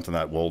 it's something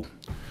that we'll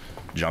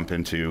jump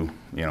into,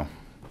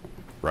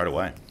 right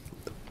away.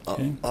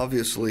 Okay.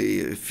 Obviously,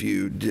 if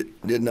you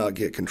did not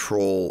get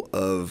control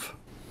of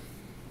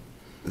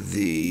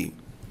the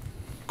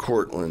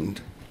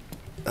Cortland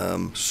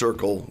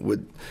circle,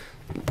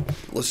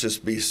 let's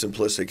just be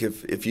simplistic.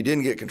 If you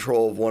didn't get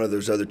control of one of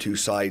those other two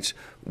sites,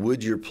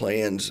 would your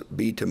plans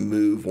be to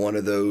move one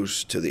of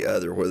those to the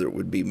other, whether it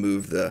would be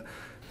move the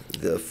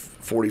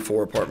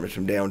 44 apartments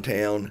from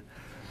downtown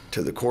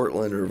to the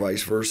Cortland or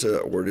vice versa,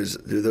 or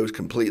do those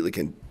completely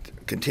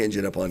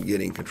contingent upon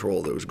getting control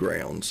of those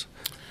grounds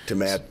to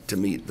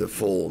meet the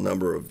full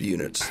number of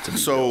units?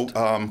 So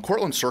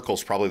Cortland Circle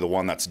is probably the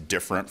one that's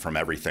different from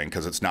everything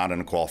because it's not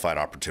in a qualified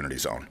opportunity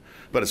zone,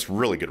 but it's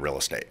really good real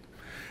estate.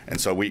 And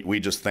so we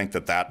just think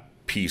that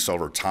piece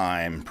over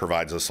time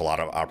provides us a lot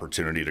of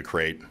opportunity to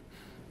create,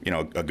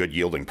 a good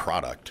yielding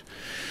product.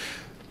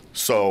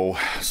 So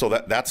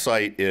that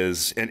site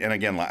is, and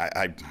again,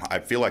 I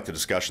feel like the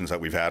discussions that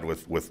we've had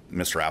with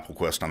Mr.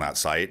 Applequist on that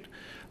site,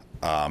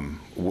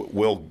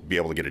 we'll be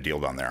able to get a deal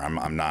done there.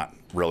 I'm not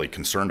really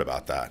concerned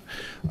about that.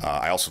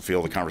 I also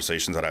feel the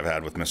conversations that I've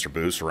had with Mr.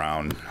 Booth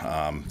around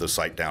the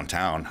site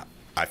downtown,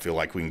 I feel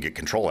like we can get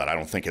control of that. I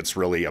don't think it's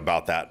really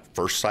about that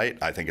first site.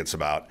 I think it's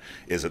about,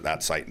 is it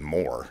that site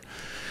more?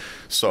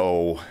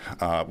 So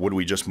would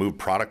we just move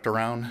product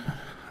around?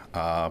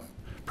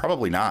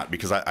 Probably not,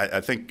 because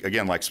I think,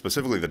 again, like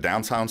specifically the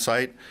downtown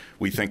site,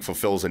 we think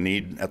fulfills a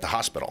need at the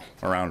hospital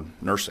around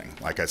nursing,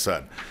 like I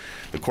said.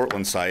 The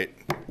Cortland site,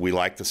 we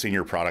like the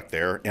senior product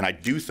there. And I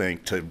do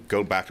think, to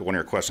go back to one of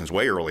your questions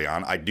way early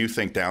on, I do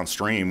think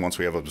downstream, once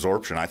we have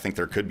absorption, I think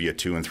there could be a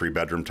 2- and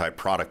 3-bedroom type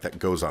product that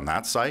goes on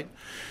that site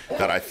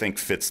that I think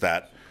fits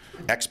that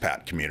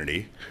expat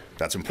community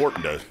that's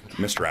important to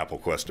Mr.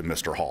 Applequist and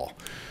Mr. Hall.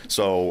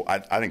 So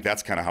I think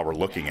that's kind of how we're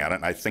looking at it.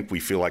 And I think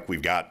we feel like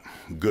we've got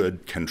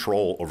good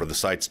control over the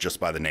sites just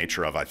by the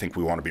nature of, I think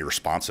we want to be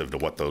responsive to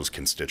what those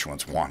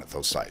constituents want at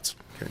those sites.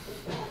 Okay.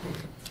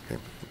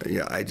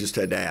 Yeah, I just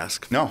had to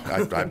ask. No, I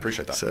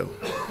appreciate that. So,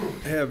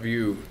 Have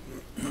you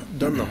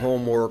done the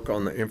homework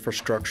on the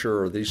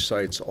infrastructure? Are these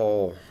sites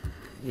all,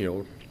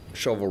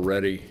 shovel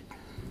ready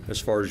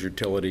as far as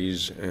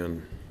utilities,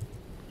 and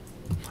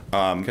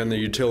can the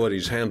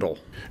utilities handle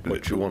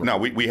what you want? No,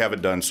 we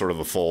haven't done sort of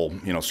a full,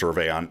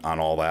 survey on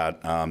all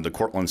that. The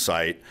Cortland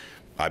site,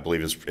 I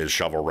believe, is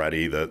shovel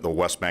ready. The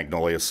West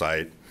Magnolia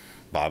site,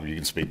 Bob, you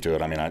can speak to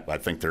it. I mean, I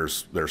think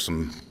there's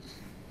some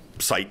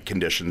site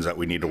conditions that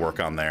we need to work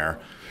on there.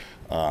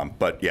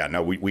 But yeah,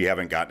 no, we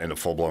haven't gotten into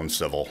full-blown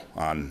civil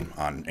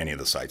on any of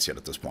the sites yet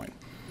at this point.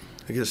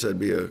 I guess that'd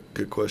be a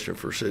good question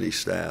for city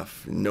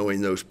staff,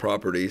 knowing those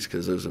properties,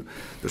 because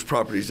those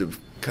properties have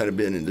kind of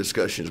been in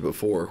discussions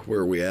before.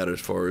 Where are we at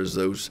as far as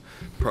those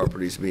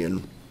properties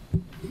being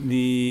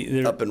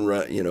up and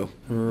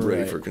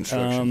ready for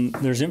construction?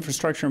 There's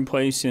infrastructure in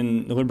place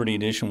in the Liberty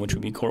Edition, which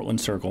would be Cortland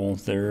Circle.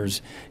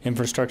 There's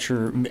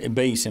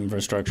base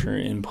infrastructure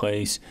in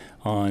place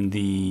on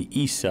the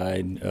east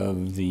side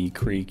of the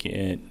creek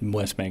at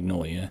West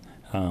Magnolia.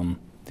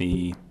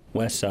 The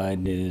west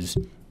side is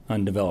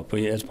undeveloped.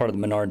 As part of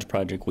the Menards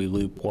project, we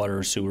loop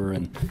water, sewer,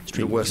 and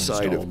street. The west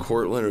side of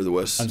Cortland, or the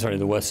west? I'm sorry,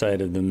 the west side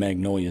of the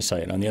Magnolia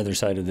site, on the other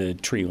side of the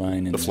tree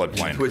line. The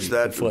floodplain. Which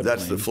that's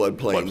the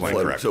floodplain.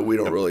 Correct. So we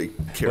don't really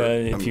care. Well,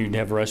 if you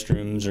have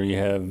restrooms or you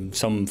have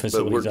some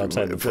facilities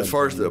outside the floodplain. As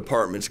far as the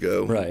apartments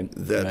go, right,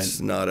 that's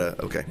not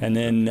okay. And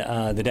then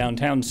the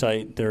downtown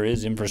site, there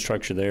is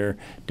infrastructure there.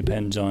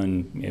 Depends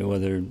on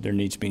whether there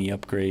needs to be any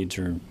upgrades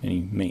or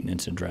any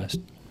maintenance addressed.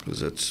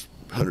 Because that's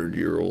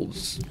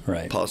 100-year-olds,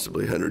 right?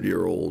 Possibly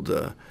 100-year-old.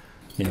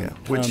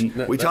 Which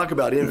we talk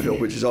about infill,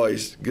 which is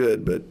always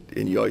good,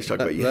 and you always talk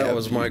about that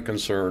was my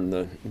concern,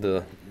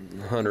 the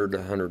 100 to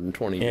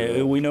 120.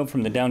 Yeah, we know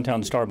from the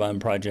downtown Starbond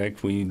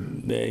project,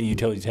 the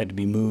utilities had to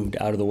be moved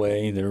out of the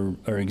way. There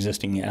are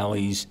existing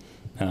alleys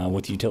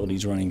with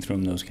utilities running through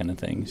them, those kind of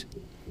things.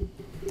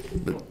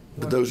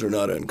 But those are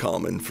not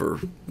uncommon for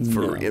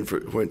infra.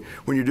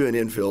 When you're doing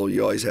infill,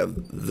 you always have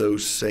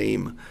those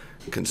same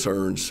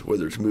concerns,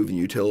 whether it's moving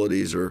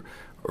utilities or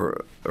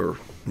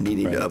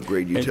needing to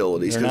upgrade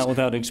utilities. They're not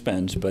without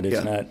expense, but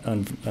it's not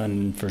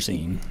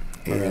unforeseen.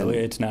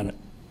 It's not.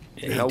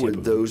 How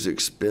would those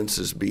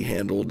expenses be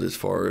handled as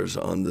far as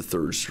on the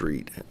 3rd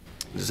Street?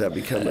 Does that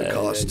become a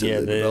cost to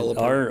the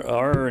developer?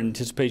 Our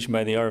anticipation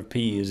by the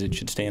RFP is it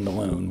should stand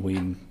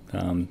alone.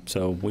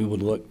 So we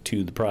would look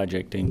to the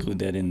project to include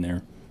that in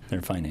their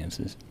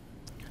finances.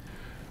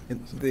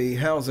 The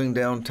housing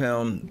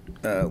downtown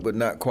would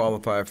not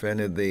qualify for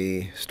any of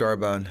the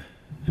Starbond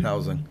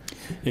housing.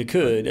 It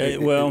could.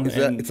 Well,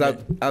 It's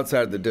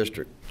outside of the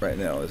district right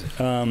now, is it?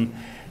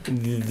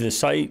 The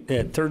site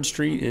at 3rd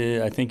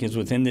Street, I think, is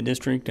within the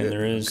district, and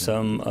there is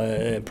some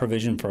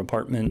provision for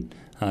apartment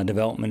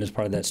development as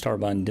part of that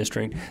Starbond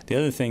district. The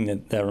other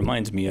thing that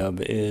reminds me of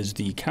is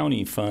the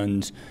county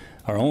funds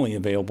are only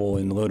available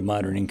in low to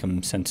moderate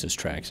income census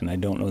tracts, and I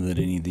don't know that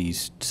any of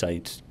these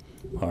sites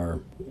are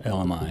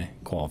LMI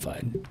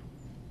qualified.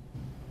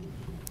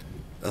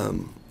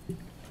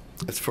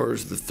 As far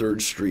as the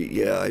 3rd Street,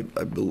 yeah,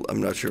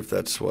 I'm not sure if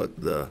that's what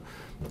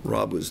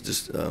Rob was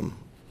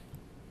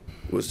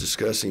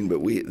discussing, but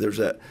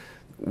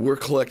we're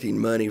collecting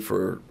money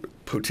for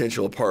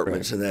potential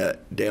apartments in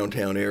that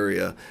downtown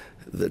area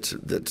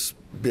that's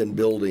been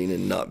building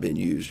and not been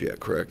used yet,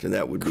 correct? And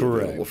that would be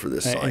available for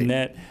this site. And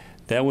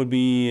that would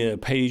be a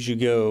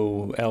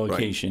pay-as-you-go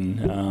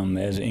allocation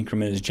as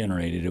increment is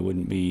generated. It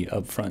wouldn't be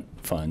upfront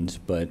funds,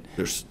 but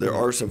there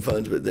are some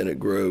funds, but then it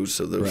grows,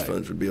 so those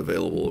funds would be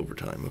available over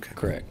time. Okay.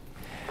 Correct.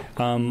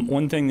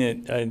 One thing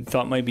that I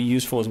thought might be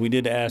useful is we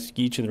did ask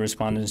each of the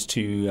respondents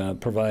to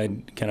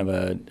provide kind of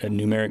a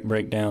numeric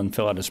breakdown,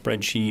 fill out a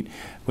spreadsheet,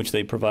 which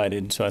they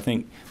provided. So I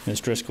think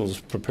Ms.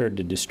 Driscoll's prepared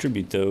to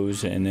distribute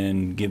those and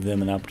then give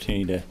them an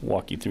opportunity to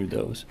walk you through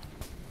those.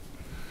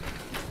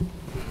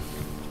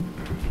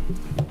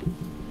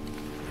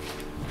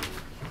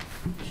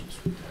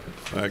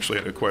 I actually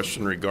had a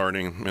question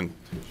regarding, and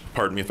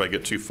pardon me if I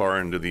get too far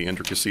into the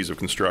intricacies of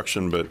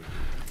construction, but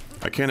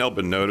I can't help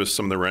but notice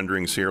some of the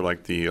renderings here,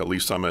 like the Lee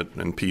Summit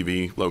and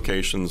PV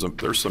locations.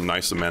 There's some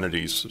nice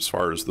amenities as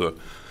far as the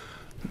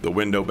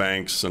window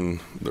banks, and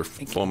they're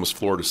almost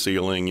floor to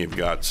ceiling. You've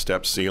got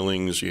step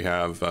ceilings, you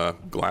have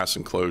glass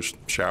enclosed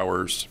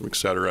showers, et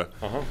cetera.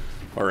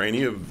 Are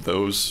any of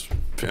those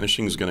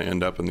finishings going to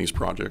end up in these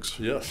projects?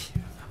 Yes.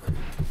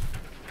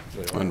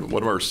 And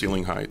what are our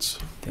ceiling heights?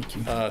 Thank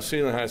you.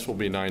 Ceiling heights will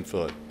be 9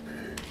 foot.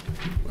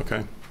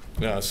 Okay.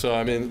 Yeah, so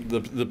I mean,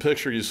 the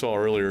picture you saw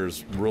earlier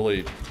is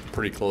really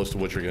pretty close to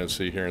what you're going to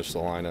see here in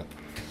Salina.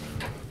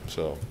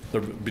 So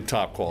they'll be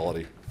top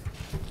quality.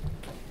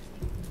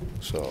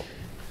 So.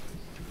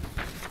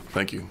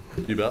 Thank you.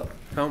 You bet.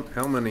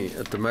 How many,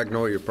 at the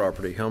Magnolia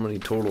property, how many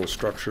total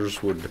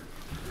structures would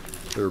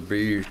there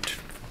be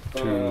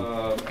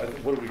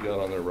What do we got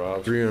on there,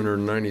 Rob?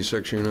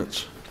 396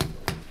 units?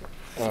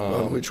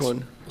 Which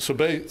one? So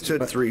It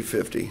said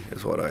 350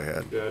 is what I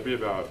had. Yeah, it'd be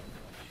about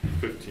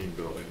 15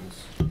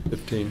 buildings.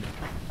 15.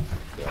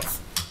 Yeah.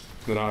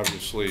 Then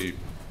obviously,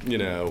 you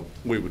know,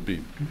 we would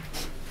be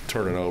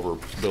turning over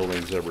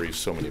buildings every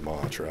so many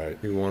months, right?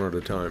 You one at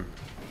a time.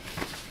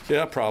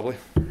 Yeah, probably.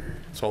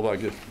 It's all about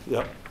good.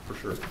 Yep, for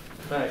sure.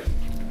 Thanks.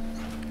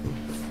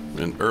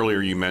 And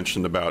earlier you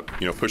mentioned about,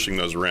 you know, pushing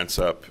those rents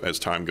up as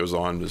time goes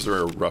on. Is there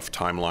a rough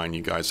timeline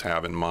you guys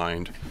have in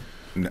mind?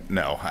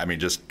 No, I mean,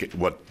 just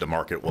what the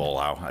market will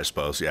allow, I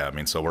suppose. Yeah, I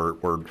mean, so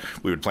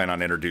we would plan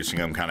on introducing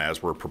them kind of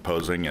as we're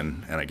proposing,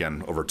 and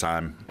again, over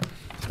time,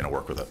 going to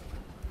work with it.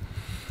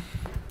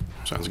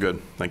 Sounds good.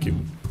 Thank you.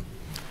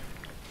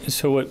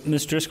 So what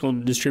Ms. Driscoll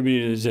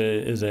distributed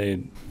is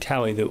a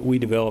tally that we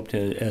developed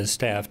as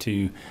staff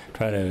to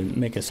try to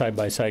make a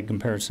side-by-side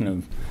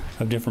comparison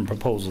of different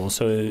proposals.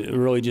 So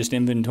really just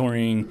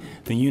inventorying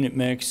the unit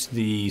mix,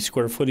 the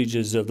square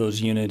footages of those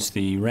units,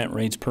 the rent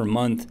rates per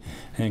month,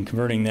 and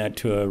converting that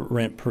to a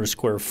rent per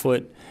square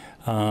foot,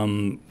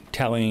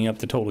 tallying up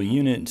the total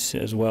units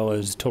as well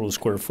as total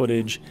square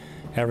footage,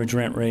 average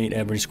rent rate,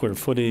 average square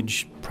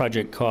footage,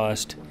 project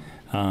cost.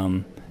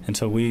 And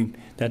so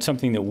that's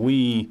something that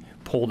we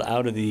pulled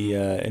out of the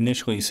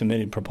initially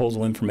submitted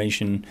proposal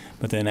information,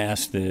 but then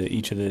asked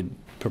each of the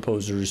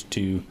proposers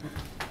to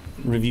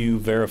review,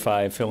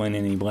 verify, fill in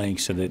any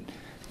blanks so that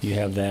you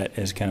have that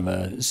as kind of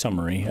a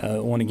summary. I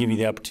want to give you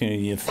the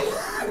opportunity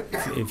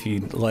if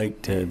you'd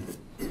like to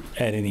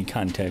add any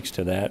context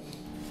to that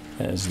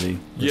as the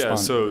response. Yeah,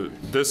 so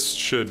this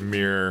should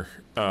mirror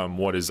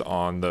what is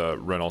on the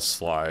rental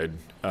slide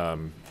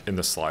in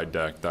the slide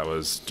deck that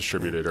was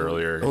distributed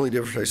earlier. The only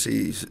difference I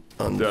see is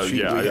on the sheet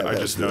yeah, we have I has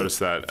just the noticed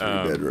that.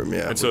 3-bedroom,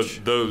 yeah. And so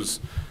those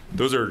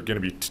are going to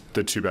be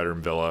the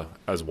 2-bedroom villa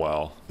as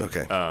well.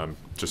 Okay.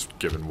 Just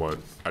given what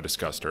I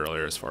discussed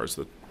earlier as far as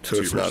the So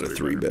it's not a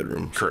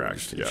 3-bedroom.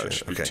 Correct. Yeah, it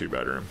should be Okay.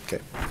 2-bedroom. Okay.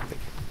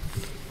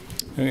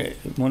 Okay,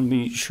 I want to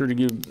be sure to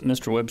give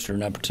Mr. Webster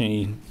an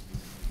opportunity.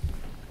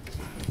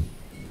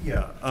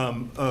 Yeah,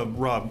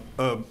 Rob,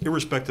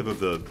 irrespective of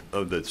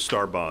the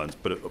star bonds,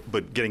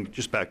 but getting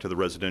just back to the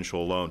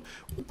residential loan,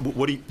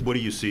 what do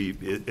you see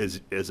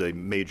as a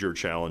major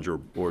challenge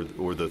or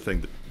the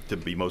thing to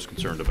be most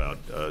concerned about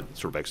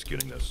sort of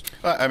executing this?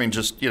 I mean,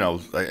 just, you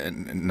know,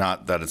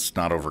 not that it's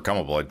not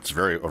overcomable. It's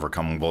very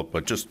overcomable,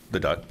 but just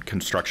the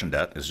construction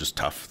debt is just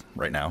tough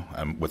right now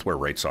with where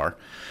rates are.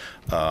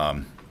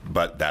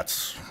 But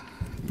that's,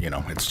 you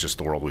know, it's just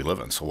the world we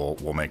live in, so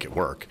we'll make it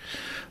work.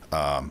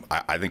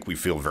 I think we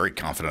feel very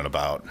confident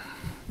about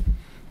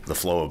the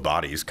flow of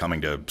bodies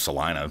coming to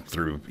Salina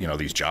through, you know,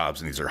 these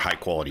jobs, and these are high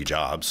quality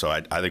jobs. So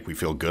I think we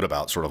feel good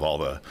about sort of all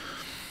the,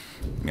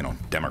 you know,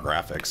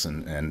 demographics,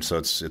 and so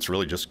it's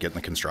really just getting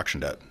the construction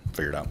debt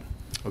figured out.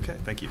 Okay,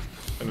 thank you.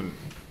 And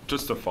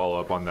just to follow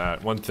up on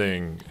that, one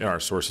thing in our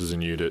sources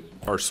and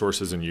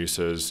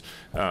uses,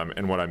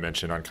 and what I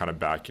mentioned on kind of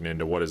backing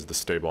into what is the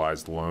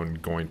stabilized loan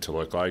going to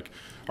look like,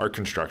 our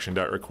construction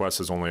debt request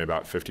is only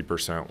about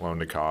 50% loan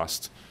to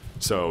cost.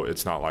 So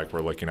it's not like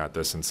we're looking at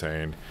this and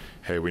saying,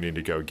 hey, we need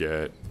to go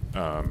get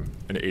an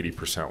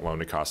 80% loan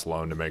to cost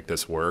loan to make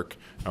this work.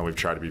 We've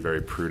tried to be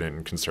very prudent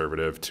and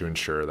conservative to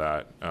ensure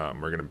that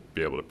we're going to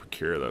be able to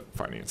procure the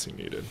financing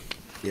needed.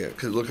 Yeah,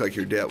 because it looked like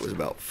your debt was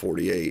about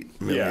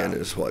 48 million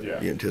is what you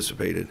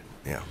anticipated.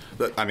 Yeah.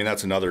 I mean,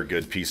 that's another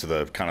good piece of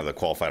the kind of the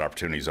qualified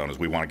opportunity zone is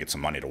we want to get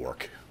some money to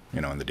work, you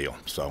know, in the deal.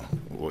 So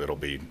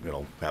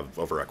it'll have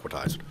over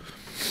equitized.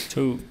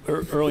 So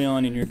early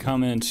on in your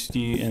comments,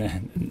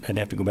 and I'd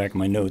have to go back in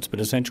my notes,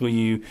 but essentially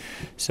you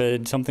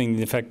said something to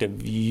the effect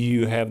of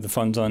you have the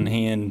funds on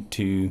hand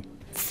to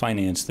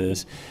finance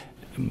this.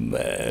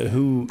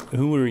 Who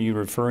are you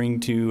referring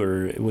to,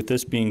 or with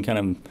this being kind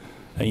of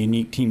a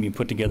unique team you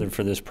put together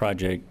for this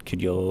project,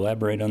 could you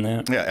elaborate on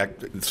that? Yeah,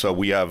 so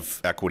we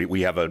have equity.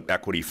 We have an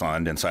equity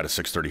fund inside of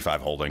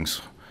 635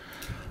 Holdings.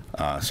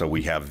 So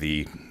we have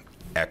the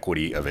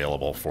equity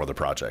available for the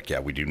project.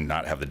 Yeah, we do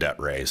not have the debt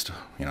raised.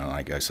 You know,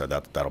 like I said,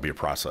 that'll be a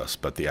process,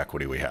 but the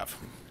equity we have.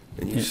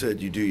 And you said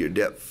you do your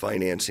debt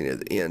financing at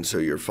the end, so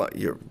your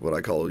what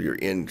I call your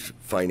end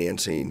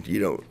financing,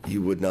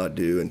 you would not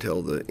do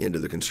until the end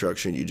of the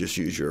construction. You just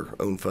use your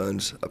own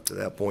funds up to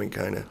that point,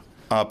 kind of.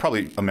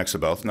 Probably a mix of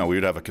both. No, we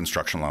would have a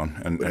construction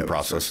loan and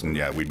process, and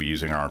yeah, we'd be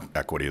using our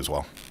equity as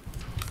well.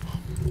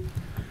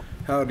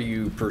 How do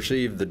you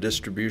perceive the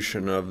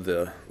distribution of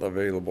the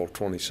available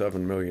 $27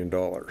 million?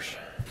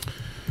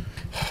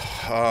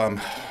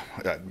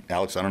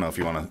 Alex, I don't know if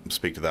you want to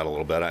speak to that a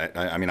little bit.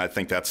 I mean, I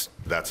think that's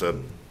a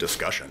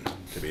discussion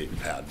to be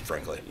had,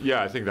 frankly.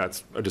 Yeah, I think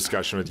that's a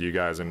discussion with you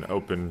guys and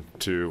open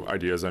to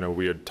ideas. I know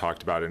we had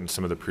talked about it in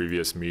some of the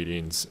previous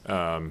meetings,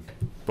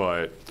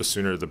 but the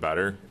sooner the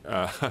better.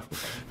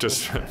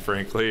 Just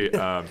frankly,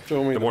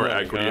 the more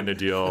equity in the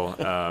deal,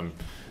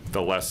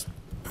 the less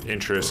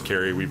interest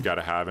carry we've got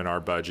to have in our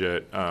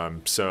budget.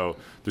 So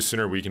the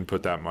sooner we can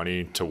put that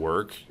money to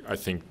work, I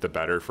think the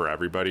better for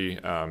everybody.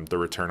 The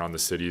return on the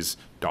city's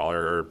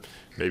dollar, or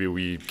maybe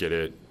we get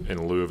it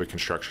in lieu of a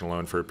construction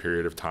loan for a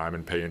period of time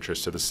and pay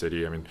interest to the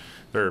city. I mean,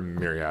 there are a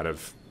myriad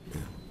of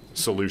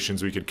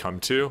solutions we could come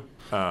to,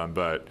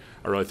 but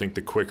I really think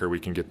the quicker we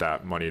can get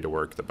that money to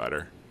work, the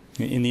better.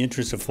 In the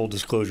interest of full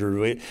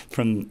disclosure,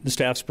 from the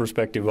staff's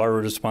perspective, our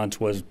response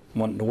was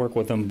wanting to work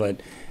with them,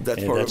 but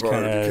that's part of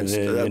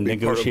the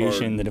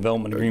negotiation, the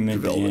development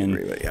agreement,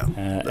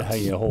 and how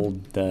you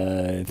hold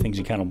things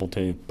accountable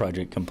to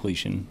project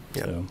completion.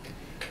 Yeah. So.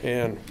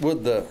 And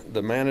would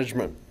the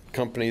management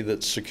company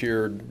that's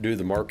secured do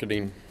the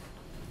marketing?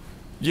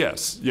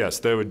 Yes,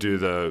 they would do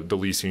the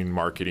leasing,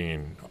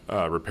 marketing,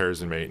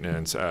 repairs and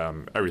maintenance,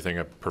 everything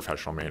a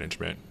professional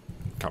management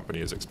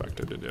company is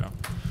expected to do.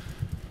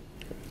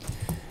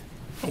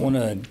 I want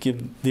to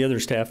give the other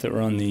staff that were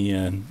on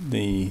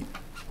the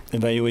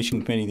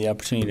evaluation committee the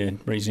opportunity to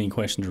raise any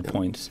questions or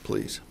points.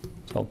 Please.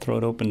 So I'll throw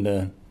it open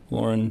to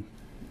Lauren,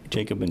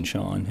 Jacob, and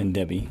Sean, and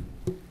Debbie.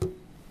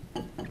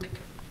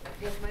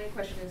 Yes, my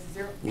question is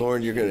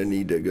Lauren, you're going to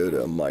need to go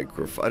to a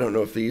microphone. I don't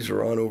know if these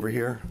are on over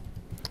here.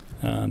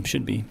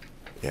 Should be.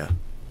 Yeah.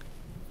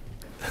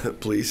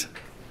 Please.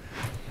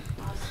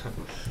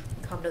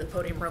 Come to the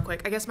podium real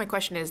quick. I guess my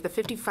question is the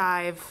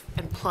 55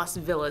 and plus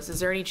villas,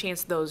 is there any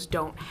chance those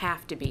don't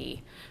have to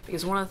be?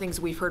 Because one of the things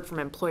we've heard from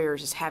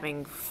employers is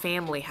having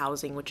family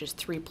housing, which is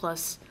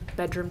 3+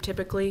 bedroom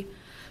typically.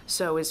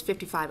 So is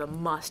 55 a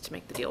must to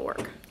make the deal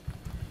work?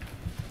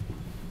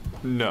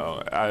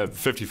 No,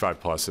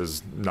 55 plus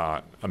is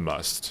not a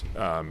must.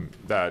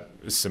 That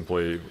is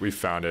simply, we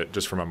found it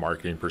just from a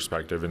marketing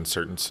perspective in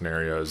certain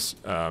scenarios.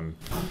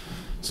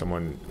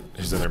 Someone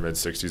who's in their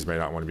mid-60s may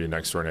not want to be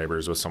next door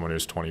neighbors with someone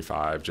who's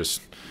 25,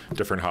 just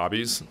different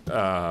hobbies.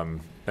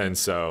 And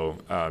so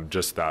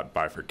just that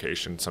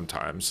bifurcation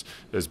sometimes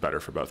is better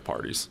for both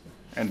parties.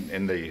 And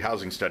in the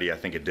housing study, I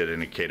think it did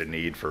indicate a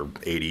need for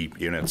 80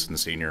 units in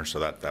senior, so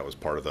that was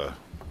part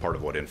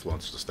of what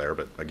influenced us there.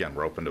 But again,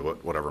 we're open to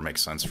whatever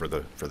makes sense for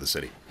the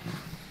city.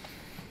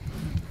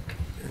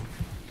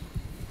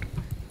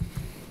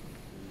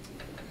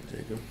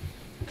 Jacob.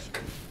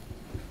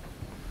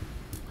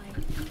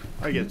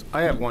 I guess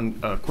I have one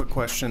quick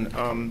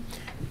question.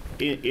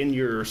 In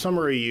your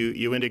summary,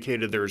 you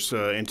indicated there's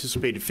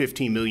anticipated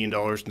 $15 million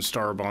in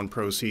STAR bond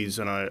proceeds,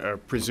 and I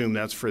presume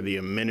that's for the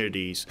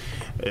amenities.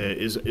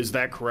 Is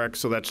that correct?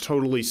 So that's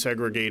totally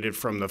segregated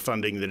from the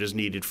funding that is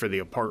needed for the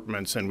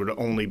apartments and would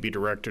only be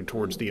directed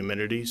towards the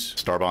amenities?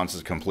 STAR bonds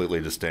is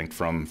completely distinct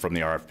from the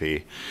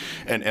RFP,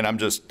 and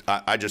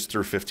I just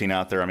threw 15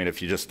 out there. I mean,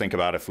 if you just think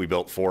about if we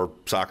built 4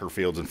 soccer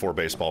fields and 4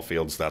 baseball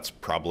fields, that's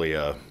probably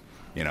a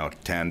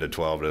 10 to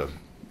 12 to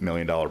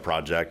million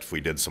project. If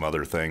we did some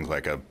other things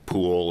like a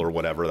pool or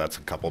whatever, that's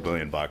a couple $1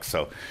 million.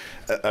 So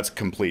that's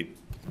complete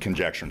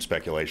conjecture and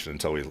speculation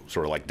until we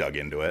sort of like dug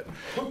into it.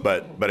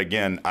 But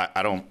again,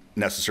 I don't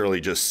necessarily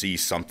just see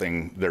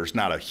something. There's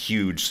not a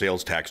huge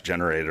sales tax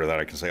generator that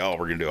I can say, oh,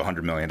 we're going to do a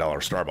 $100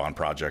 million star bond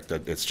project.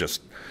 It's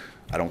just,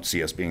 I don't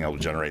see us being able to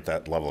generate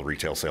that level of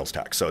retail sales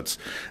tax. So I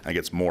think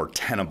it's more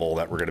tenable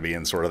that we're going to be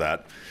in sort of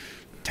that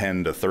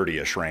 10 to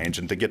 30-ish range.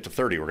 And to get to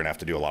 30, we're going to have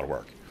to do a lot of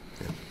work.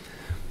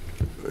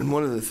 And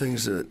one of the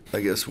things that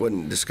I guess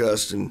wasn't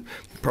discussed, and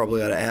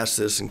probably ought to ask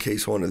this in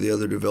case one of the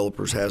other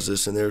developers has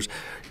this in theirs,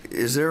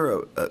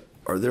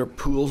 are there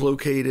pools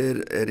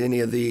located at any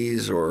of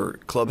these, or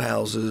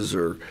clubhouses,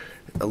 or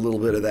a little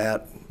bit of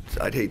that?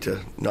 I'd hate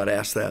to not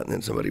ask that, and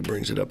then somebody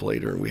brings it up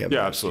later, and we have.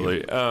 Yeah,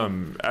 absolutely.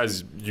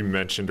 As you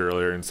mentioned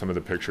earlier in some of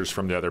the pictures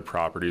from the other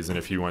properties, and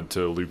if you went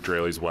to Luke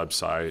Draley's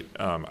website,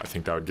 I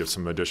think that would give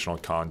some additional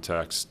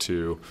context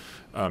to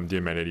the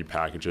amenity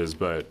packages.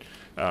 But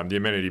the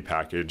amenity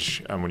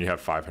package, when you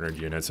have 500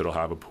 units, it'll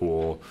have a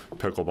pool,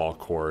 pickleball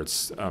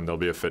courts, there'll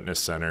be a fitness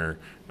center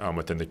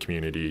within the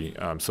community.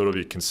 So it'll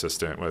be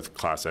consistent with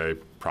Class A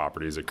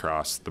properties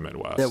across the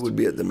Midwest. That would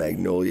be at the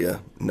Magnolia,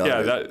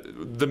 not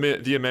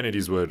the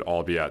amenities would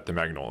all be at the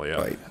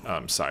Magnolia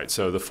site.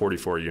 So the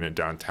 44-unit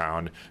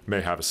downtown may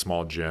have a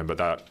small gym, but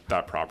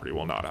that property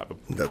will not have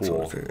a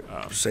pool.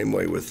 Same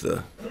way with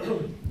the...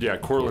 Yeah,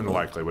 Cortland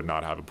likely would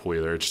not have a pool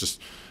either. It's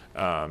just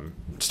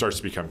starts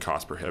to become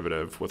cost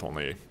prohibitive with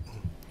only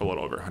a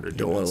little over 100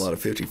 Don't units. want a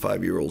lot of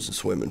 55-year-olds in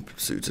swimming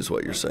suits is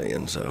what you're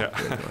saying. So,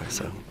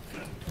 anyway,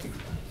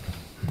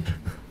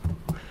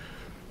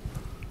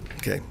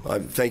 okay,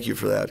 thank you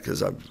for that,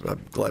 because I'm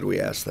glad we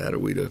asked that, or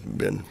we'd have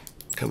been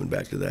coming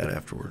back to that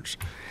afterwards.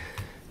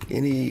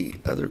 Any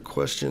other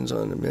questions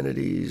on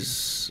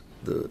amenities,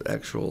 the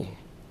actual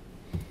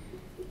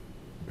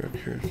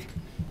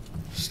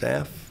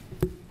staff?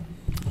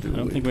 I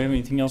don't think we have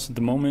anything else at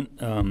the moment.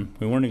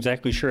 We weren't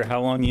exactly sure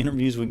how long the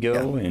interviews would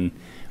go, and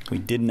we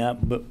did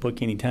not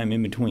book any time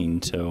in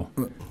between. So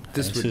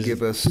this would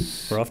give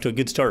us... We're off to a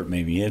good start,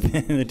 maybe, if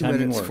the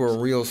timing works. For a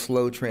real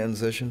slow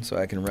transition, so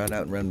I can run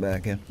out and run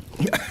back in.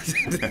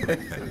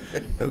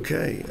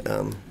 Okay.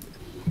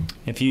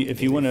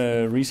 If you want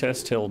to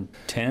recess till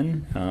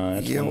 10,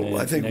 that's when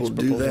I think next we'll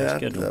do that.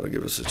 scheduled. That'll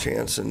give us a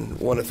chance, and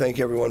want to thank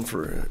everyone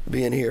for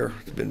being here.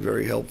 It's been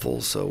very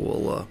helpful. So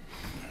we'll...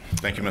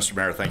 Thank you, Mr.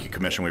 Mayor. Thank you,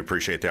 Commission. We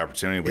appreciate the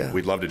opportunity.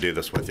 We'd love to do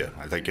this with you.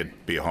 I think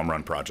it'd be a home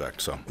run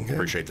project, so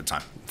appreciate the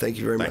time. Thank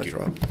you very much,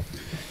 Rob.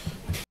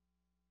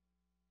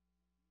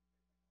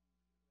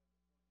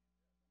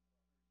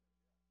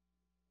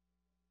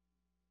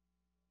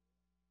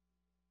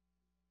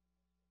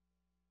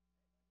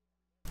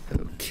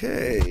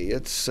 Okay,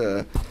 it's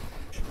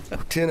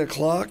 10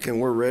 o'clock,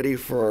 and we're ready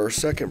for our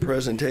second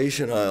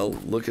presentation. I'll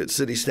look at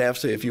city staff,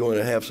 say if you want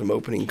to have some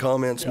opening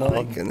comments,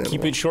 Mike. And then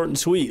keep it short and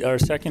sweet. Our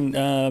second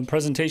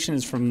presentation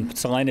is from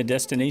Salina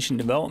Destination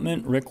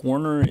Development. Rick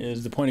Warner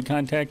is the point of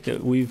contact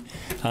that we've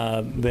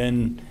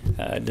been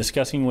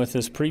discussing with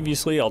us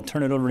previously. I'll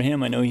turn it over to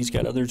him. I know he's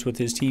got others with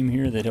his team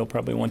here that he'll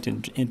probably want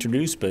to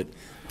introduce, but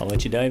I'll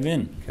let you dive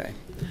in. Okay.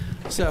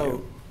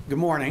 So, good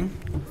morning.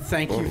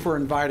 Thank you for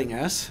inviting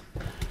us.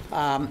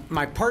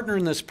 My partner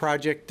in this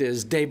project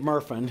is Dave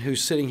Murfin,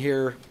 who's sitting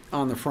here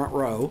on the front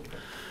row.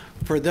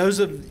 For those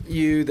of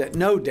you that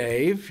know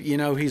Dave, you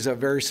know he's a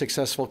very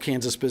successful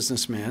Kansas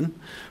businessman.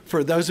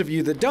 For those of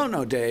you that don't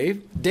know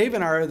Dave, Dave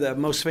and I are the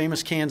most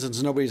famous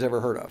Kansans nobody's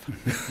ever heard of.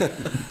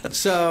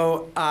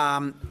 So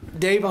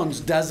Dave owns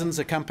dozens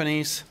of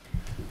companies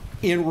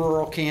in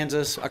rural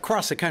Kansas,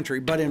 across the country,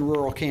 but in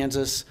rural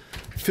Kansas.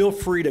 Feel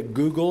free to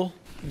Google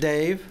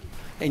Dave,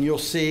 and you'll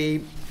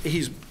see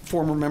he's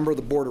former member of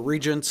the Board of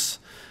Regents,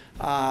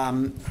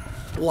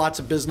 lots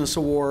of business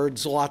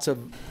awards, lots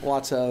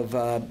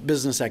of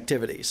business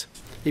activities.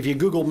 If you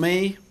Google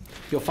me,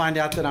 you'll find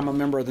out that I'm a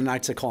member of the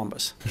Knights of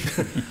Columbus.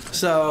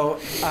 So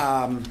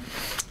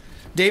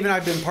Dave and I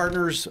have been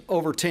partners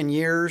over 10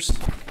 years.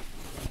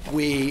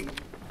 We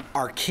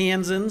are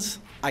Kansans.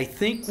 I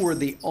think we're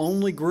the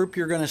only group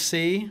you're going to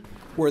see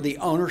where the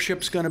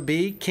ownership's going to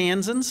be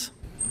Kansans.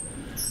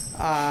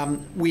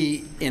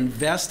 We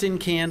invest in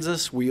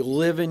Kansas. We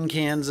live in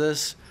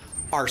Kansas.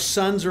 Our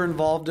sons are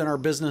involved in our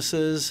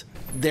businesses.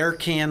 They're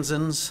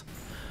Kansans.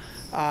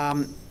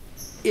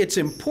 It's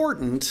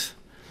important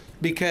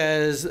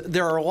because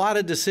there are a lot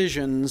of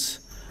decisions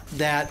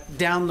that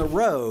down the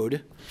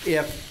road,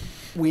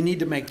 if we need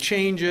to make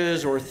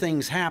changes or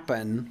things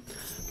happen,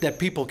 that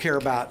people care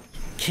about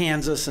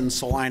Kansas and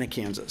Salina,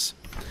 Kansas.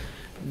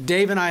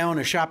 Dave and I own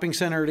a shopping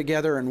center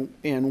together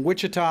in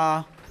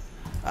Wichita.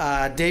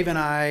 Dave and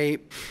I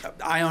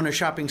own a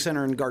shopping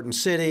center in Garden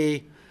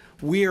City.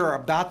 We are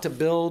about to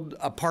build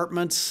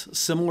apartments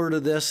similar to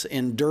this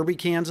in Derby,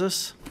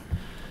 Kansas.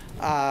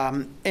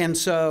 And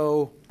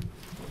so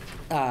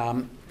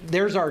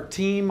there's our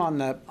team on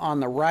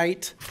the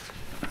right.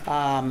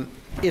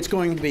 It's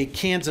going to be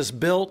Kansas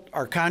built.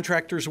 Our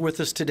contractor's with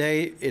us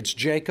today. It's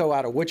Jayco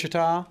out of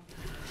Wichita.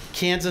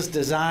 Kansas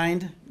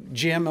designed,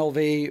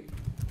 GMLV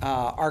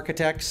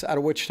Architects out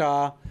of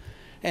Wichita,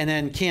 and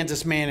then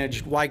Kansas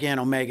managed Wygan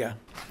Omega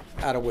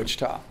out of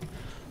Wichita.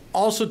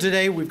 Also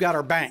today, we've got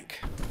our bank.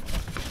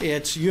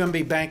 It's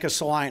UMB Bank of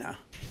Salina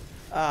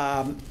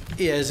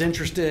is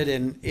interested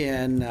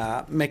in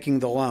making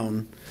the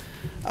loan.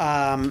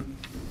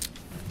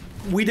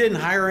 We didn't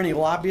hire any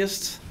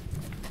lobbyists,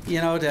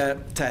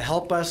 to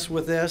help us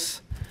with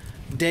this.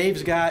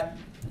 Dave's got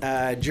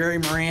Jerry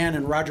Moran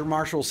and Roger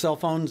Marshall's cell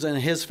phones in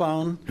his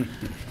phone.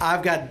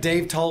 I've got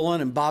Dave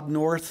Tolan and Bob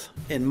North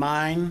in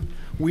mine.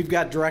 We've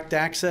got direct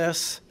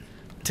access.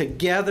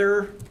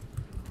 Together,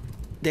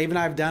 Dave and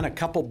I have done a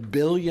couple $2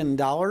 billion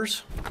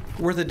worth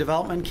of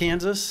development in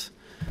Kansas.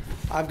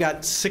 I've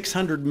got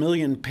 $600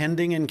 million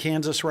pending in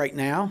Kansas right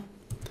now.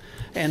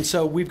 And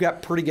so we've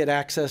got pretty good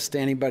access to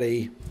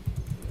anybody,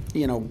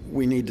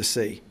 we need to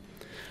see.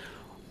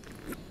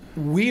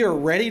 We are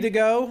ready to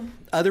go.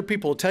 Other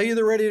people will tell you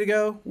they're ready to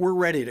go. We're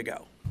ready to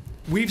go.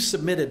 We've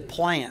submitted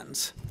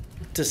plans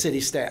to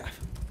city staff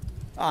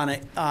on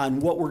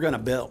what we're going to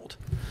build.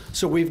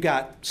 So we've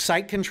got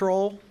site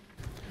control.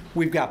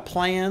 We've got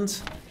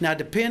plans. Now,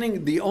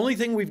 the only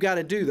thing we've got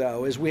to do,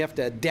 though, is we have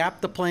to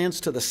adapt the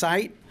plans to the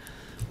site,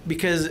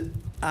 because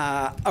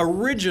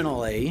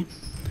originally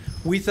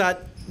we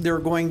thought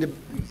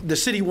the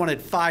city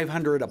wanted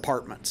 500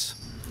 apartments.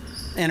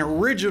 And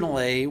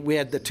originally we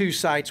had the two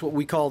sites, what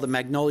we call the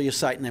Magnolia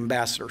site and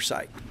Ambassador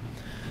site.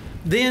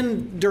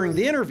 Then during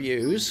the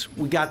interviews,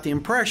 we got the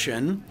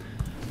impression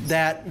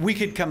that we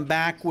could come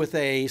back with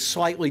a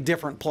slightly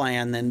different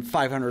plan than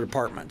 500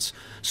 apartments.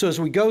 So as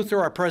we go through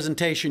our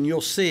presentation,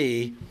 you'll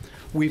see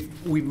we've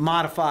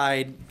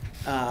modified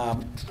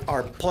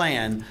our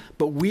plan,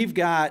 but we've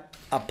got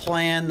a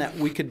plan that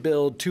we could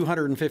build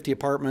 250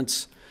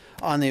 apartments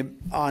on the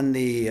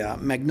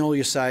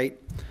Magnolia site.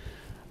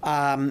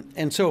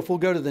 And so if we'll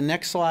go to the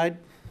next slide.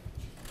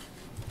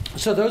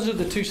 So those are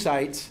the two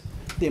sites,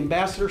 the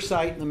Ambassador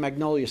site and the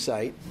Magnolia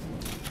site.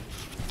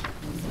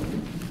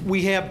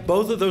 We have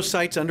both of those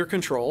sites under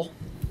control,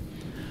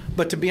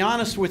 but to be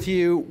honest with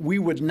you, we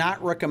would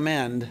not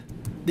recommend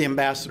the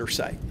Ambassador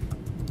site.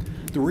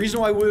 The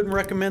reason why we wouldn't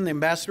recommend the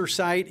Ambassador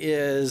site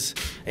is,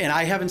 and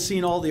I haven't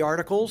seen all the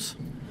articles,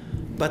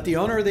 but the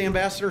owner of the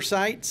Ambassador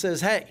site says,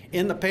 hey,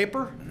 in the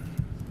paper,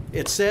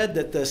 it said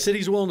that the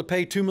city's willing to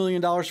pay $2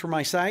 million for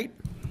my site,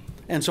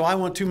 and so I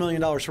want $2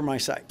 million for my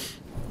site.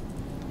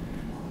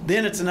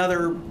 Then it's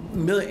another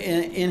million,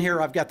 in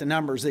here I've got the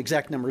numbers, the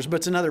exact numbers, but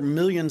it's another $1.7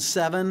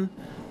 million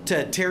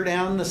to tear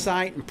down the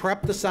site and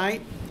prep the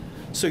site.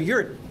 So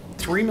you're at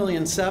 $3.7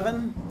 million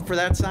for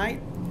that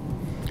site.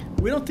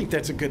 We don't think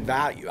that's a good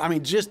value. I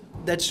mean,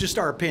 that's just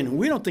our opinion.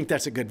 We don't think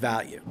that's a good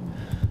value.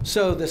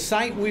 So the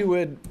site we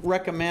would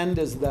recommend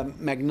is the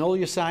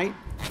Magnolia site.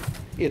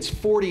 It's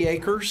 40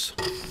 acres.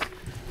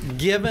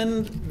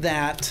 Given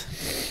that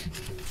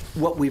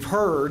what we've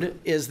heard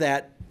is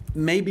that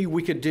maybe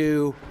we could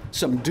do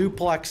some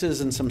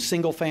duplexes and some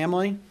single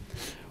family.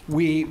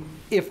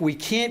 If we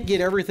can't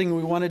get everything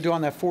we want to do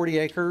on that 40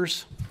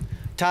 acres,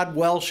 Todd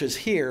Welsh is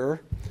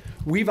here.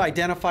 We've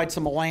identified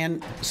some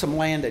land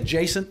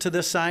adjacent to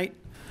this site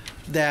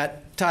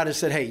that Todd has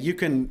said, hey,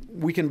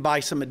 we can buy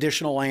some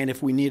additional land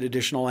if we need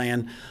additional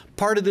land.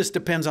 Part of this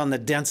depends on the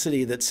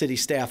density that city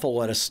staff will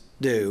let us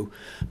do.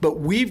 But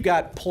we've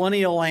got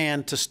plenty of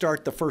land to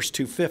start the first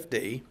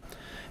 250.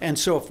 And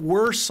so if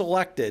we're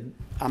selected,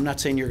 I'm not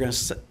saying you're going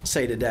to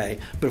say today,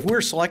 but if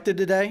we're selected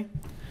today,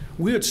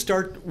 we would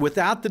start,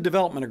 without the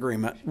development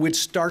agreement, we'd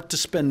start to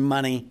spend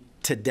money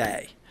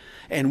today.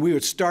 And we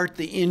would start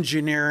the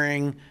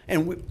engineering,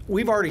 and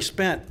we've already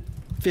spent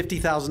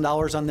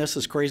 $50,000 on this,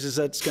 as crazy as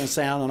that's going to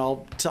sound, and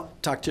I'll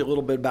talk to you a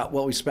little bit about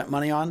what we spent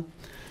money on.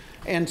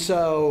 And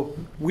so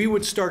we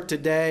would start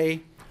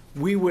today.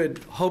 We would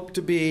hope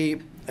to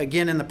be,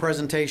 again in the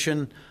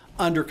presentation,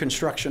 under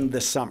construction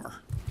this summer.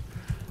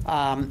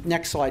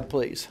 Next slide,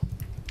 please.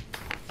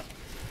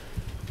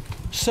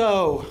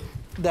 So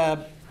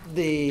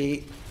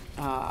the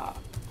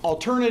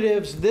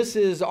alternatives, this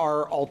is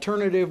our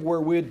alternative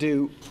where we'd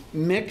do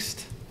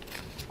mixed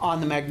on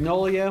the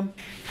Magnolia,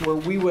 where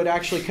we would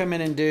actually come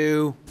in and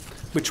do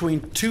between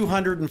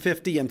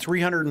 250 and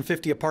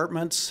 350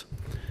 apartments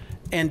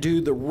and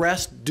do the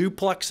rest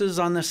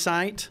duplexes on the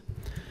site.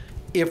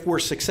 If we're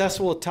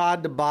successful with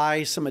Todd to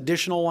buy some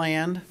additional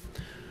land,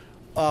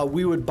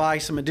 we would buy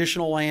some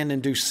additional land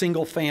and do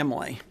single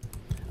family,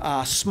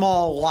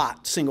 small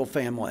lot single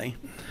family.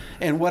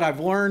 And what I've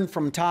learned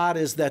from Todd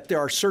is that there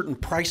are certain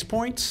price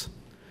points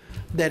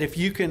that if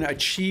you can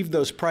achieve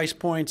those price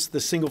points, the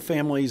single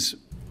families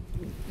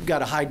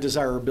got a high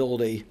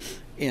desirability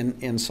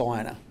in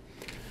Salina.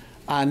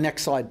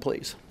 Next slide,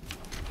 please.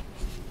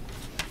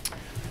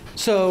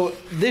 So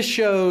this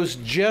shows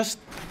just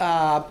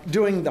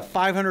doing the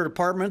 500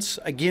 apartments.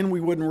 Again, we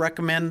wouldn't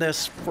recommend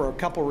this for a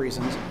couple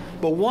reasons.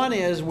 But one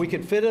is we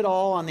could fit it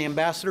all on the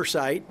Ambassador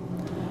site.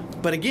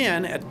 But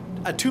again, at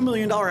a $2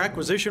 million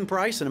acquisition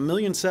price and $1.7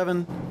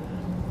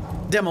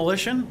 million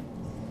demolition,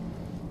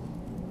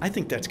 I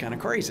think that's kind of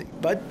crazy.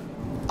 But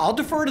I'll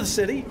defer to the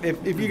city.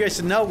 If you guys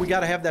said, no, we got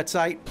to have that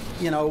site,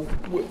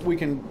 we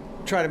can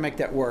try to make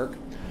that work.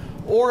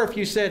 Or if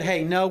you said,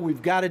 hey, no,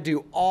 we've got to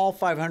do all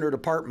 500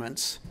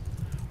 apartments,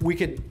 we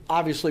could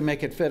obviously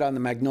make it fit on the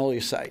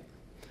Magnolia site.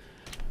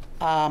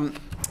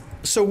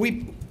 So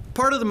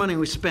part of the money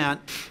we spent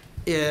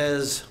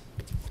is,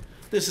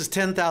 this is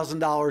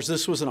 $10,000.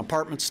 This was an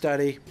apartment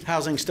study,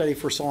 housing study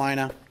for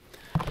Salina.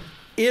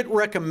 It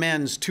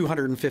recommends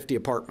 250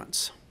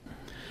 apartments.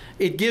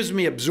 It gives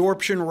me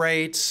absorption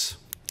rates,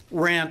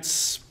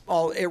 rents,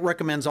 it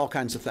recommends all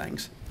kinds of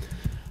things.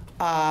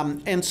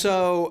 And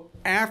so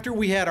after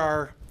we had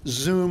our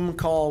Zoom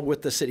call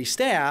with the city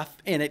staff,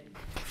 and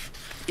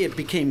it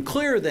became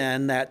clear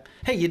then that,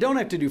 hey, you don't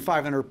have to do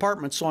 500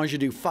 apartments as long as you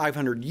do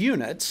 500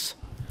 units.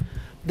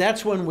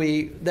 That's when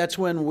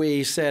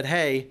we said,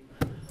 hey,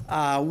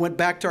 went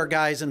back to our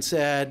guys and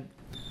said,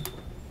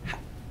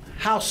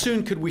 how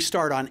soon could we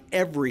start on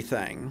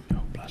everything?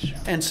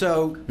 And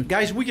so,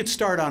 guys, we could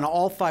start on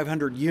all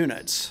 500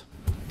 units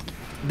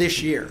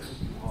this year,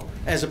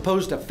 as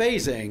opposed to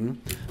phasing,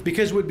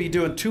 because we'd be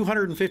doing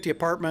 250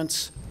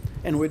 apartments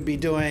and we'd be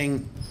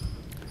doing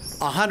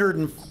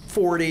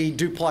 140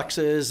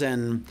 duplexes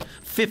and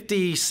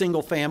 50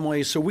 single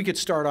families, so we could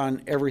start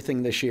on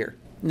everything this year.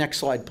 Next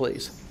slide,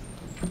 please.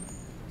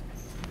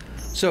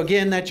 So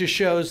again, that just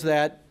shows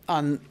that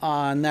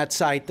on that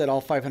site that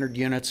all 500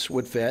 units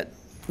would fit.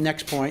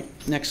 Next point,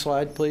 next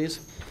slide,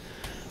 please.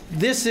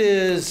 This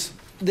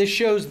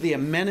shows the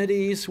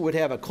amenities. Would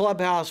have a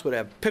clubhouse, would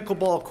have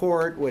pickleball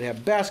court, would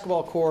have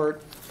basketball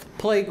court,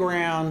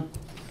 playground,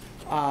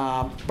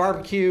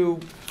 barbecue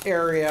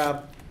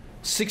area,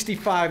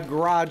 65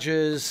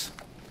 garages,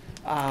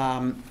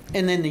 and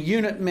then the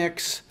unit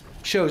mix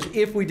shows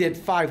if we did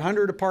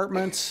 500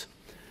 apartments,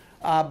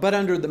 but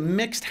under the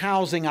mixed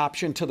housing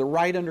option to the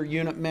right under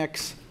unit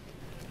mix,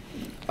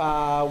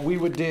 we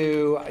would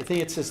do, I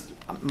think it says,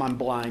 I'm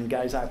blind,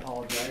 guys, I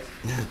apologize.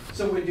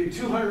 So we'd do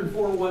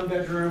 204 one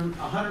bedroom,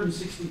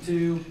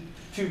 162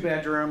 two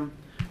bedroom,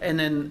 and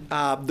then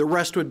the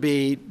rest would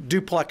be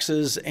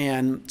duplexes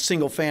and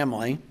single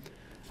family.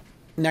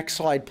 Next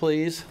slide,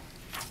 please.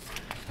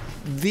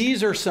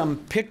 These are some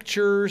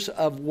pictures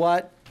of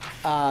what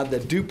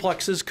the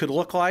duplexes could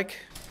look like.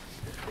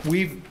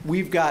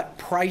 We've got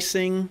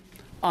pricing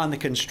on the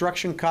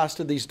construction cost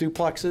of these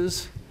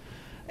duplexes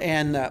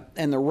and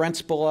the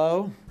rents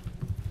below.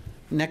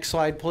 Next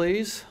slide,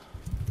 please.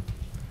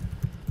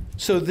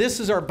 So this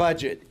is our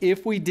budget.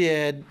 If we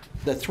did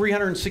the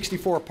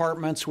 364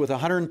 apartments with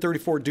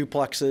 134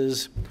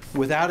 duplexes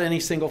without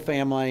any single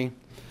family,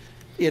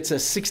 it's a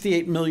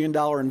 $68 million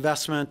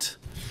investment.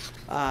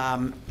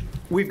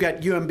 We've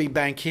got UMB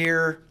Bank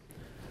here.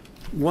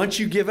 Once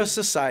you give us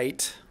a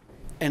site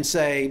and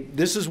say,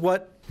 this is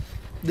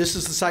the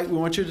site we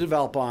want you to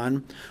develop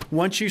on,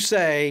 once you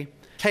say,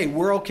 hey,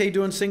 we're okay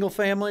doing single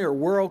family or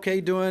we're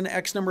okay doing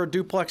X number of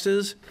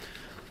duplexes,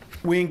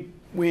 we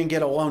can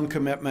get a loan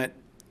commitment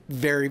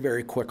very,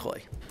 very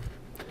quickly.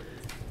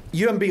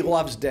 UMB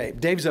loves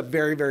Dave. Dave's a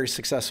very, very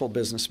successful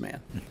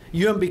businessman.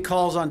 UMB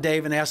calls on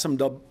Dave and asks him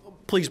to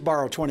please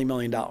borrow $20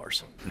 million.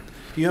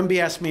 UMB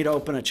asked me to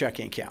open a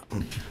checking account.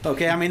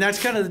 Okay, I mean,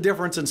 that's kind of the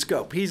difference in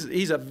scope.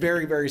 He's a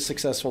very, very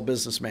successful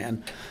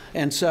businessman.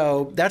 And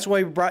so that's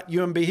why we brought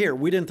UMB here.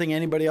 We didn't think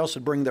anybody else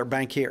would bring their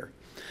bank here.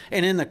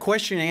 And in the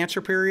question and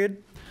answer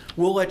period,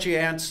 we'll let you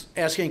ask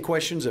any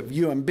questions of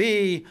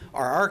UMB,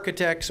 our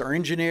architects, our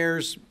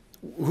engineers,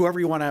 whoever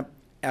you want to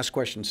ask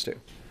questions to.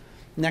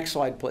 Next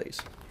slide, please.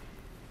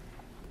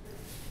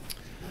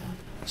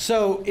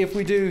 So if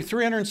we do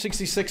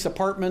 366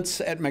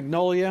 apartments at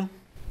Magnolia,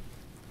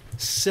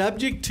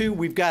 subject to,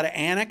 we've got to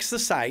annex the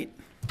site,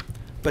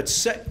 but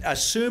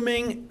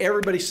assuming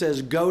everybody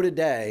says go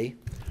today,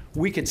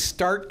 we could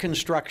start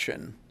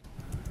construction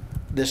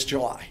this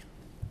July.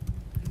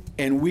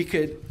 And we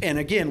could, and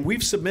again,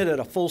 we've submitted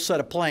a full set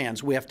of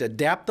plans. We have to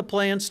adapt the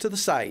plans to the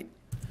site,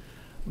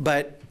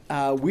 but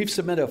we've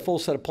submitted a full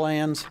set of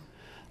plans.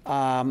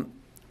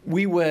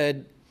 We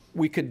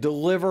could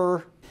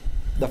deliver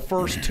the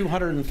first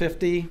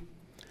 250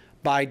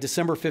 by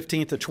December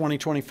 15th of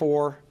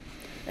 2024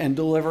 and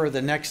deliver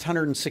the next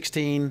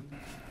 116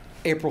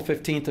 April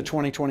 15th of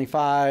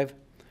 2025.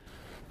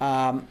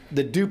 The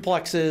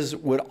duplexes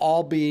would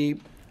all be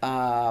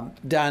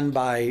done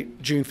by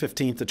June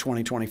 15th of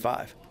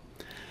 2025.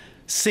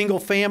 Single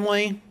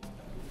family,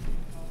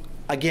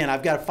 again,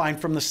 I've got to find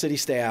from the city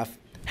staff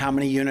how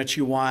many units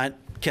you want.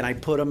 Can I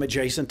put them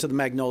adjacent to the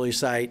Magnolia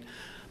site?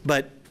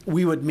 But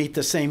we would meet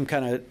the same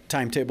kind of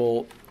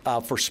timetable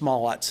for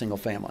small lot single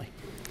family.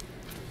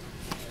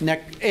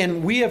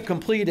 And we have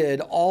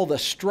completed all the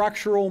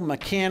structural,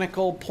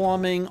 mechanical,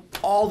 plumbing,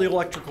 all the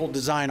electrical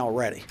design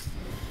already.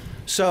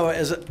 So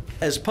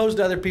as opposed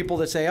to other people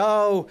that say,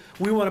 oh,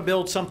 we want to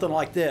build something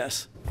like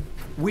this,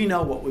 we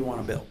know what we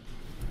want to build.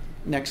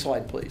 Next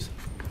slide, please.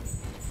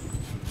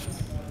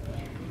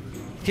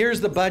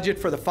 Here's the budget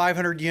for the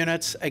 500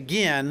 units.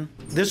 Again,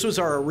 this was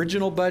our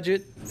original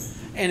budget,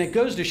 and it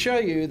goes to show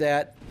you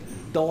that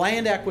the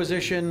land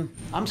acquisition,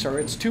 I'm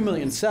sorry, it's $2.7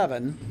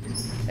 million,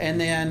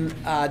 and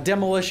then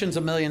demolition's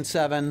 $1.7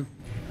 million.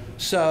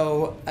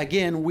 So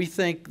again, we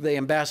think the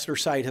Ambassador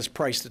site has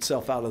priced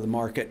itself out of the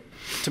market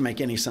to make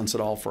any sense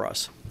at all for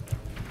us.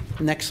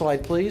 Next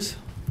slide, please.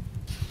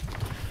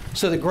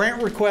 So the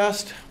grant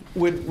request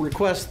would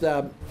request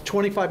the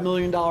 $25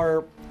 million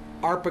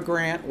ARPA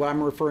grant, what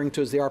I'm referring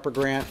to as the ARPA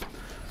grant,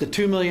 the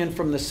 $2 million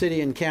from the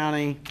city and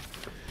county.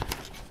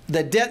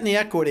 The debt and the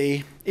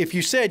equity, if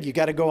you said you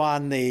got to go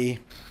on the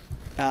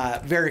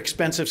very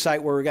expensive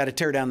site where we got to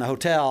tear down the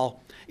hotel,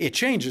 it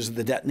changes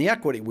the debt and the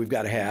equity we've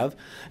got to have.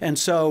 And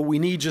so we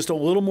need just a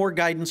little more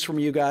guidance from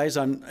you guys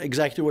on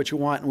exactly what you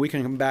want, and we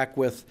can come back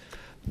with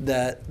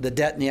the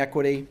debt and the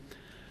equity.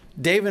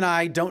 Dave and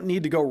I don't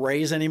need to go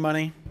raise any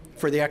money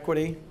for the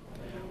equity.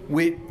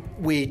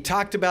 We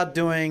talked about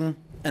doing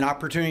an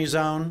opportunity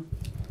zone.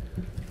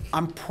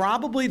 I'm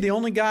probably the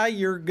only guy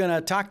you're going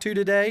to talk to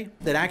today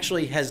that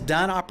actually has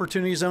done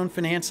opportunity zone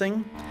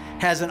financing,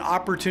 has an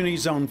opportunity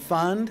zone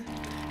fund,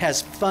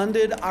 has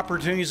funded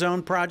opportunity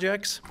zone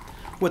projects.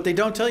 What they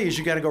don't tell you is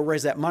you got to go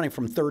raise that money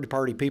from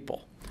third-party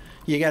people.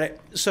 You got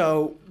to.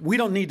 So we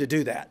don't need to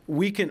do that.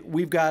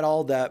 We've got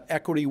all the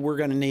equity we're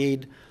going to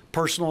need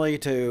personally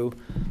to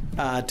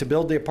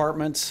build the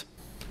apartments.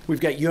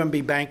 We've got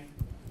UMB Bank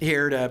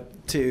here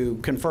to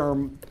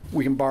confirm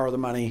we can borrow the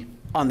money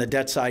on the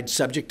debt side,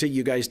 subject to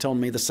you guys telling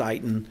me the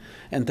site and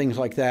things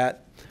like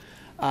that.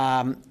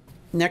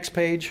 Next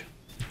page.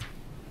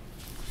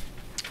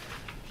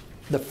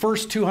 The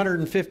first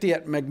 250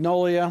 at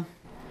Magnolia.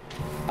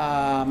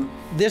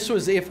 This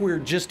was if we were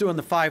just doing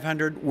the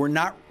 500. We're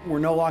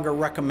no longer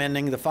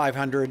recommending the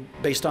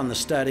 500 based on the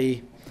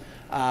study.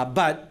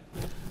 But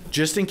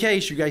just in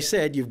case you guys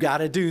said you've got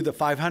to do the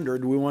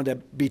 500, we want to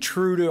be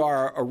true to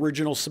our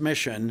original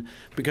submission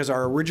because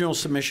our original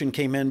submission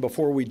came in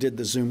before we did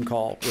the Zoom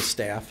call with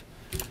staff.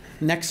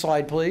 Next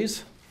slide,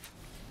 please.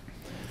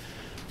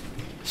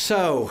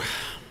 So,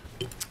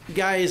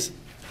 guys,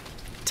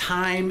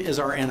 time is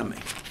our enemy.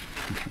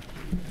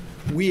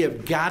 We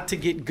have got to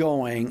get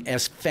going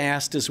as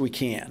fast as we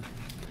can.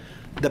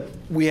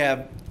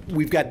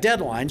 We've got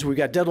deadlines. We've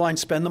got deadlines to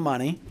spend the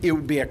money. It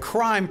would be a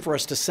crime for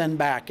us to send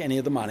back any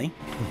of the money.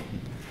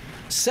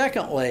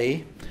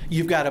 Secondly,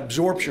 you've got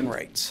absorption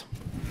rates.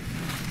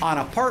 On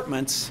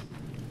apartments,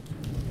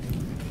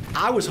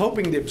 I was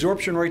hoping the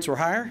absorption rates were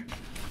higher.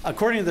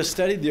 According to the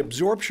study, the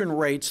absorption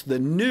rates, the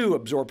new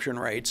absorption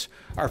rates,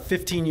 are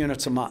 15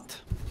 units a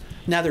month.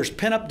 Now, there's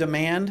pent-up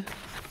demand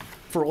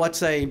for, let's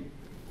say,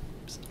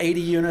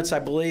 80 units, I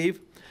believe.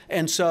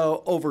 And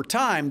so over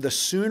time, the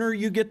sooner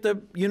you get the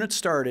units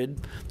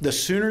started, the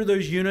sooner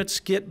those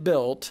units get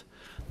built,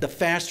 the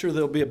faster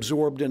they'll be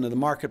absorbed into the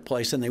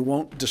marketplace and they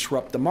won't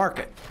disrupt the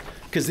market.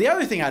 Because the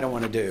other thing I don't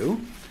want to do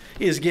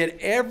is get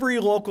every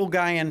local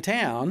guy in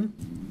town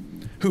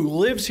who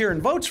lives here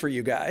and votes for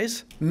you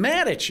guys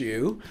mad at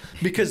you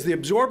because the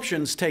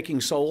absorption's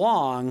taking so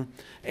long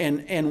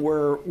and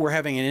we're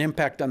having an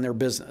impact on their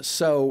business.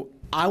 So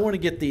I want to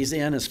get these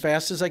in as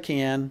fast as I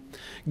can,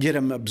 get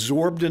them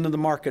absorbed into the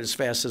market as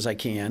fast as I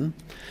can,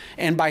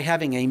 and by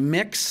having a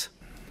mix,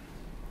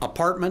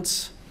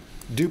 apartments,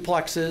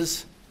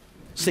 duplexes,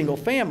 single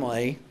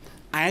family,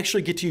 I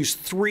actually get to use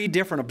 3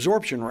 different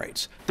absorption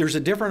rates. There's a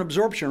different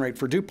absorption rate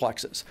for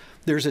duplexes.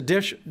 There's a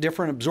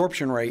different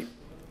absorption rate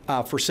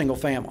for single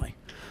family.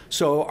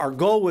 So our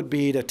goal would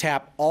be to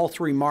tap all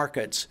 3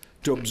 markets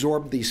to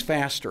absorb these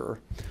faster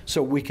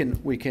so we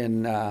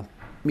can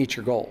meet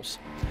your goals.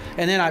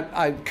 And then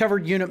I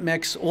covered unit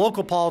mix,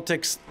 local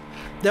politics.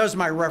 That was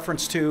my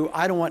reference to,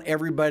 I don't want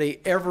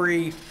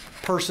every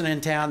person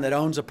in town that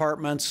owns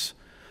apartments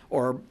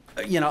or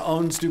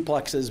owns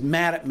duplexes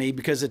mad at me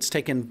because it's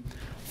taken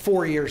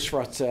 4 years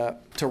for us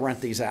to rent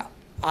these out.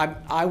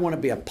 I want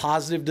to be a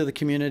positive to the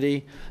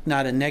community,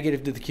 not a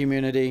negative to the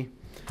community.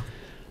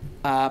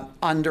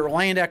 Under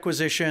land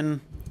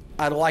acquisition,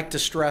 I'd like to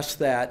stress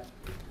that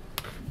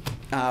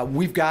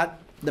we've got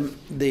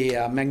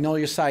the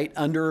Magnolia site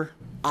under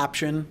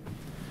option.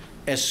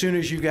 As soon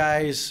as you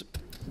guys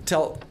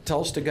tell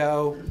us to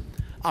go,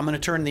 I'm going to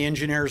turn the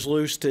engineers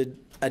loose to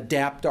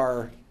adapt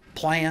our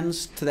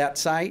plans to that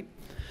site.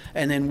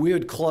 And then we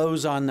would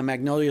close on the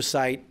Magnolia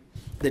site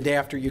the day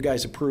after you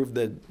guys approve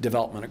the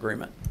development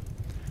agreement.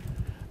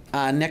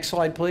 Next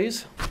slide,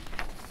 please.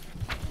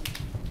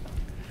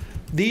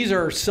 These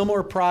are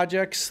similar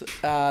projects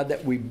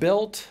that we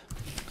built.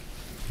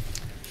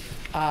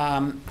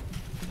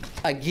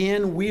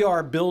 Again, we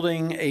are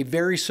building a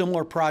very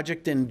similar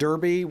project in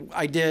Derby.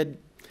 I've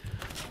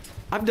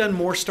done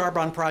more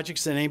Starbond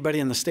projects than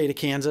anybody in the state of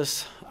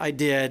Kansas. I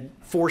did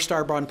 4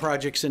 Starbond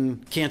projects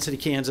in Kansas City,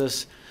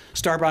 Kansas,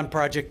 several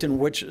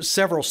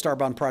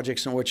Starbond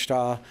projects in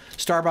Wichita,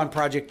 Starbond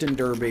project in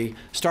Derby,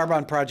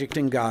 Starbond project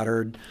in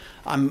Goddard.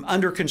 I'm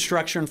under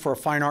construction for a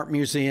fine art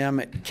museum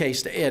at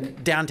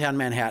K-State, downtown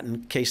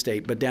Manhattan,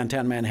 K-State, but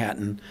downtown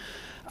Manhattan.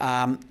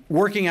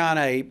 Working on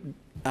a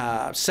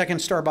second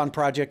Starbond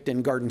project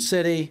in Garden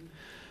City,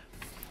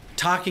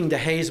 talking to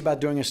Hayes about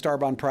doing a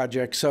Starbond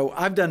project. So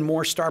I've done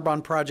more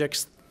Starbond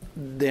projects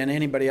than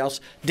anybody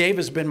else. Dave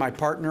has been my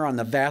partner on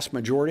the vast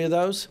majority of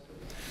those.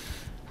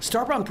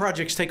 Starbond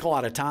projects take a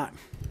lot of time.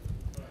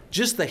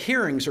 Just the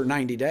hearings are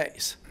 90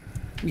 days.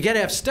 You got to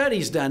have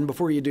studies done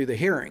before you do the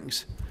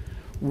hearings.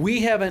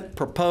 We haven't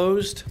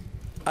proposed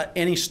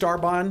any star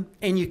bond,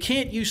 and you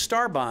can't use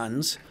star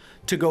bonds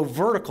to go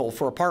vertical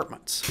for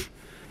apartments.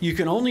 You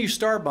can only use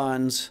star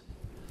bonds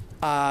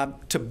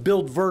to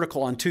build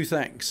vertical on two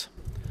things: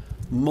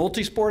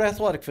 multi-sport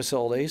athletic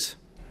facilities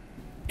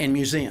and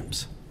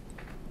museums.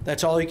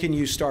 That's all you can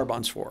use star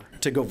bonds for,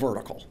 to go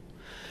vertical.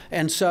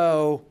 And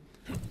so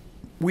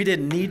we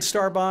didn't need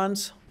star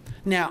bonds.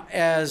 Now,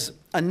 as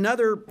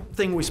another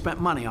thing we spent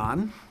money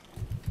on,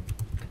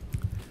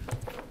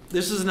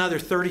 this is another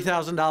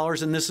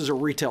 $30,000, and this is a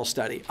retail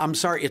study. I'm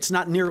sorry, it's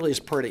not nearly as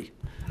pretty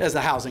as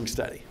the housing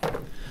study.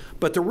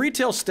 But the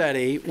retail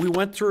study, we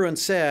went through and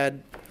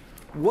said,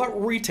 what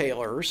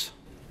retailers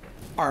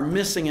are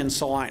missing in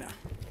Salina?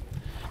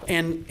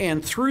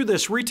 And through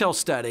this retail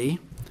study,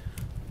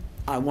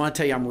 I want to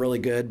tell you I'm really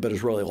good, but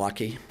it's really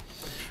lucky.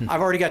 I've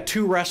already got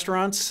 2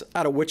 restaurants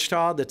out of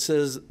Wichita that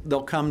says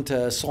they'll come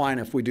to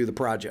Salina if we do the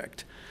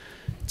project.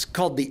 It's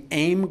called the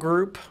AIM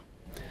Group.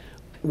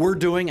 We're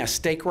doing a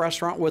steak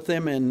restaurant with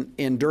them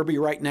in Derby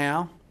right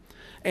now.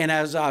 And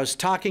as I was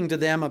talking to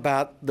them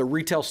about the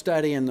retail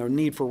study and the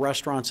need for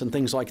restaurants and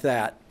things like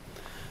that,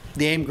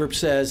 the AIM Group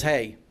says,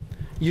 hey,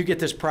 you get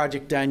this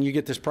project done, you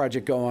get this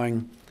project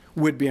going,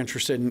 we'd be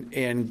interested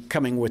in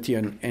coming with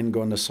you and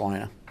going to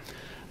Salina.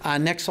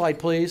 Next slide,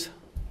 please.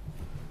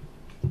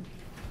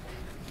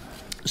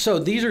 So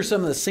these are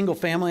some of the single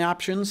family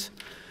options.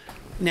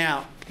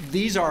 Now,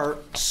 these are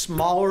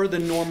smaller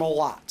than normal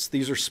lots.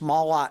 These are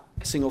small lot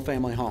single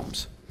family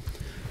homes.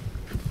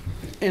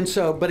 And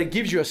so, but it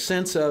gives you a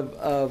sense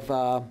of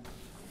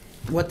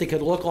what they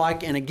could look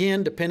like. And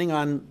again, depending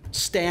on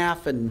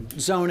staff and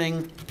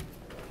zoning,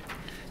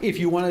 if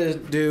you wanted to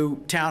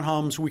do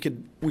townhomes, we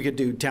could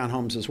do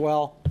townhomes as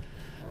well.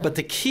 But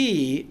the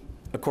key,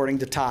 according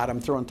to Todd, I'm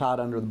throwing Todd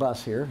under the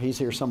bus here. He's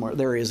here somewhere.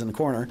 There he is in the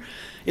corner,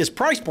 is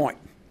price point.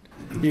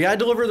 You got to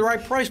deliver the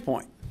right price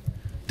point.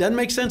 Doesn't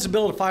make sense to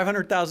build a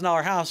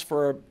 $500,000 house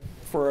for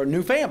a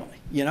new family.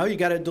 You know, you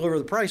got to deliver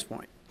the price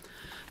point.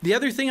 The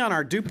other thing on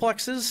our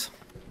duplexes,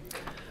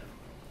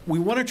 we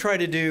want to try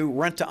to do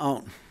rent to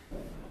own.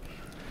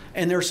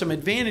 And there are some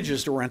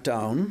advantages to rent to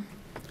own.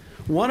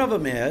 One of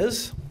them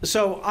is,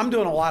 so I'm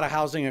doing a lot of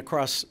housing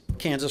across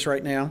Kansas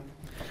right now.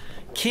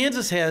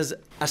 Kansas has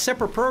a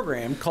separate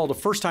program called a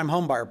first-time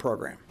homebuyer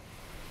program.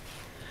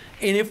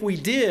 And if we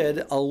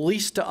did a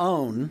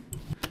lease-to-own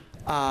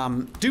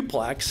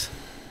duplex,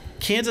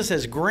 Kansas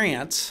has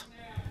grants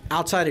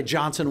outside of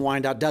Johnson,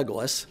 Wyandotte,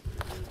 Douglas,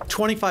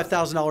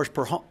 $25,000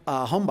 per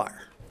home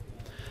buyer.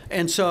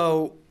 And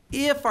so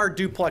if our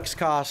duplex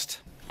cost,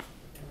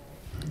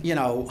 you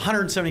know,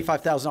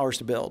 $175,000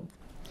 to build,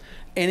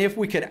 and if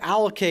we could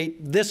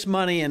allocate this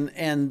money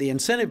and the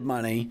incentive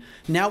money,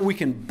 now we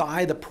can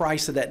buy the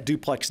price of that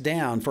duplex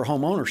down for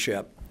home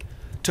ownership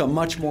to a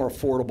much more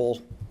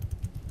affordable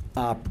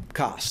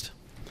cost.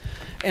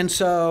 And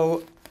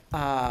so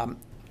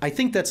I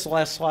think that's the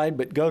last slide,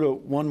 but go to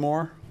one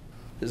more.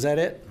 Is that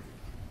it?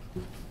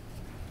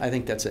 I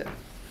think that's it.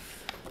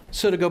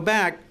 So to go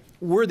back,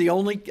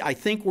 I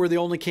think we're the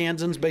only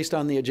Kansans based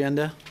on the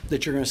agenda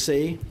that you're going to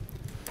see.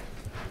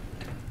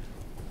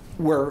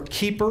 We're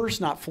keepers,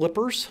 not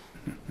flippers.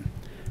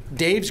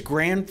 Dave's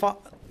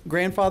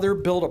grandfather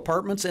built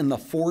apartments in the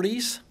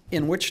 40s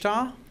in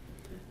Wichita.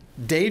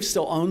 Dave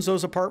still owns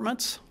those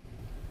apartments.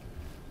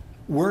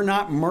 We're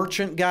not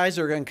merchant guys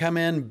that are going to come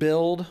in,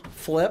 build,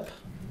 flip.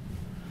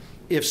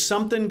 If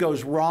something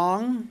goes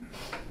wrong,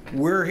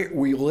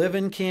 we live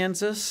in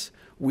Kansas.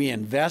 We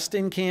invest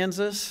in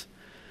Kansas.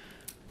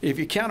 If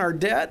you count our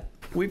debt,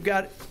 we've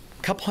got a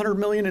couple $100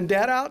 million in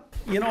debt out,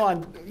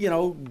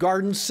 on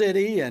Garden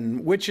City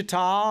and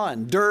Wichita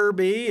and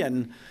Derby,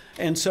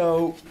 and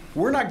so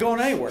we're not going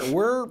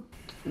anywhere.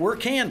 We're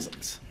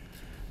Kansans,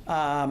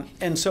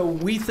 and so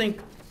we think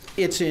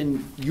it's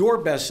in your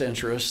best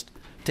interest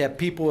to have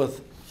people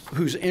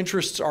whose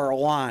interests are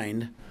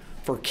aligned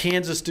for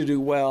Kansas to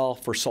do well,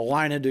 for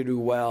Salina to do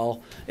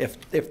well.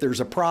 If there's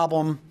a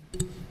problem,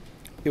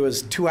 it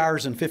was 2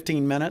 hours and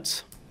 15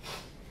 minutes.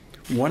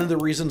 One of the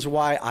reasons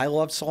why I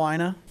love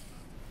Salina,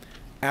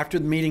 after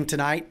the meeting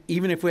tonight,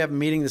 even if we have a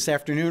meeting this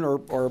afternoon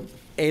or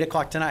 8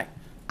 o'clock tonight,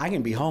 I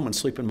can be home and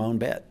sleep in my own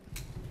bed.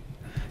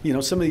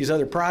 Some of these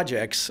other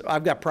projects,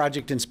 I've got a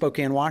project in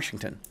Spokane,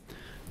 Washington.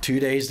 2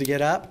 days to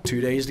get up,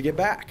 2 days to get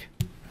back.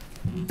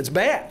 It's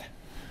bad.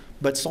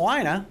 But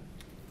Salina,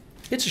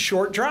 it's a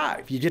short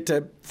drive. You get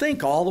to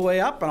think all the way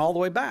up and all the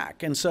way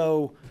back. And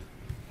so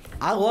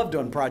I love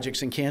doing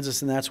projects in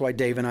Kansas, and that's why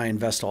Dave and I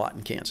invest a lot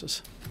in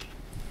Kansas.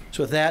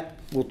 So with that,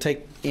 we'll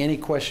take any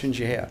questions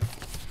you have.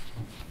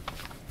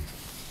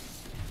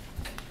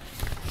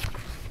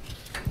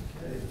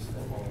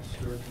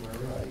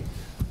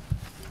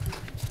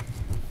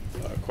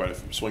 Quite a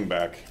few. Swing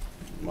back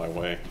my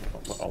way.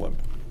 I'll let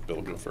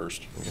Bill go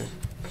first.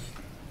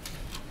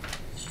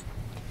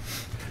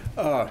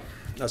 I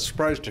was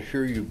surprised to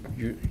hear you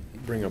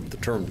bring up the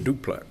term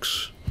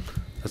duplex.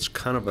 That's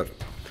kind of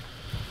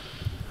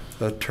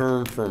a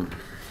term from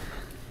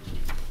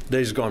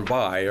days gone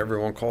by,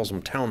 everyone calls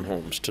them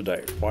townhomes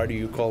today. Why do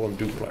you call them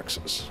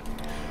duplexes?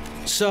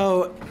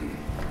 So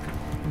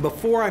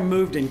before I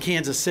moved in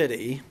Kansas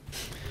City,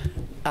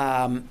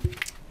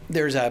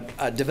 there's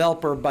a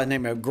developer by the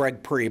name of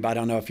Greg Prieb. I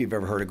don't know if you've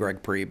ever heard of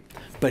Greg Prieb,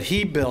 but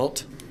he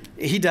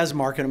does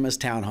market them as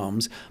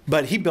townhomes,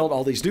 but he built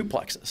all these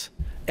duplexes,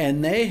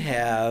 and they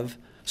have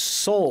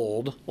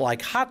sold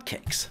like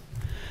hotcakes.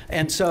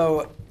 And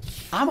so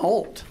I'm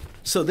old,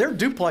 so they're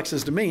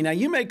duplexes to me. Now,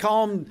 you may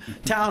call them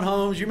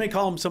townhomes, you may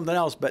call them something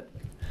else, but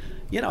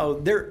you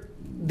know,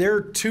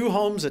 they're two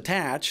homes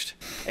attached,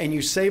 and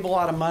you save a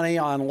lot of money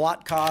on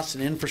lot costs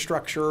and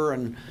infrastructure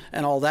and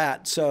all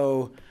that.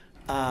 So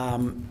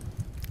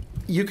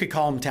you could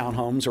call them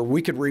townhomes, or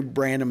we could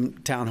rebrand them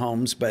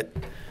townhomes, but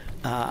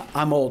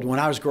I'm old. When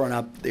I was growing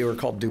up, they were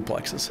called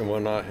duplexes. And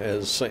when I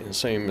as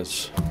same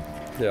as,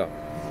 yeah,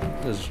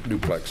 as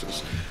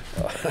duplexes.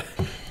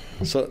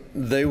 So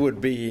they would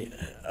be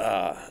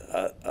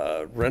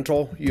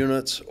rental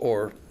units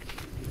or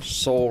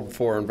sold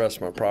for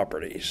investment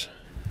properties.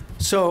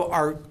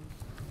 So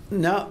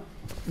no,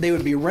 they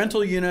would be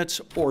rental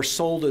units or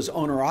sold as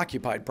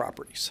owner-occupied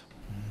properties.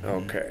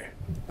 Okay.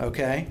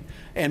 Okay,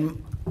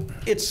 and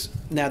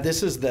now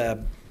this is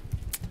the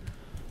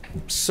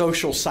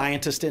social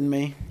scientist in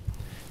me.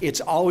 It's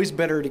always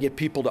better to get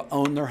people to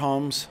own their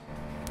homes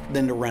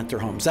than to rent their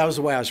homes. That was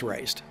the way I was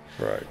raised.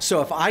 Right.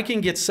 So if I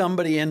can get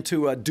somebody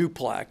into a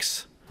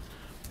duplex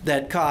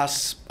that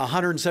costs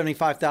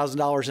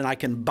 $175,000 and I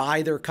can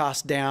buy their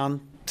cost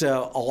down to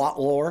a lot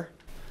lower,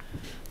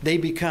 they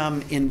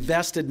become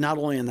invested not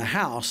only in the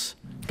house,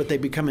 but they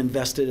become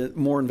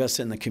more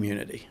invested in the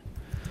community.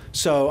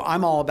 So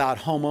I'm all about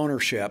home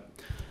ownership.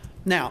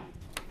 Now,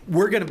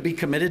 we're going to be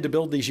committed to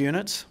build these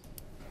units,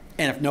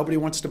 and if nobody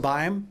wants to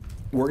buy them,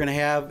 we're going to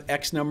have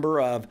X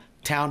number of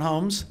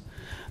townhomes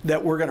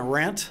that we're going to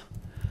rent,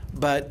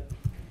 but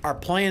our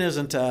plan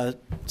isn't to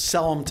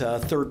sell them to a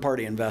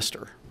third-party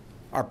investor.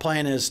 Our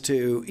plan is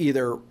to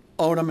either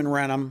own them and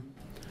rent them,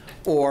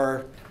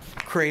 or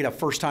create a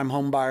first-time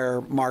home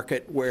buyer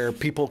market where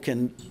people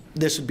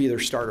this would be their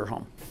starter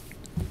home.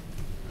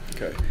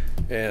 Okay.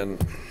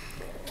 And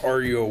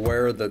are you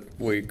aware that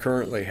we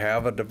currently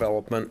have a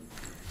development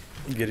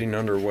getting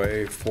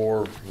underway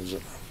for, is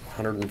it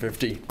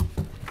 150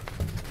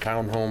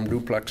 townhome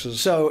duplexes?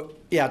 So,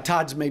 yeah,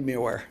 Todd's made me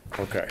aware.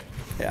 Okay.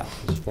 Yeah.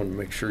 Just wanted to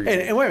make sure you...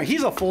 And wait a minute,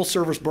 he's a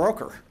full-service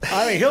broker.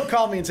 I mean, he'll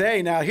call me and say,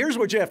 hey, now here's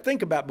what you have to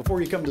think about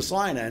before you come to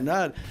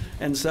Salina.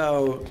 And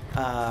so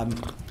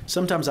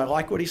sometimes I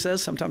like what he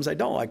says, sometimes I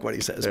don't like what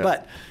he says. Yeah.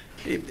 But,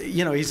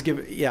 you know,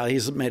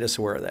 he's made us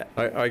aware of that.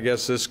 I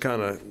guess this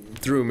kind of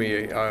threw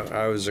me.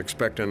 I was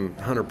expecting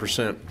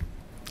 100%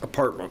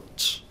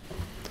 apartments.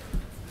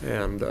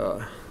 And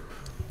I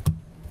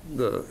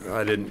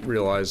didn't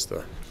realize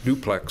the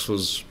duplex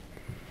was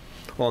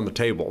on the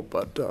table,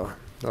 but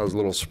that was a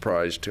little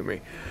surprise to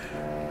me.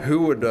 Who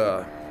would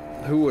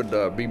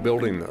be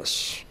building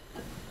this?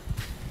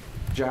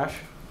 Josh?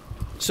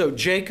 So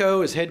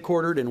Jayco is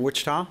headquartered in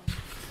Wichita,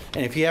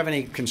 and if you have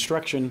any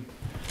construction,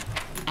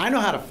 I know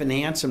how to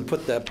finance and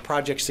put the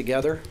projects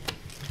together.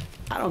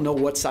 I don't know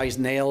what size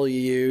nail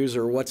you use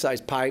or what size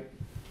pipe,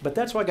 but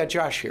that's why I got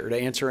Josh here, to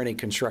answer any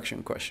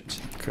construction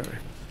questions. Okay.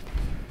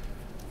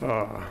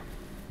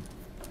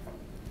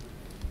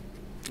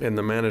 And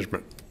the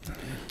management?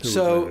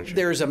 So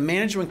there's a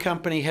management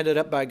company headed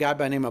up by a guy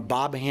by the name of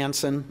Bob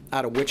Hansen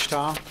out of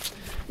Wichita.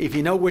 If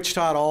you know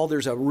Wichita at all,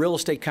 there's a real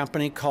estate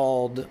company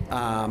called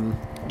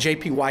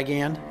J.P.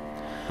 Wygand.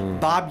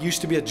 Bob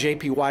used to be at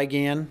J.P.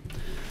 Wygand.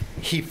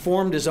 He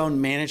formed his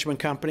own management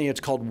company. It's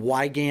called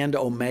Wygand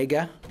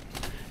Omega.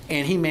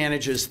 And he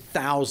manages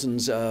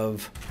thousands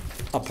of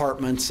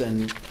apartments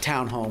and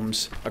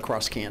townhomes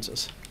across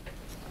Kansas.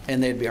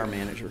 And they'd be our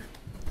manager.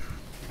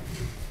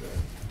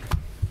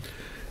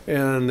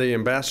 And the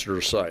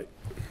ambassador site,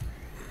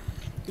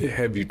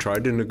 have you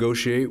tried to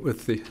negotiate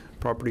with the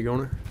property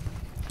owner?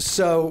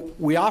 So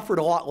we offered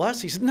a lot less.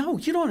 He said, no,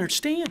 you don't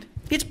understand.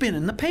 It's been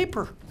in the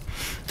paper.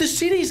 The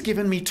city's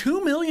given me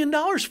 $2 million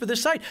for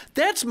this site.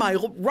 That's my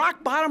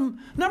rock bottom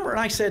number. And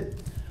I said,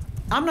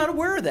 I'm not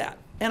aware of that.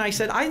 And I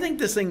said, I think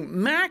this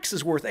thing max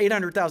is worth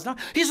 $800,000.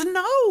 He said,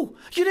 no,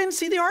 you didn't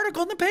see the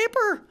article in the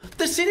paper.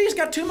 The city's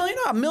got $2 million,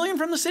 $1 million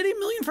from the city, $1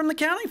 million from the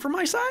county for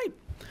my site.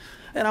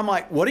 And I'm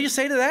like, what do you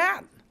say to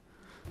that?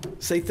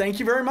 Say thank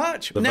you very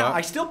much. Now, I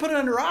still put it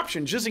under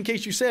option, just in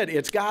case you said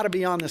it's got to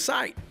be on the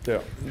site. Yeah,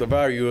 the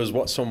value is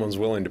what someone's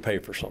willing to pay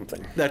for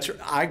something.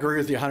 I agree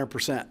with you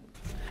 100%.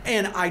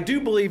 And I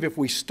do believe if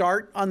we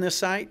start on this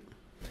site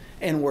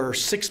and we're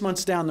 6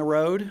 months down the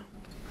road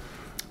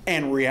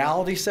and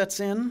reality sets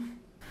in,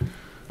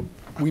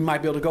 we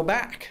might be able to go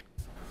back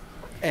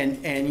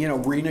and you know,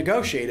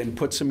 renegotiate and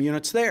put some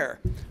units there.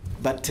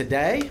 But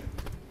today,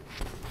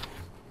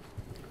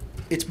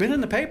 it's been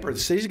in the paper. The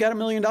city's got $1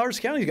 million, the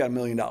county's got $1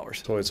 million.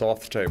 So it's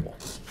off the table.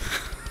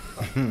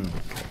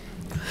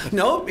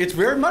 No, it's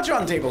very much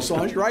on the table, as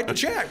long as you write the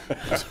check.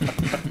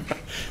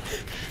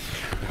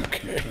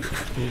 Okay.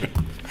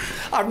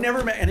 I've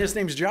never met, and his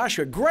name's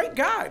Joshua, great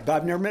guy, but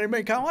I've never met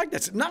anybody kind of like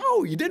that.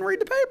 No, you didn't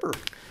read the paper.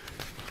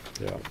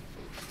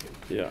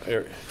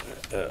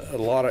 A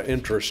lot of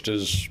interest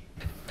is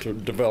to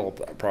develop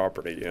that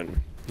property, and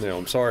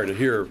I'm sorry to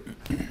hear,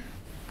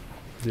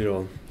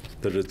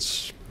 that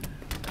it's,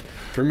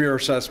 from your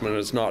assessment,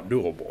 it's not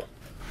doable.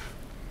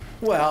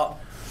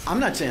 Well, I'm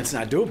not saying it's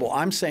not doable.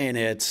 I'm saying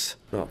it's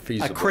Not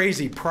feasible. a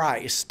crazy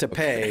price to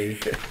pay.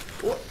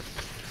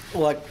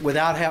 Look,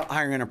 without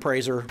hiring an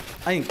appraiser,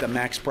 I think the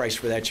max price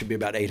for that should be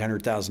about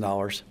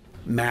 $800,000,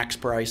 max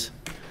price.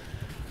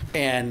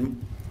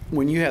 And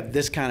when you have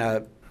this kind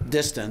of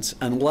distance,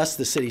 unless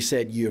the city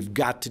said you've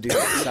got to do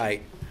that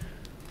site,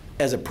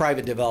 as a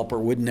private developer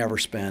would never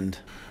spend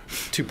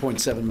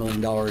 $2.7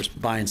 million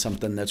buying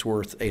something that's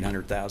worth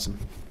 $800,000.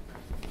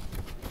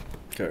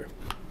 Okay.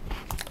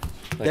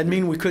 That'd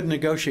mean we could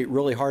negotiate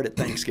really hard at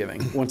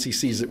Thanksgiving once he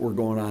sees that we're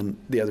going on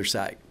the other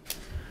side.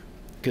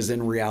 Because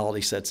then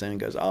reality sets in and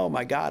goes, oh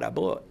my God, I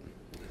blew it.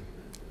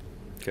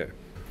 Okay.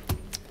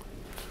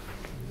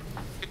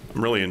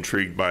 I'm really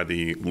intrigued by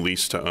the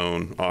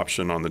lease-to-own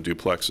option on the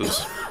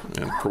duplexes.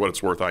 And for what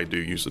it's worth, I do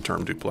use the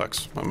term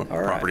duplex. I'm a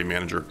property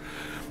manager.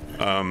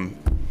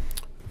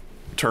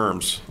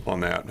 Terms on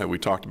that, have we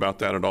talked about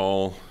that at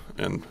all?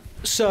 And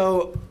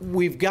So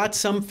we've got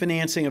some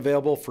financing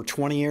available for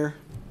 20-year.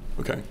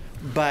 okay.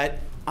 But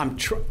my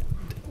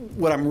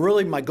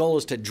goal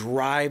is to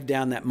drive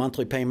down that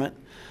monthly payment.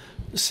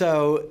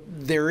 So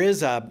there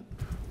is a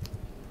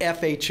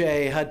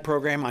FHA HUD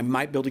program. I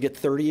might be able to get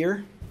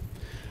 30-year.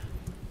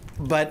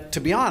 But to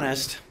be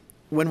honest,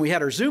 when we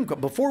had our Zoom call,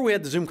 before we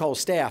had the Zoom call with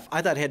staff,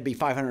 I thought it had to be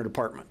 500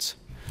 apartments.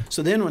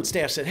 So then when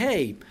staff said,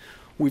 hey,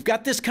 we've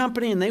got this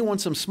company and they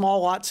want some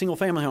small lot single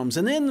family homes,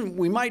 and then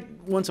we might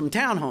want some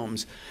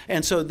townhomes.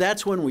 And so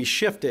that's when we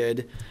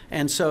shifted.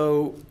 And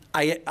so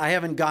I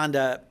haven't gone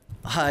to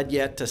HUD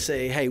yet to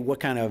say, hey,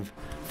 what kind of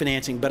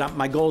financing? But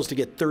my goal is to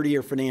get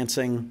 30-year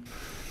financing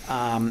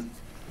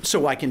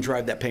so I can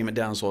drive that payment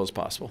down as low as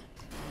possible.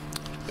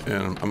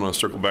 And I'm going to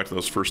circle back to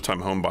those first-time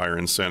home buyer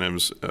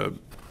incentives.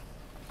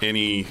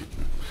 Any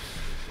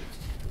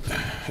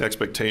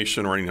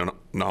expectation or any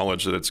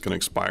knowledge that it's going to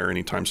expire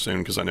anytime soon?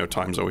 Because I know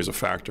time's always a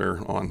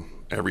factor on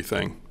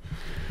everything.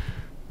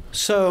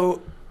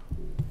 So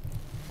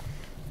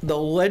the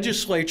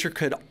legislature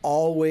could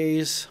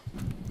always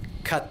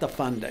cut the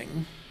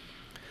funding.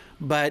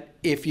 But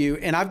if you,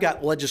 and I've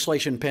got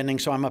legislation pending,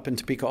 so I'm up in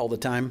Topeka all the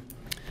time.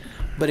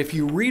 But if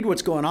you read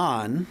what's going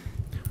on,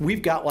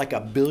 we've got like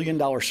 $1 billion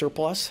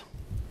surplus.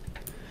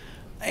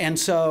 And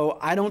so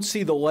I don't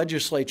see the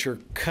legislature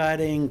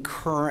cutting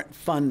current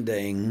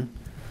funding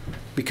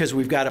because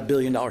we've got $1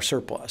 billion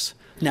surplus.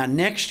 Now,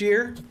 next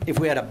year, if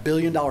we had $1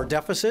 billion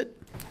deficit,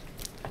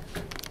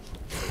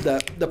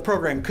 the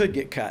program could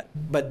get cut.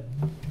 But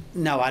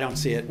no, I don't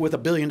see it. With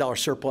 $1 billion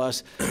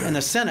surplus, and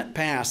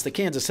the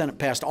Kansas Senate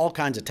passed all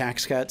kinds of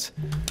tax cuts,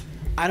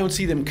 I don't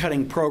see them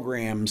cutting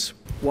programs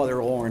while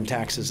they're lowering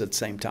taxes at the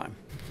same time.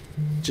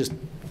 Just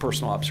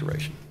personal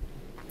observation.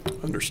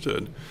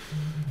 Understood.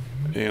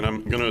 And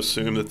I'm going to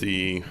assume that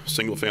the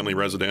single-family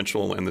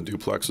residential and the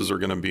duplexes are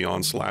going to be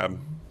on slab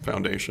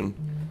foundation?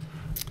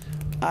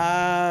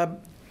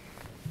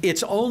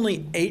 It's only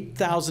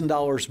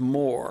 $8,000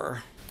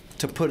 more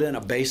to put in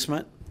a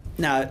basement.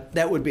 Now,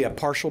 that would be a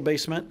partial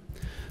basement.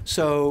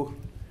 So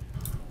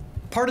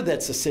part of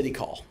that's a city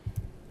call.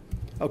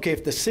 Okay,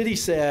 if the city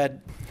said,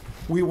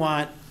 we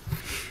want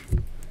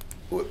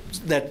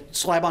that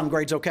slab-on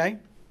grade's okay?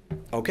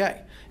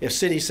 Okay. If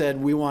city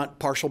said, we want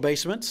partial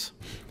basements,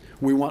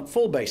 we want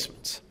full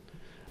basements.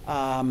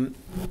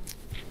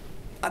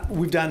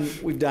 We've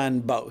done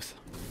both.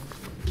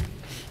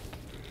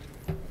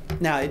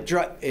 Now,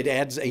 it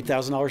adds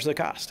 $8,000 to the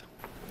cost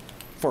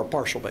for a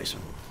partial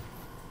basement.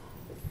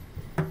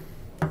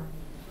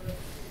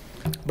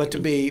 But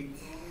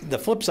the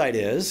flip side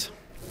is,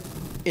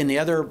 in the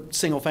other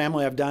single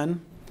family I've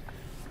done,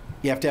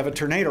 you have to have a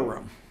tornado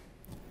room.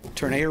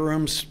 Tornado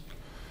room's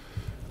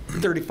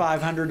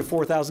 $3,500 to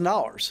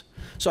 $4,000.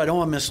 So I don't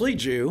want to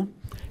mislead you.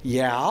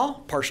 Yeah,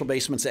 partial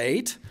basement's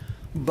 $8,000,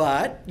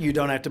 but you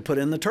don't have to put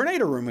in the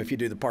tornado room if you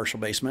do the partial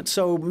basement.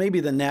 So maybe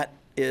the net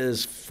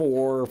is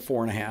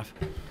 $4.5.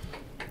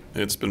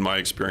 It's been my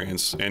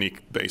experience, any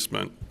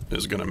basement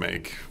is going to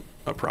make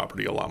a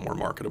property a lot more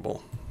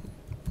marketable,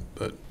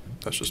 but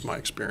that's just my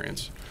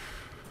experience.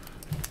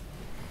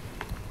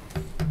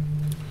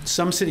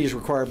 Some cities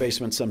require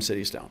basements, some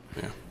cities don't.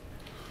 Yeah.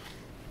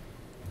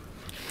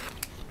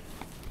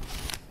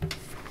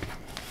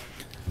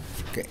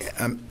 Okay,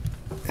 I'm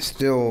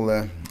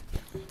still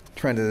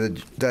trying to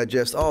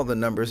digest all the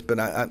numbers, but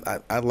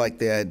I like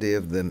the idea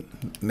of the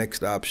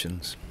mixed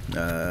options.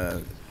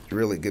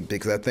 Really good,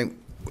 because I think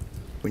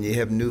when you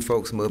have new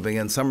folks moving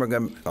in, some are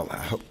going.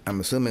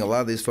 I'm assuming a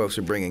lot of these folks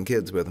are bringing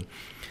kids with them,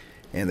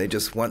 and they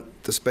just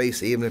want the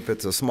space, even if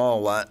it's a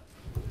small lot.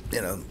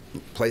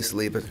 Place to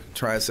leave a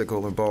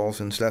tricycle or balls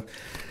and stuff.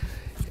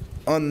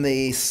 On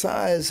the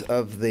size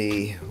of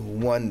the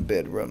one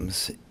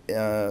bedrooms,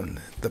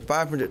 the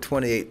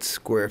 528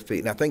 square feet,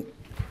 and I think,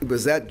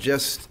 was that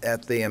just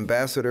at the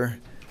Ambassador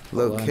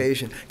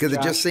location? Because it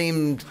Josh? just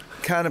seemed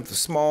kind of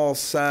small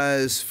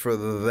size for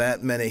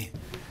that many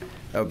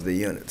of the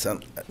units.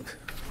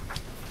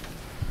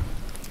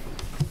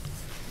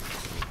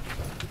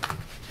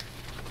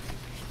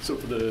 So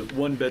for the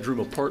one-bedroom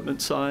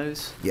apartment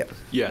size? Yep.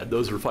 Yeah,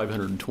 those are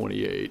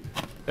 528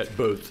 at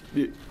both,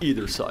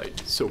 either site,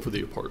 so for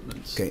the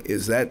apartments. Okay,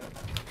 is that,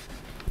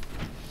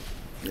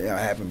 I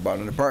haven't bought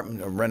an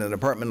apartment or rented an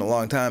apartment in a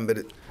long time, but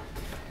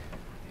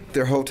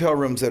there are hotel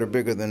rooms that are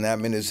bigger than that. I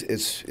mean,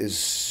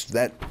 is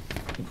that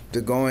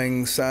the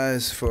going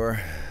size for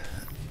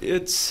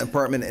it's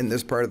apartment in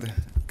this part of the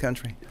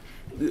country?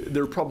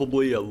 They're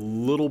probably a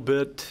little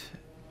bit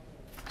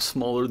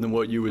smaller than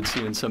what you would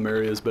see in some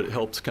areas, but it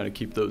helps kind of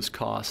keep those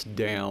costs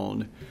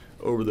down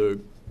over the,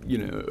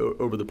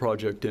 over the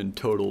project in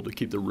total to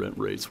keep the rent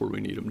rates where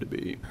we need them to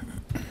be.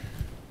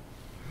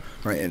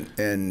 Right,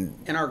 and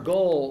our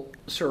goal,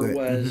 sir,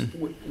 was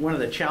one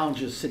of the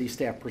challenges city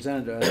staff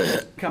presented to us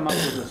was come up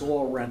with as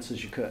low rents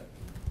as you could.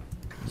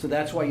 So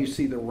that's why you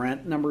see the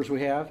rent numbers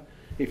we have.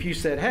 If you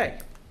said, hey,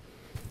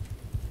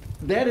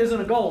 that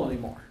isn't a goal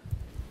anymore,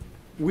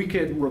 we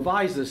could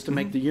revise this to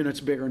make the units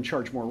bigger and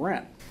charge more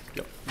rent.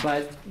 Yep.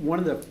 But one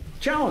of the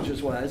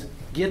challenges was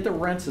get the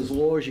rents as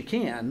low as you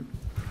can,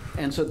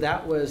 and so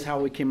that was how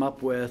we came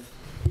up with,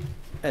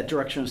 at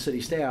direction of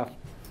city staff,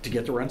 to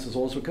get the rents as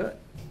low as we could.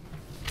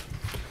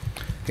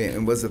 okay,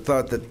 and was the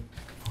thought that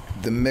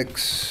the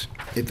mix,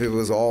 if it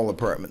was all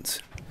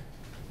apartments,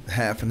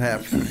 half and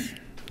half? Half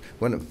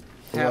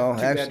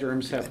two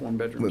bedrooms, half one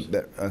bedrooms.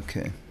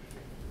 Okay.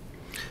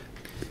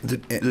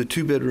 The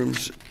two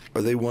bedrooms,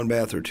 are they one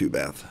bath or two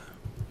bath?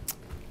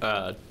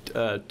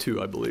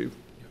 Two, I believe.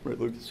 Right,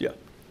 Lucas? Yeah.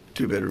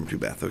 Two bedroom, two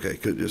bath. Okay,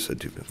 could just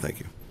said two bath. Thank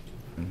you.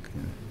 Okay.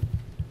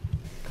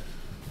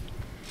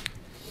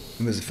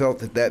 It was felt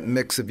that that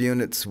mix of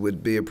units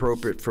would be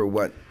appropriate for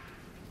what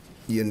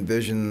you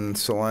envision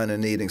Salina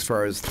needing as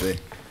far as the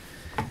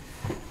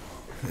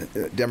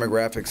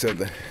demographics of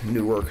the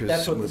new workers.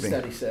 That's what moving. the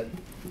study said.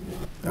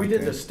 We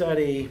did the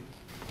study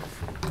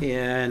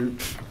in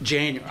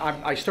January.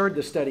 I started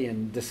the study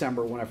in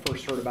December when I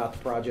first heard about the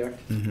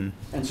project. Mm-hmm.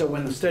 And so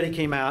when the study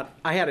came out,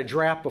 I had a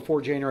draft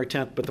before January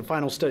 10th, but the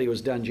final study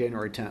was done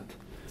January 10th.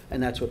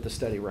 And that's what the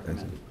study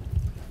recommended.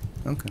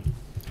 Okay.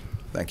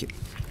 Thank you.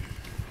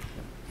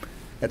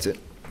 That's it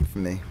for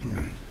me.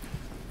 Yeah.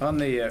 On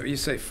the, you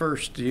say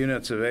first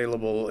units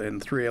available in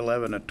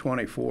 311 at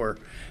 24,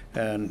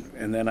 and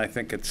then I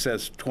think it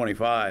says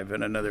 25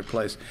 in another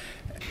place.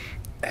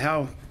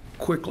 How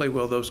quickly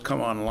will those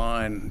come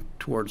online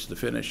towards the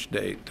finish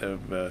date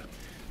of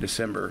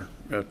December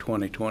of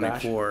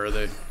 2024? Are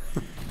they?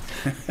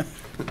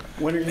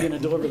 When are you going to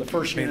deliver the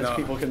first units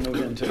people can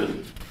move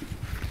into?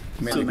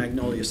 The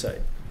Magnolia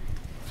site.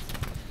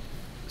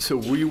 So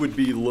we would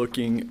be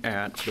looking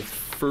at the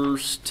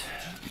first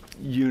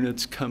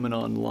units coming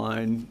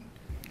online.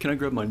 Can I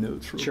grab my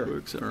notes real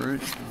quick? Is that all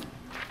right?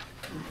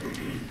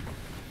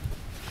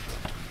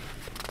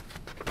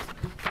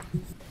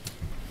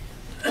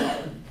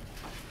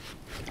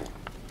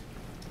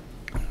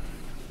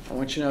 I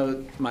want you to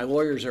know my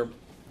lawyers are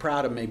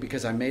proud of me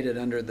because I made it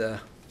under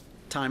the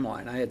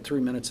timeline. I had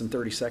 3 minutes and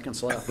 30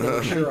 seconds left. They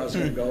were sure I was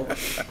going to go.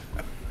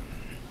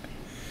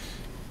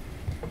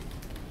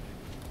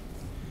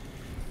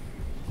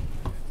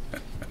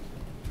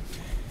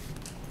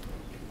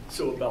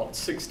 So about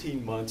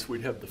 16 months,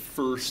 we'd have the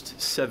first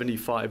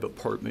 75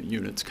 apartment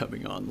units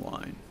coming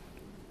online.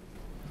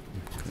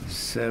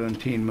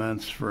 17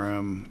 months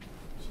from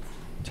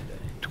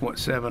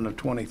 7 of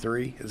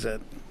 23, is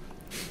that?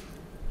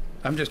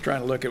 I'm just trying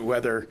to look at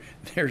whether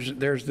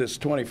there's this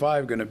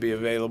 25 going to be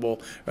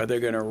available. Are they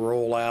going to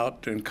roll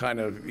out in kind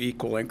of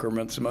equal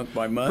increments month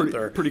by month,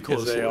 or pretty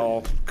closely. As they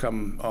all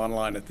come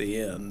online at the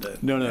end?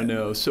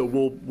 No. So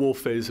we'll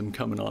phase them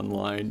coming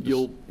online.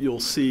 You'll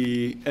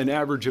see an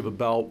average of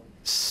about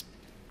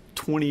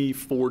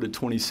 24 to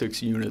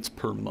 26 units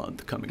per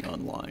month coming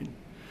online.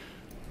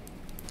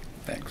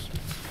 Thanks.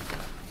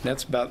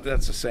 That's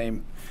the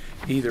same.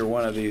 Either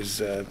one of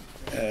these.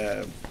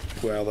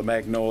 Well, the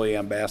Magnolia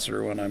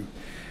Ambassador one,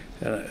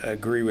 I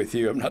agree with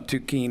you. I'm not too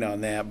keen on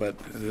that, but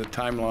the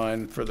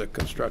timeline for the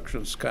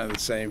construction is kind of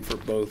the same for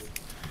both.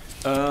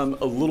 A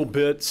little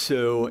bit.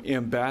 So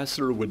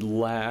Ambassador would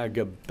lag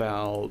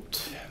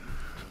about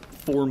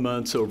 4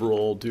 months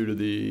overall due to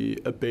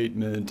the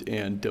abatement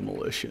and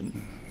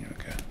demolition.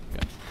 Okay.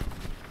 Yeah.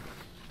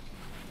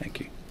 Thank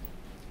you.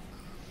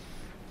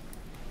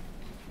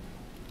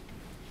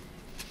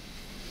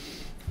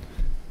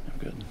 I'm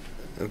good.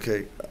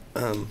 Okay.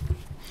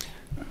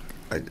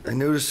 I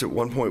noticed at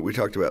one point we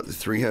talked about the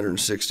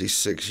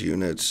 366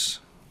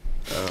 units,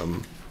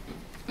 and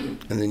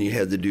then you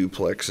had the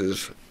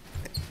duplexes,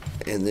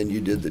 and then you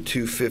did the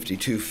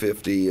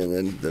 250, and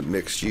then the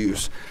mixed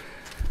use.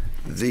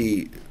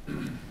 The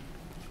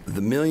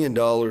 $1 million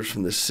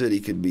from the city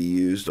could be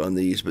used on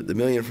these, but the $1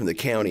 million from the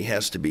county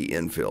has to be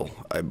infill,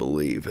 I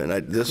believe. And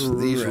that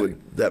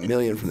 $1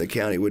 million from the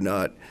county would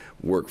not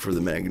work for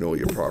the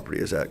Magnolia property.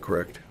 Is that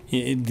correct?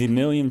 The $1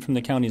 million from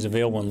the county is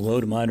available in low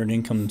to moderate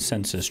income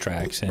census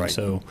tracts, and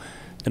so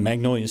The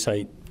Magnolia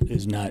site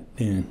is not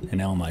in an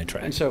LMI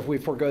tract. And so if we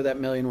forego that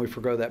million, we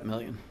forego that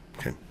million.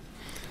 Okay.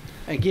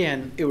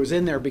 Again, it was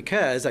in there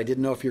because I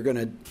didn't know if you're going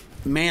to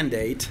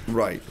mandate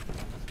Right.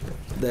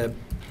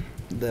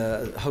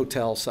 the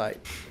hotel site.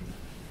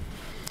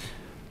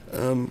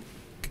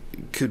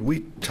 Could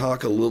we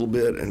talk a little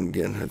bit, and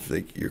again, I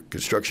think your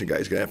construction guy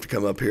is going to have to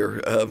come up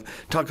here,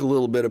 talk a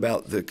little bit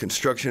about the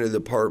construction of the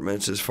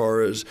apartments as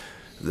far as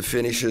the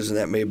finishes, and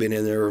that may have been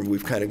in there, and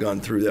we've kind of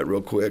gone through that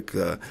real quick.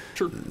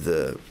 Sure.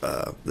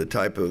 The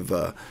type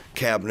of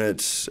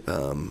cabinets,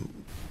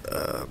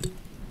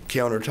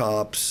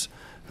 countertops,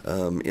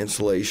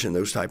 insulation,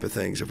 those type of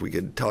things. If we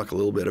could talk a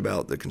little bit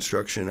about the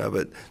construction of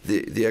it,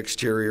 the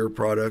exterior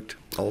product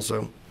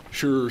also.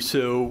 Sure.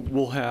 So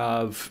we'll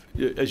have,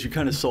 as you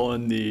kind of saw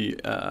in the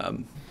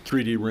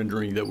 3D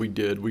rendering that we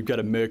did, we've got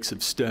a mix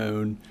of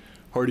stone,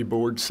 hardy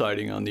board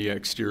siding on the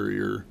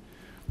exterior.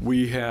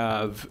 We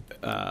have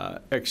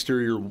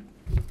exterior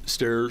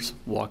stairs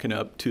walking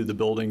up to the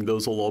building.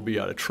 Those will all be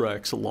out of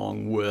Trex,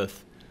 along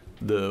with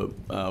the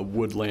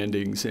wood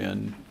landings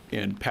and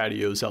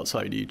patios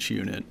outside each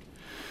unit.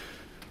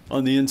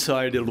 On the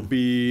inside, it'll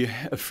be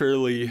a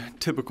fairly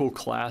typical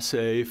Class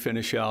A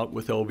finish out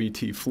with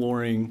LVT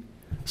flooring,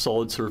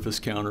 solid surface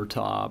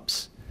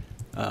countertops,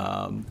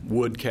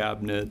 wood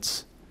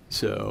cabinets.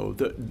 So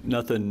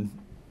nothing,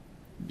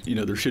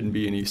 there shouldn't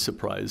be any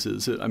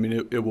surprises. I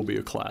mean, it will be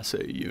a Class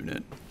A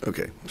unit.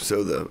 Okay,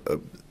 so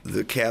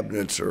the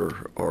cabinets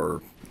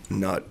are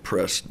not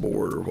pressed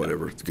board or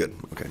whatever. It's good.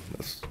 Okay,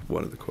 that's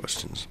one of the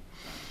questions.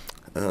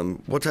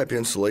 What type of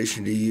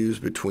insulation do you use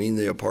between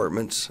the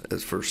apartments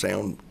as for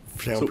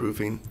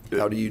soundproofing?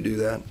 How do you do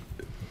that?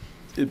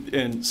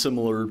 And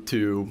similar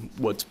to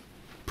what's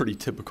pretty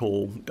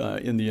typical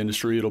in the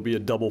industry, it'll be a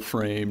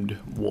double-framed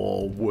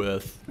wall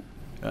with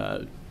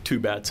 2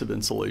 bats of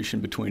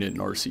insulation between it and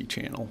RC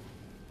channel.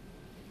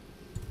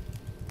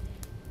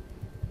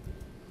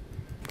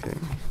 Okay.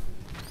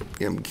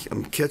 Yeah,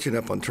 I'm catching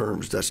up on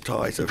terms. That's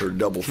tight. I've heard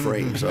double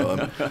frame,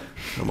 so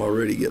I'm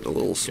already getting a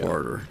little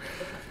smarter.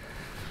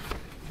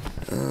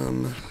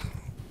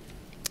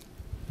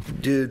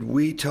 Did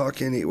we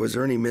talk was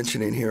there any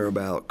mention in here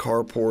about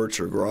carports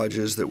or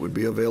garages that would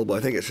be available? I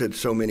think it said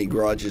so many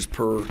garages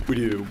per. We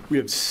do. We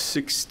have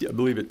 60, I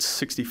believe it's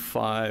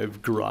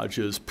 65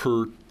 garages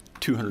per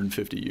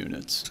 250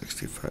 units.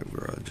 65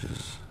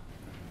 garages.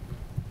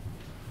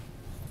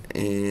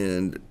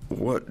 And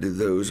what do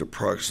those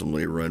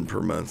approximately run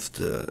per month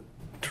to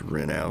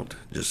rent out?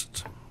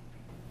 Just.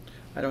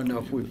 I don't know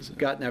if we've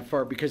gotten that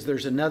far because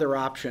there's another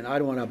option. I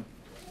don't want to.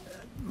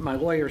 My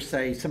lawyers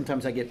say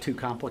sometimes I get too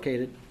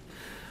complicated.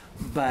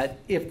 But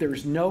if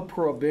there's no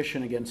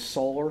prohibition against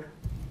solar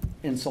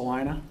in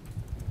Salina,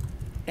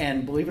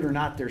 and believe it or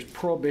not, there's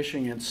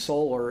prohibition against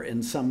solar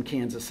in some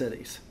Kansas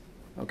cities,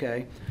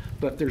 okay?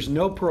 But if there's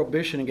no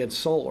prohibition against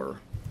solar,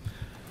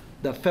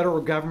 the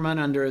federal government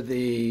under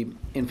the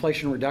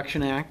Inflation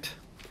Reduction Act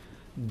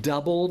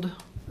doubled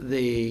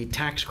the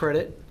tax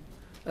credit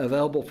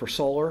available for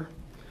solar.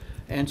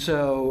 And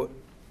so,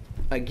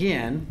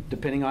 again,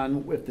 depending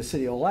on if the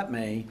city will let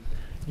me,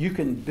 you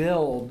can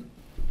build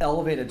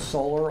elevated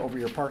solar over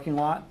your parking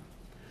lot,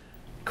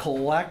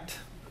 collect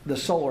the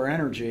solar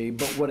energy,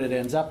 but what it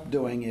ends up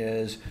doing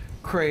is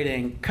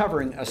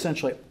covering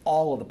essentially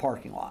all of the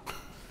parking lot.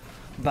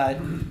 But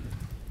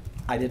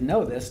I didn't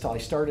know this till I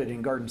started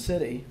in Garden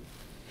City.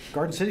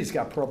 Garden City's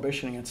got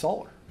prohibition against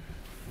solar.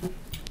 So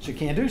you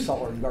can't do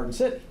solar in Garden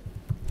City.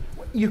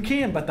 You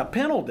can, but the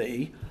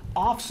penalty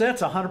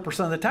offsets 100%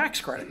 of the tax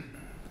credit.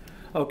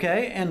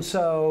 Okay, and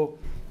so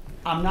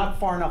I'm not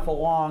far enough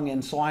along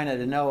in Salina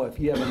to know if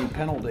you have any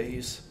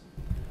penalties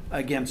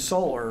against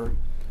solar,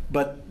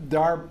 but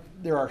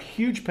there are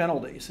huge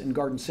penalties in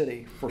Garden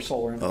City for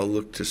solar. I'll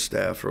look to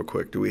staff real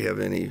quick. Do we have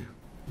any?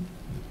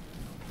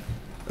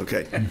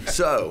 Okay,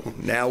 so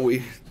now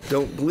we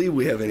don't believe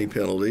we have any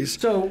penalties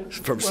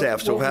from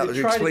staff. So how,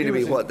 explain to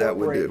me what that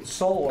would do.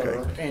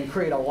 Solar and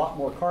create a lot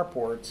more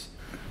carports,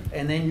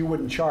 and then you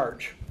wouldn't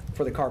charge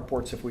for the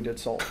carports if we did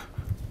solar.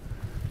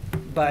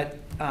 But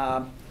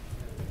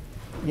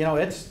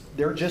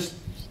they're just,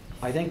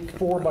 I think,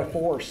 4x4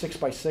 or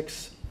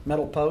 6x6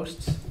 metal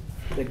posts.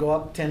 They go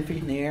up 10 feet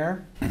in the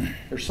air.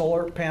 There's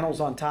solar panels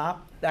on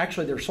top.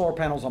 Actually, there's solar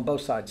panels on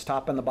both sides,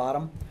 top and the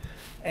bottom.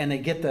 And they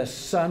get the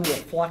sun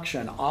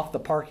reflection off the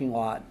parking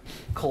lot,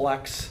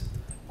 collects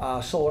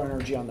solar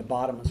energy on the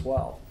bottom as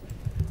well.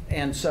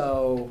 And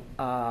so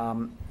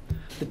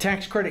the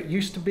tax credit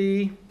used to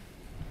be,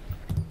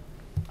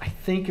 I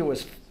think it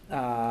was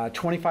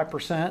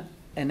 25%,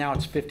 and now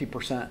it's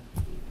 50%.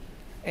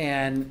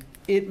 And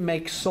it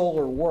makes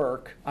solar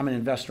work. I'm an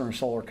investor in a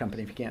solar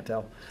company, if you can't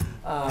tell.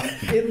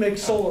 It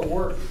makes solar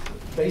work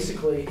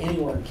basically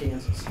anywhere in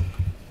Kansas.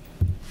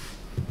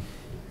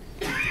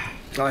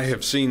 I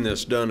have seen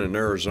this done in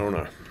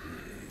Arizona,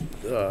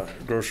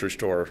 grocery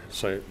store,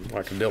 say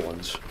like a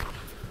Dillon's.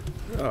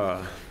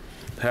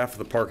 Half of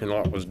the parking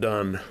lot was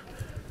done,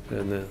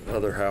 and the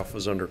other half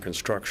was under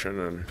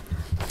construction,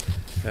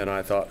 and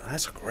I thought,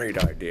 that's a great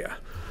idea.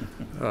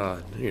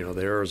 You know,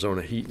 the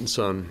Arizona heat and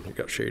sun, you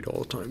got shade all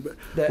the time.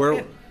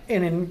 But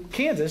and in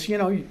Kansas, you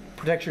know, it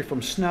protects you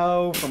from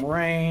snow, from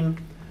rain.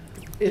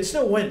 It's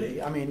still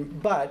windy, I mean,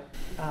 but,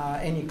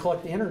 and you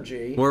collect the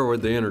energy. Where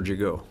would the energy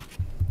go?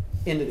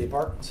 Into the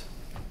apartments.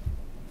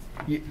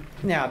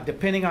 Now,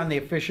 depending on the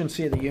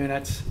efficiency of the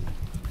units,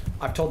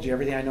 I've told you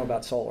everything I know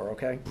about solar,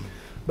 okay?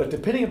 But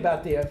depending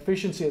about the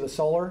efficiency of the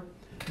solar,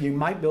 you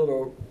might be able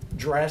to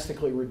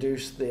drastically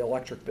reduce the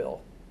electric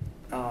bill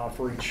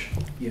for each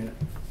unit.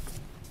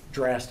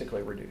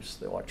 Drastically reduce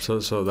the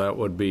electric. So that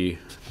would be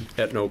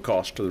at no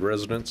cost to the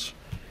residents?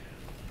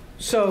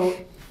 So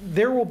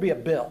there will be a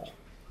bill.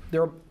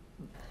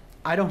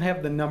 I don't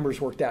have the numbers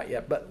worked out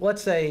yet, but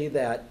let's say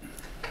that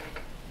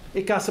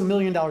it costs $1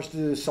 million to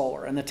do the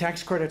solar, and the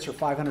tax credits are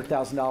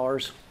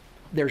 $500,000.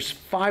 There's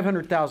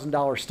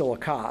 $500,000 still a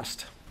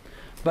cost,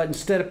 but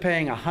instead of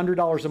paying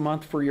 $100 a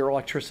month for your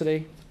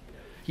electricity,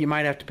 you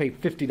might have to pay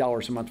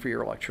 $50 a month for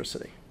your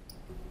electricity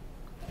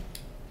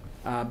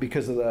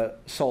because of the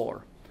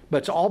solar. But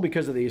it's all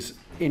because of these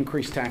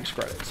increased tax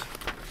credits.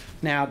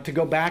 Now, to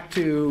go back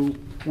to,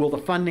 will the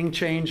funding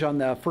change on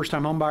the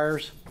first-time home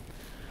buyers?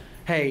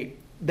 Hey,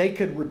 they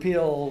could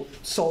repeal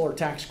solar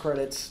tax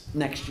credits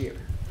next year.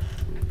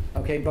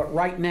 Okay, but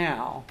right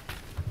now,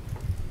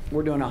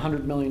 we're doing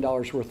 $100 million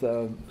worth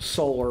of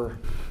solar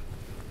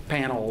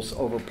panels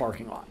over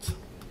parking lots.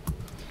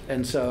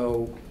 And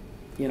so,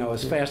 you know,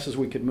 as fast as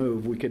we could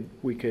move,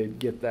 we could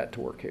get that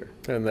to work here.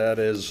 And that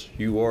is,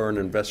 you are an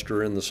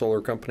investor in the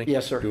solar company?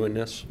 Yes, sir. Doing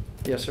this?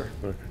 Yes, sir.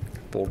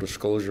 Full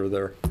disclosure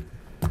there.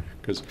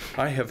 Because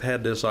I have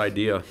had this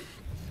idea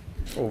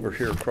over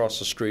here across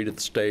the street at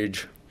the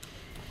stage.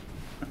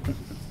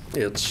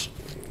 It's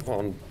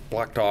on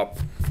blacktop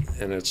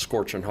and it's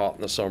scorching hot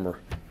in the summer.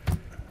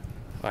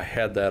 I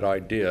had that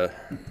idea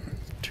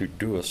to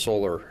do a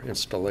solar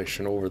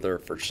installation over there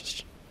for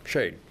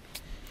shade.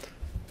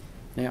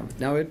 Yeah,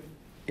 no,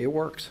 it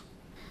works.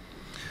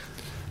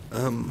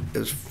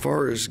 As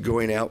far as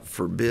going out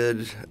for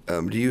bid,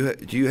 do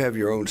you have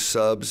your own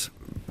subs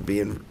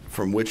being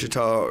from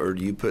Wichita, or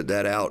do you put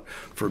that out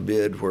for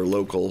bid where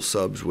local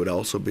subs would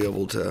also be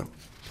able to?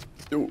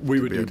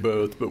 We would do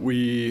both, but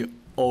we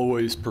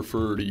always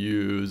prefer to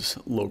use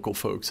local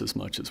folks as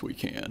much as we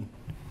can.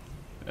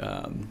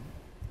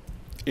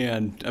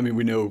 And I mean,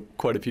 we know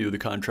quite a few of the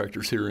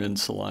contractors here in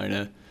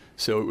Salina,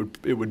 so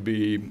it would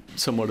be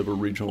somewhat of a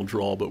regional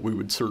draw, but we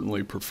would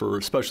certainly prefer,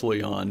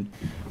 especially on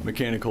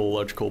mechanical,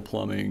 electrical,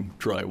 plumbing,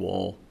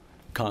 drywall,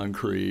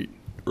 concrete,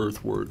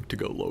 earthwork, to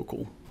go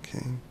local.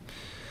 Okay.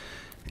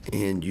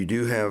 And you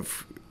do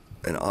have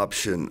an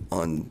option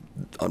on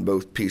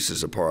both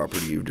pieces of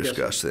property you've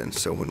discussed. Yes. Then.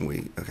 So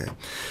when okay.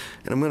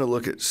 And I'm going to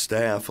look at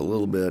staff a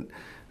little bit,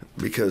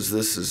 because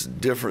this is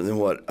different than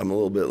what I'm a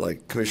little bit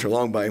like Commissioner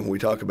Longbine when we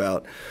talk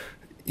about,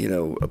 you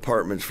know,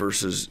 apartments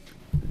versus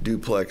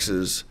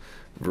duplexes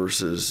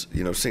versus,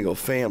 you know, single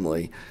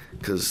family,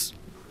 because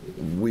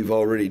we've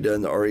already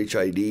done the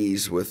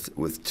RHIDs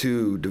with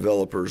two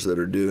developers that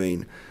are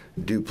doing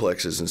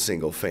duplexes and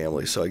single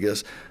family. So I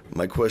guess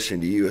my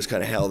question to you is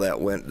kind of how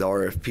that went, the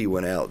RFP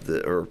went out,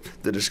 or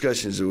the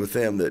discussions with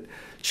them that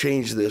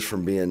changed this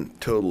from being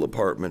total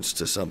apartments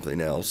to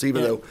something else,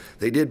 even though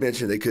they did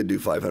mention they could do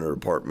 500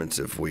 apartments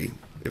if we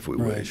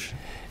wish.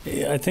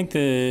 I think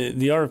the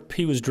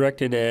RFP was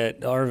directed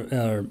at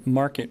our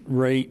market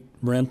rate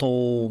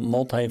rental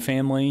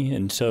multifamily,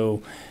 and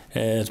so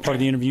as part of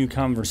the interview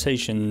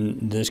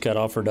conversation, this got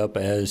offered up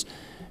as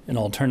an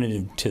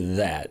alternative to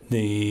that.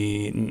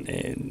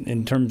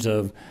 In terms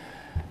of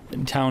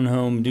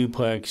townhome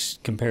duplex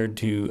compared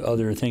to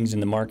other things in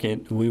the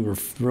market, we were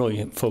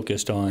really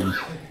focused on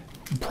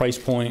price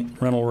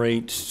point, rental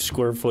rates,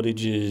 square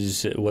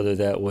footages, whether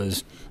that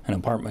was an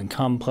apartment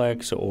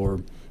complex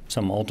or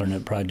some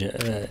alternate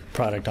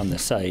product on the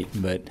site.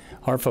 But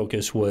our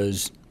focus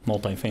was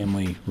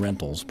multifamily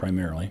rentals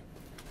primarily.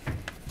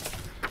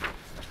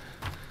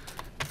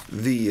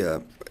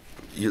 The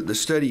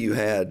study you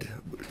had,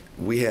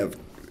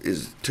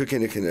 took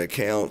into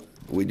account.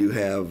 We do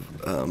have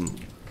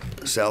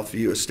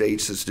Southview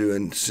Estates that's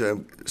doing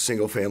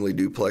single-family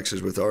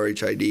duplexes with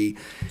RHID,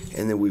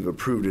 and then we've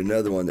approved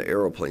another one, the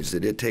Aeroplanes.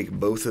 Did it take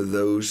both of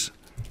those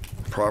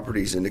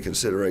properties into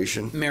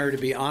consideration? Mayor, to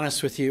be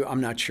honest with you,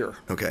 I'm not sure.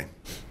 Okay.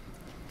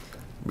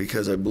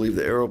 Because I believe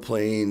the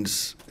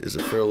Aeroplanes is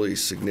a fairly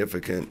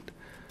significant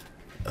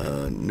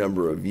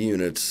number of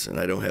units, and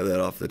I don't have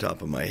that off the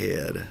top of my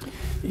head.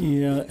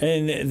 Yeah,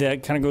 and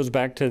that kind of goes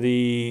back to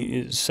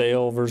the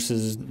sale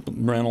versus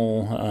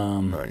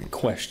rental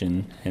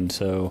question, and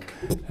so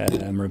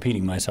I'm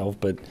repeating myself,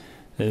 but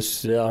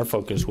our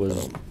focus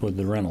was with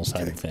the rental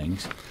side of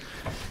things.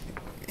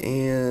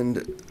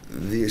 And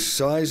the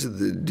size of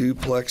the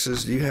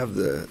duplexes, do you have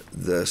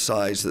the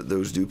size that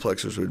those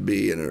duplexes would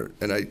be? And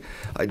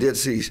I did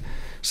see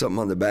something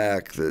on the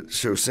back that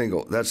shows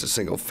that's a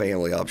single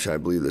family option. I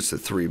believe that's a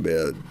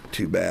 3-bed,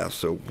 2-bath.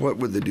 So what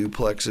would the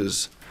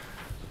duplexes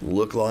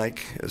look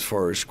like as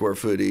far as square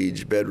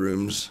footage,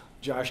 bedrooms?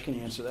 Josh, can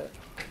you answer that?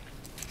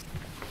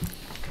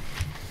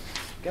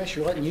 Gosh,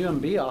 you're letting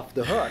UMB off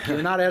the hook.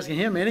 You're not asking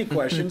him any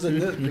questions in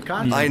the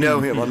contract. I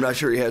know him. I'm not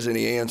sure he has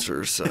any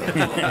answers. So.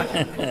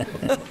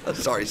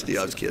 Sorry, Steve.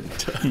 I was kidding.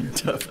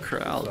 Tough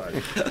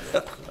crowd.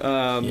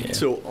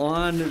 So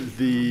on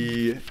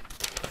the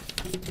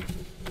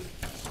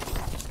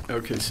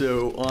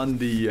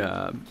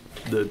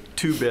the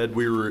two-bed,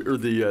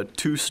 the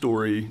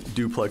two-story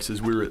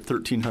duplexes, we were at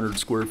 1,300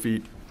 square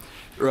feet.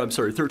 Or I'm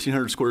sorry,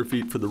 1,300 square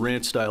feet for the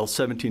ranch style,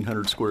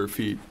 1,700 square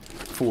feet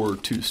for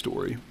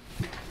two-story.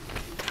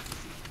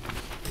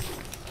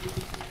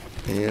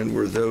 And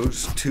were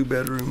those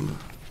 2-bedroom,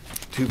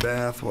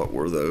 2-bath? What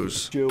were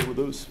those? Joe, were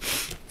those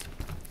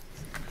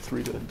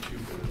 3-bed?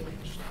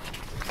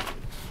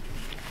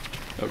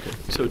 Okay,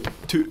 so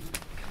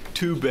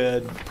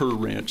two-bed per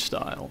ranch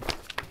style.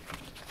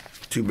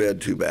 2-bed,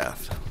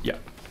 2-bath. Yeah.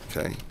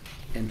 Okay.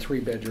 And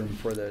 3-bedroom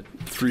for the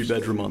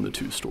 3-bedroom on the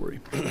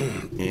two-story.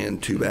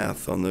 And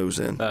 2-bath on those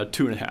in?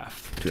 2.5.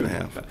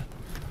 2.5.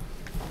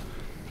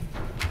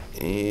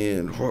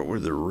 And what were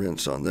the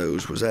rents on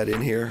those? Was that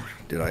in here?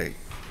 Did I?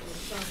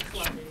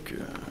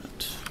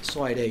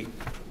 Slide 8.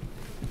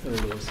 There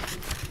it is.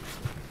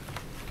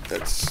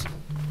 That's,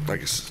 I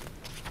guess.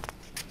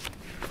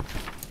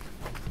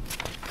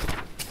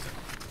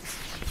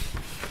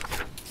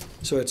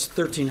 So it's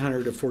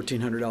 $1,300 to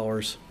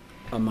 $1,400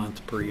 a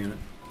month per unit.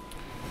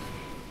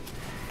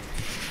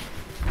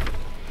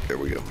 There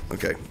we go.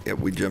 Okay. Yeah,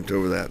 we jumped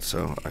over that,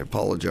 so I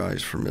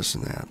apologize for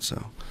missing that.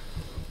 So,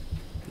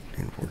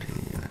 14 a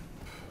unit.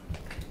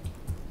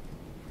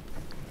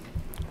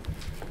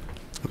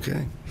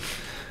 Okay.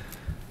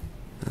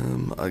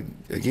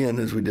 Again,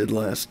 as we did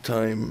last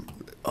time,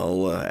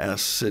 I'll ask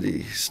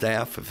city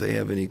staff if they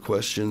have any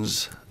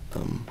questions.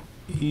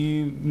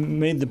 You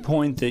made the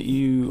point that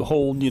you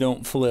hold, you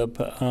don't flip,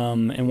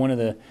 and one of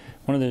the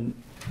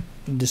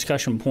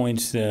discussion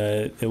points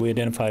that we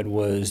identified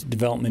was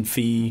development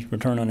fee,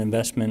 return on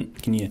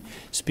investment. Can you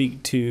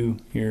speak to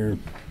your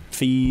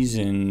fees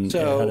and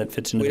how that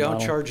fits into the model? We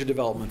don't charge a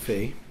development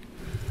fee.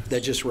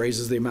 That just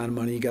raises the amount of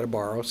money you got to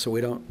borrow. So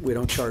we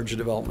don't charge a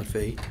development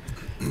fee.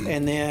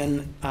 And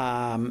then,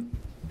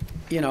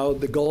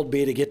 the goal would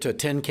be to get to a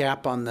 10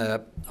 cap on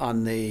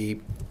the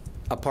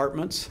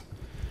apartments.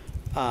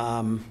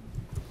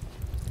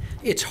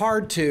 It's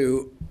hard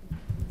to,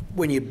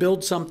 when you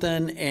build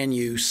something and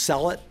you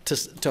sell it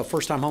to a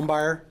first-time home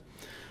buyer,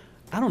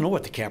 I don't know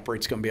what the cap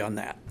rate's going to be on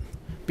that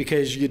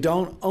because you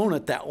don't own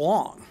it that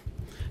long.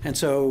 And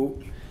so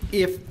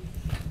if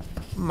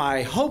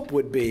my hope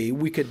would be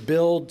we could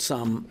build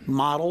some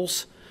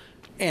models,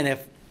 and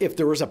if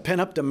there was a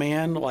pent-up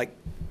demand, like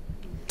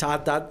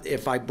Todd thought,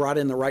 if I brought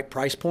in the right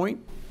price point,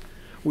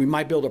 we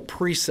might be able to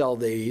pre-sell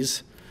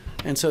these.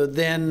 And so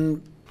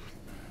then,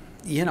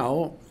 I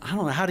don't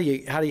know, how do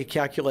you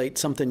calculate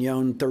something you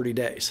own 30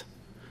 days?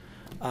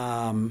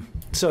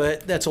 So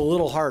that's a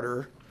little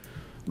harder,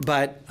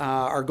 but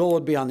our goal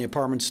would be on the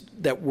apartments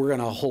that we're going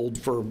to hold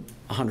for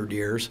 100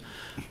 years,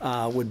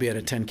 would be at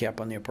a 10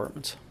 cap on the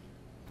apartments.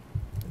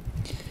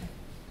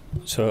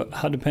 So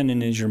how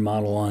dependent is your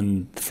model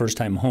on the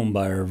first-time home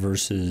buyer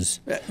versus?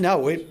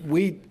 No, I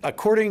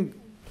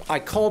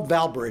called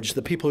Valbridge,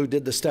 the people who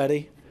did the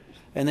study,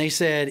 and they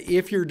said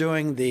if you're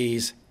doing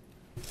these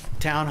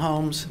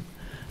townhomes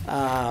 /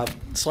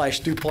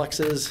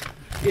 duplexes,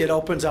 it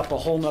opens up a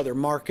whole nother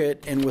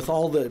market. And with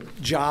all the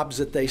jobs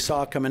that they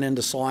saw coming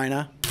into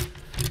Salina,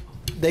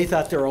 they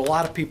thought there were a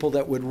lot of people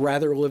that would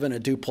rather live in a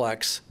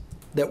duplex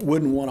that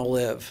wouldn't want to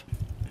live.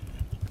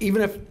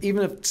 Even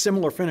if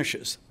similar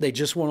finishes, they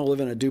just want to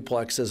live in a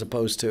duplex as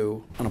opposed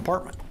to an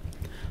apartment.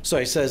 So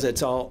he says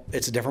it's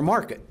a different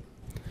market.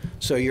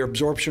 So your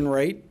absorption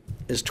rate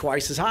is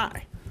twice as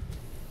high.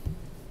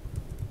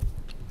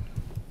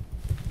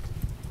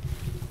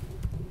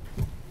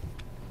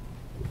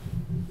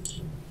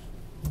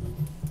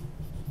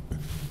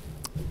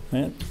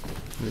 Rick,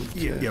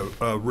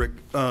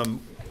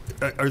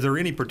 are there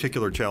any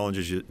particular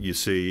challenges you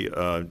see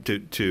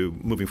to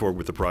moving forward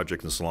with the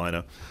project in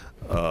Salina?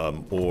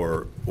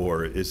 Or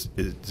does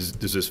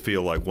this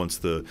feel like once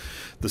the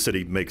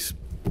city makes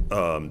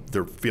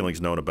their feelings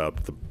known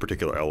about the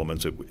particular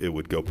elements, it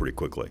would go pretty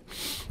quickly?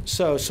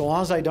 So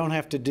long as I don't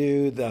have to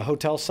do the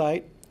hotel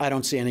site, I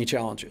don't see any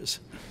challenges.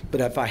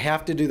 But if I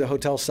have to do the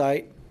hotel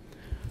site,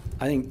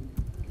 I think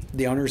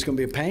the owner is going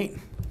to be a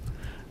pain.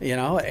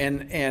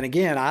 And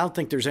again, I don't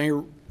think there's any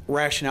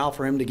rationale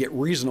for him to get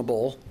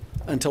reasonable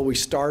until we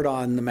start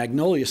on the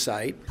Magnolia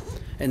site,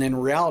 and then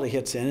reality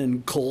hits in,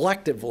 and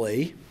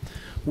collectively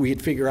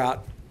we'd figure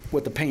out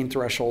what the pain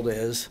threshold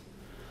is.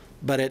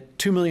 But at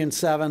 $2.7 million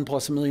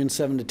plus $1.7 million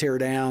to tear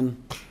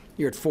down,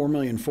 you're at $4.4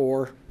 million.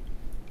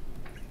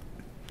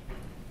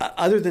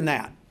 Other than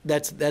that,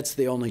 that's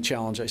the only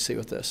challenge I see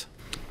with this.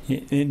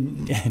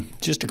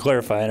 Just to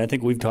clarify, and I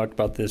think we've talked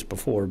about this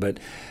before, but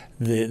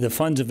the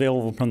funds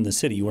available from the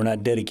city were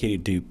not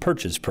dedicated to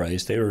purchase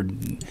price. They were,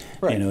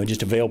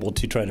 just available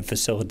to try to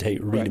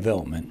facilitate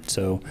redevelopment. Right.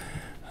 So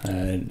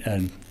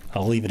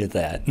I'll leave it at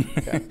that.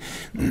 Okay.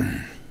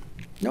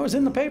 No, it's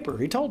in the paper.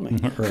 He told me.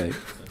 Right.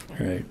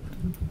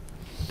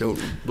 don't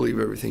believe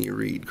everything you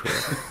read,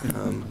 correct?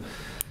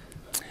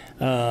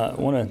 I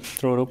want to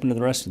throw it open to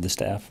the rest of the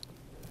staff.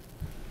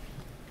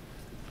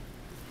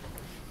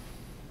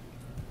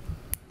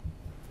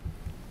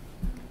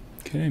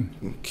 Okay.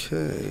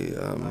 Okay.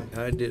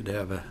 I did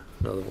have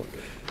another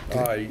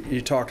one.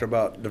 You talked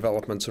about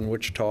developments in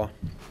Wichita.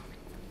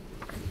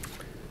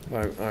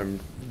 I'm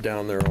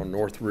down there on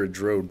North Ridge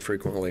Road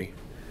frequently,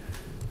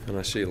 and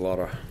I see a lot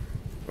of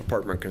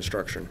apartment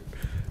construction.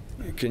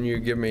 Can you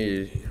give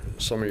me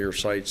some of your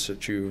sites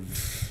that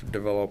you've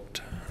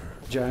developed?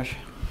 Josh?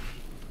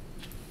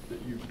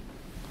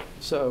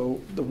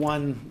 So the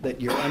one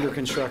that you're under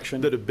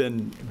construction? That have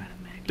been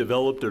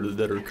developed or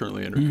that are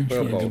currently under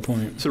construction? Good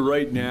point. So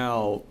right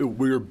now,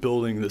 we're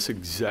building this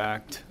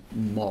exact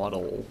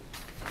model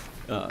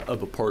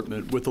of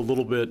apartment with a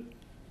little bit,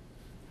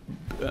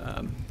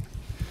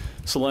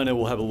 Salina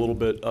will have a little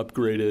bit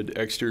upgraded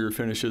exterior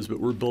finishes, but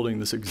we're building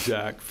this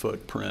exact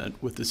footprint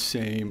with the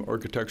same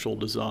architectural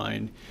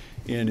design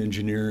and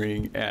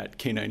engineering at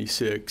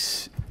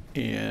K96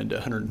 and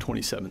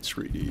 127th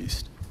Street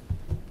East.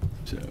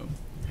 So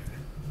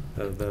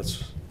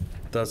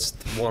that's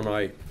the one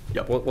I.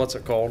 Yep. What's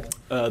it called?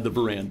 The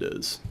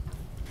verandas.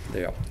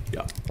 Yeah.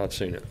 Yeah. I've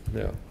seen it.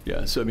 Yeah.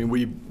 Yeah. So I mean,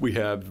 we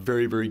have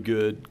very, very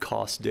good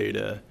cost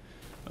data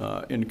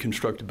and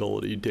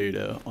constructability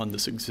data on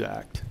this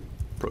exact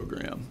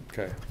program.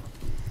 Okay.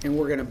 And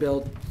we're going to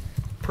build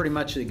pretty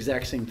much the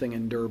exact same thing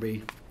in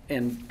Derby.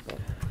 And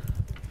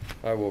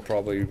I will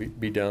probably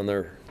be down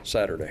there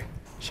Saturday.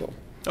 So.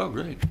 Oh,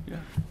 great. Yeah.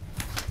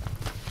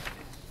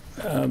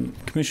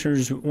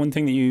 Commissioners, one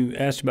thing that you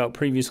asked about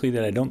previously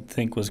that I don't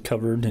think was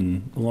covered,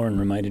 and Lauren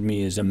reminded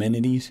me, is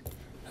amenities.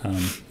 You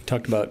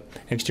talked about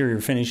exterior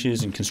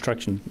finishes and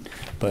construction,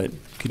 but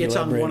could you it's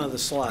elaborate? on one of the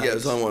slides. Yeah,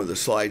 it's on one of the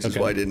slides. That's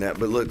Okay. why I didn't have.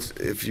 But let's,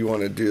 if you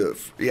want to do it,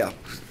 yeah.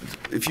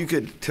 If you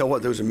could tell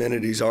what those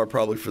amenities are,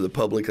 probably for the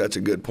public, that's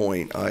a good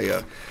point.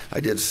 I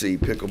did see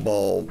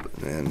pickleball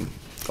and.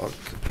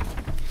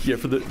 Yeah,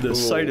 for the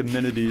site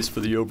amenities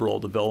for the overall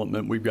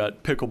development, we've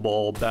got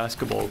pickleball,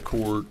 basketball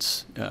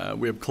courts.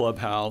 We have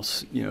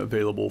clubhouse,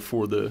 available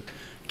for the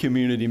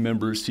community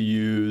members to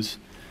use.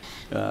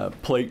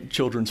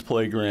 Children's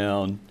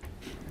playground.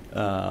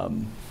 I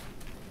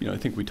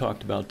think we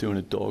talked about doing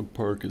a dog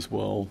park as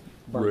well,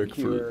 Rick,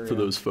 for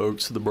those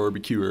folks, the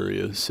barbecue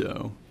area.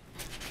 So,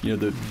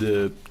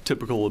 the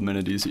typical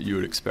amenities that you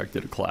would expect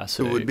at a Class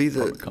A. It would be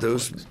apartment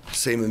those complex.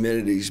 same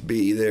amenities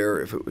be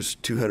there if it was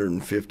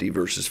 250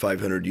 versus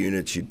 500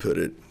 units. You'd put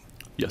it.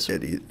 Yes, sir.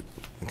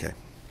 Okay.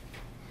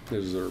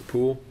 Is there a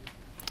pool?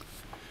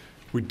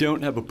 We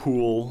don't have a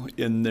pool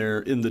in there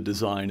in the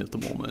design at the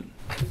moment.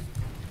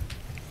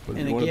 But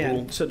And you want a again,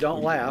 pool? so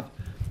don't laugh.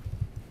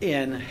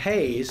 In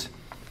Hayes,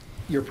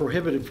 you're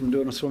prohibited from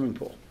doing a swimming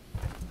pool.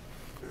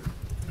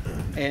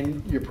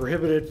 And you're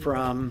prohibited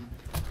from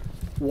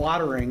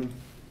watering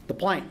the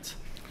planes.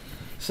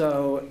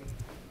 So,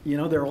 there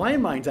are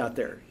landmines out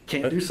there.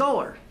 Can't do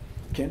solar.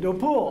 Can't do a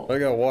pool. I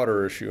got a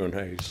water issue in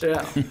Hayes.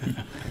 Yeah.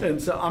 And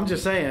so I'm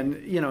just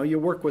saying, you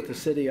work with the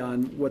city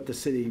on what the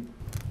city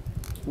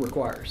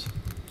requires.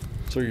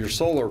 So your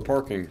solar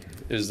parking,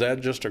 is that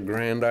just a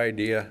grand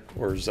idea,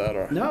 or is that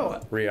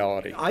a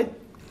reality?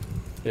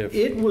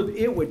 It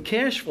would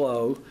cash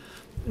flow.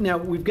 Now,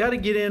 we've got to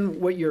get in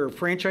what your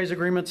franchise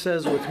agreement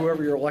says with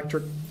whoever your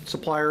electric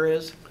supplier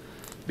is,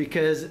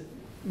 because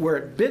where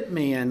it bit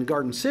me in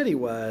Garden City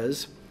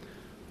was,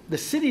 the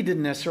city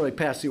didn't necessarily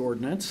pass the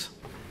ordinance.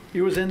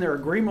 It was in their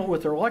agreement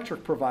with their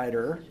electric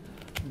provider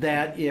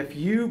that if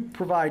you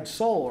provide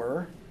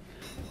solar,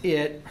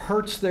 it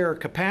hurts their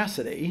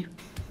capacity.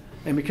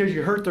 And because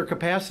you hurt their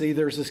capacity,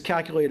 there's this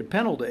calculated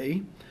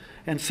penalty.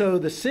 And so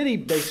the city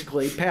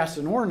basically passed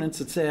an ordinance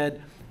that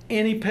said,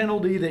 any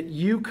penalty that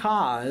you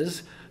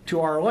cause to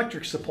our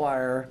electric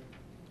supplier,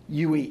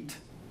 you eat.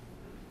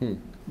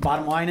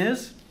 Bottom line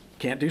is,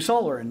 can't do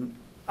solar. And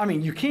I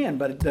mean, you can,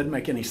 but it doesn't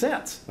make any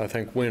sense. I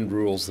think wind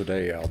rules the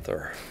day out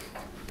there.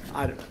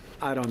 I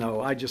don't know.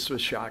 I just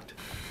was shocked.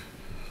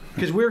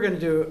 Because we were going to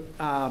do,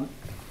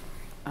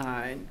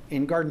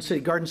 in Garden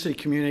City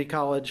Community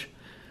College,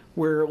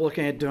 we're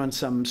looking at doing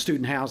some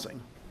student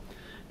housing.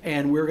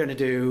 And we're going to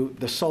do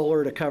the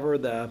solar to cover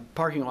the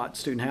parking lot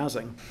student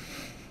housing.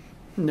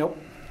 Nope.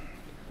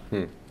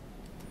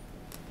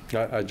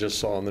 I just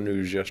saw on the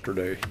news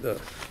yesterday the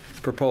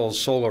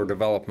proposed solar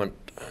development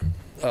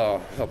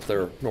up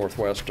there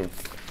northwest of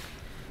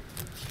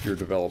your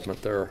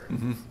development there,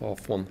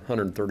 off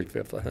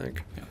 135th, I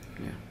think.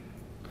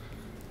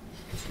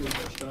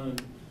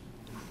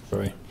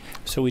 Sorry.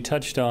 So we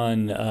touched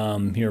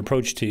on your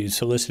approach to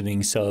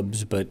soliciting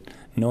subs, but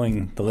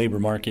knowing the labor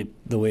market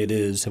the way it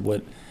is,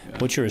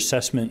 what's your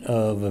assessment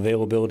of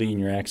availability and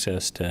your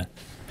access to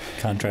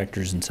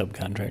contractors and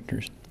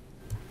subcontractors?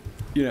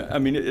 I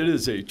mean, it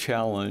is a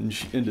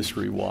challenge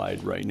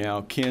industry-wide right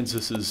now.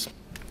 Kansas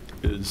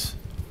is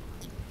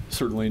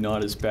certainly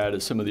not as bad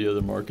as some of the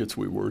other markets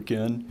we work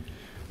in,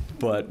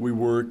 but we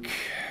work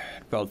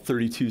about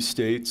 32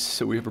 states,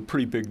 so we have a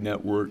pretty big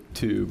network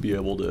to be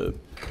able to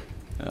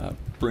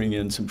bring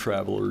in some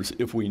travelers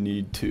if we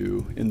need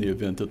to in the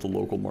event that the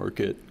local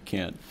market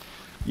can't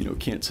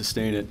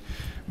sustain it.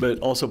 But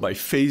also by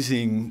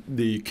phasing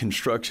the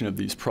construction of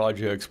these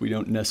projects, we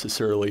don't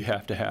necessarily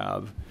have to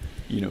have,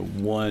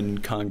 one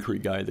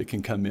concrete guy that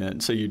can come in.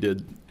 So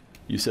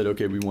you said,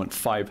 okay, we want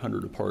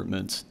 500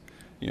 apartments.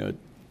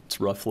 It's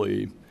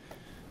roughly,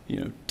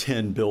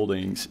 10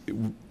 buildings.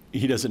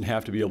 He doesn't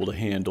have to be able to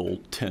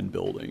handle 10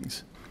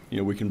 buildings.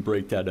 We can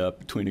break that up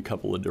between a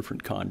couple of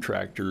different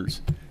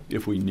contractors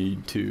if we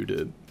need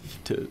to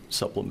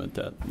supplement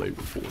that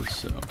labor force.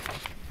 So.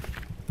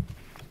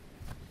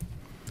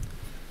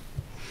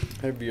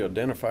 Have you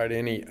identified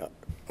any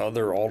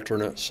other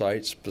alternate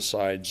sites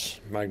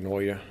besides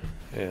Magnolia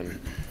and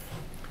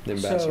the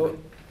Ambassador?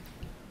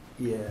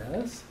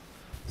 Yes.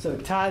 So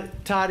Todd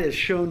has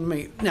shown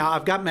me, now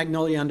I've got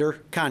Magnolia under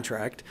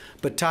contract,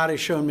 but Todd has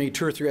shown me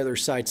 2 or 3 other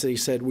sites that he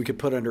said we could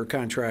put under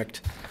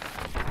contract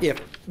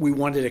if we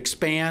wanted to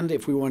expand,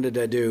 if we wanted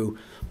to do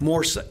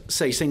more,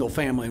 say, single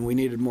family and we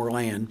needed more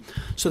land.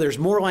 So there's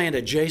more land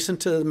adjacent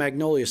to the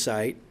Magnolia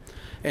site,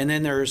 and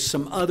then there's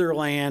some other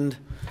land,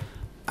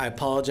 I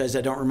apologize,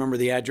 I don't remember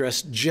the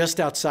address, just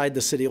outside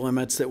the city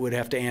limits that would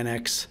have to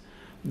annex,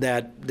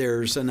 that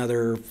there's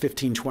another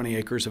 15, 20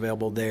 acres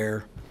available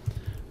there.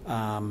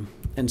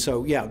 And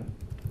so, yeah,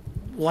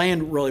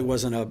 land really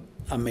wasn't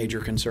a major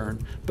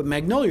concern. But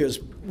Magnolias,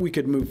 we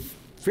could move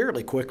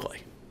fairly quickly.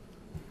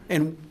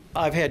 And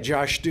I've had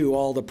Josh do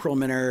all the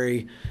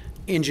preliminary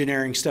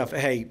engineering stuff.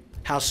 Hey,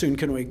 how soon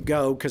can we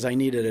go? Because I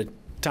needed a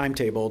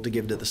timetable to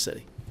give to the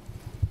city.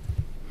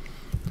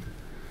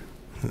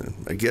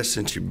 I guess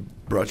since you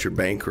brought your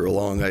banker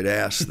along, I'd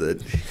ask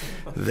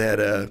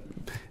that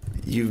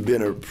you've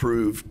been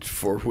approved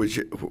for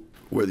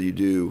whether you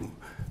do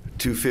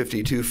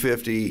 250,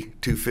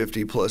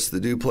 250 plus the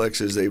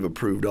duplexes. They've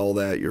approved all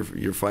that.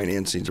 Your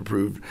financing's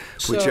approved.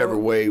 So, whichever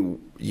way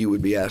you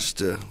would be asked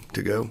to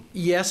go.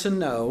 Yes and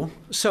no.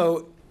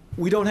 So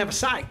we don't have a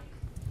site.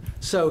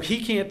 So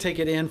he can't take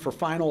it in for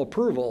final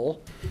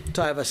approval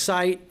to have a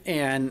site.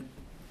 And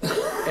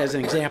as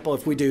an example,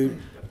 if we do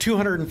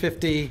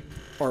 250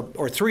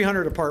 or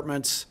 300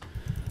 apartments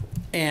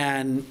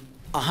and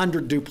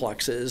 100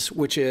 duplexes,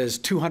 which is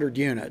 200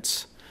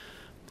 units,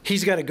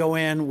 he's got to go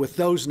in with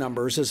those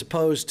numbers as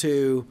opposed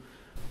to,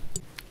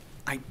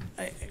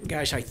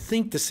 gosh, I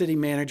think the city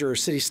manager or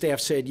city staff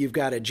said you've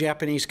got a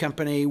Japanese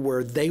company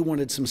where they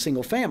wanted some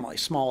single family,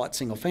 small lot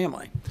single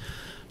family.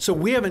 So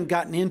we haven't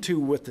gotten into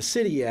with the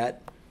city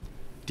yet.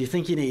 Do you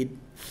think you need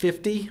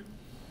 50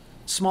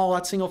 small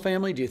lot single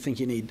family? Do you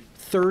think you need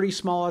 30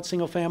 small lot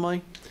single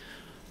family?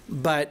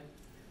 But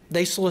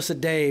they solicit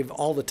Dave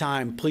all the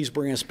time, please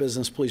bring us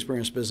business, please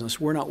bring us business.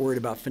 We're not worried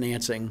about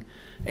financing.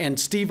 And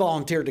Steve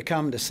volunteered to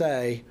come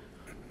to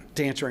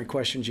answer any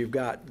questions you've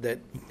got, that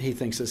he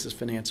thinks this is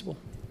financeable.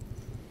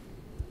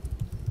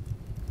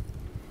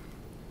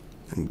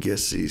 I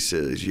guess he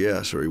says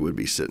yes, or he would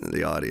be sitting in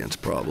the audience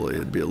probably.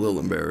 It'd be a little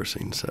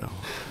embarrassing, so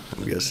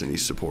I'm guessing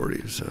he's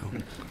supportive. So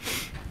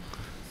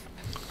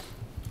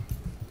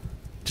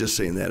just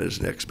saying that as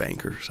an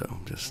ex-banker, so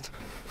just.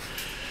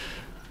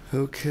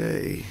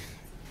 Okay.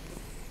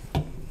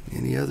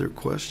 Any other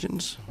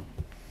questions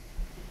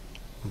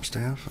from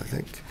staff? I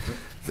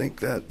think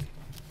that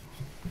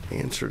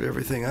answered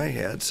everything I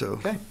had. So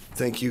okay.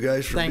 Thank you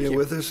guys for being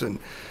with us, and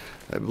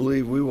I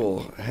believe we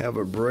will have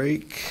a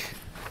break.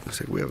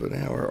 Looks like we have an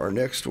hour. Our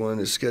next one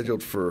is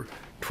scheduled for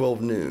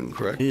 12 noon,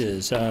 correct? It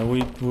is.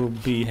 We will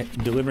be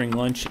delivering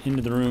lunch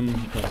into the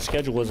room. The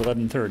schedule was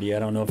 11:30. I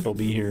don't know if they'll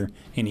be here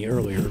any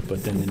earlier,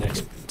 but then the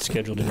next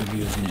scheduled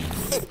interview is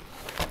noon.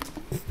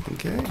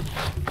 Okay.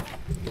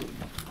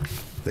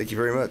 Thank you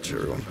very much,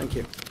 everyone. Thank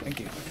you. Thank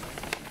you.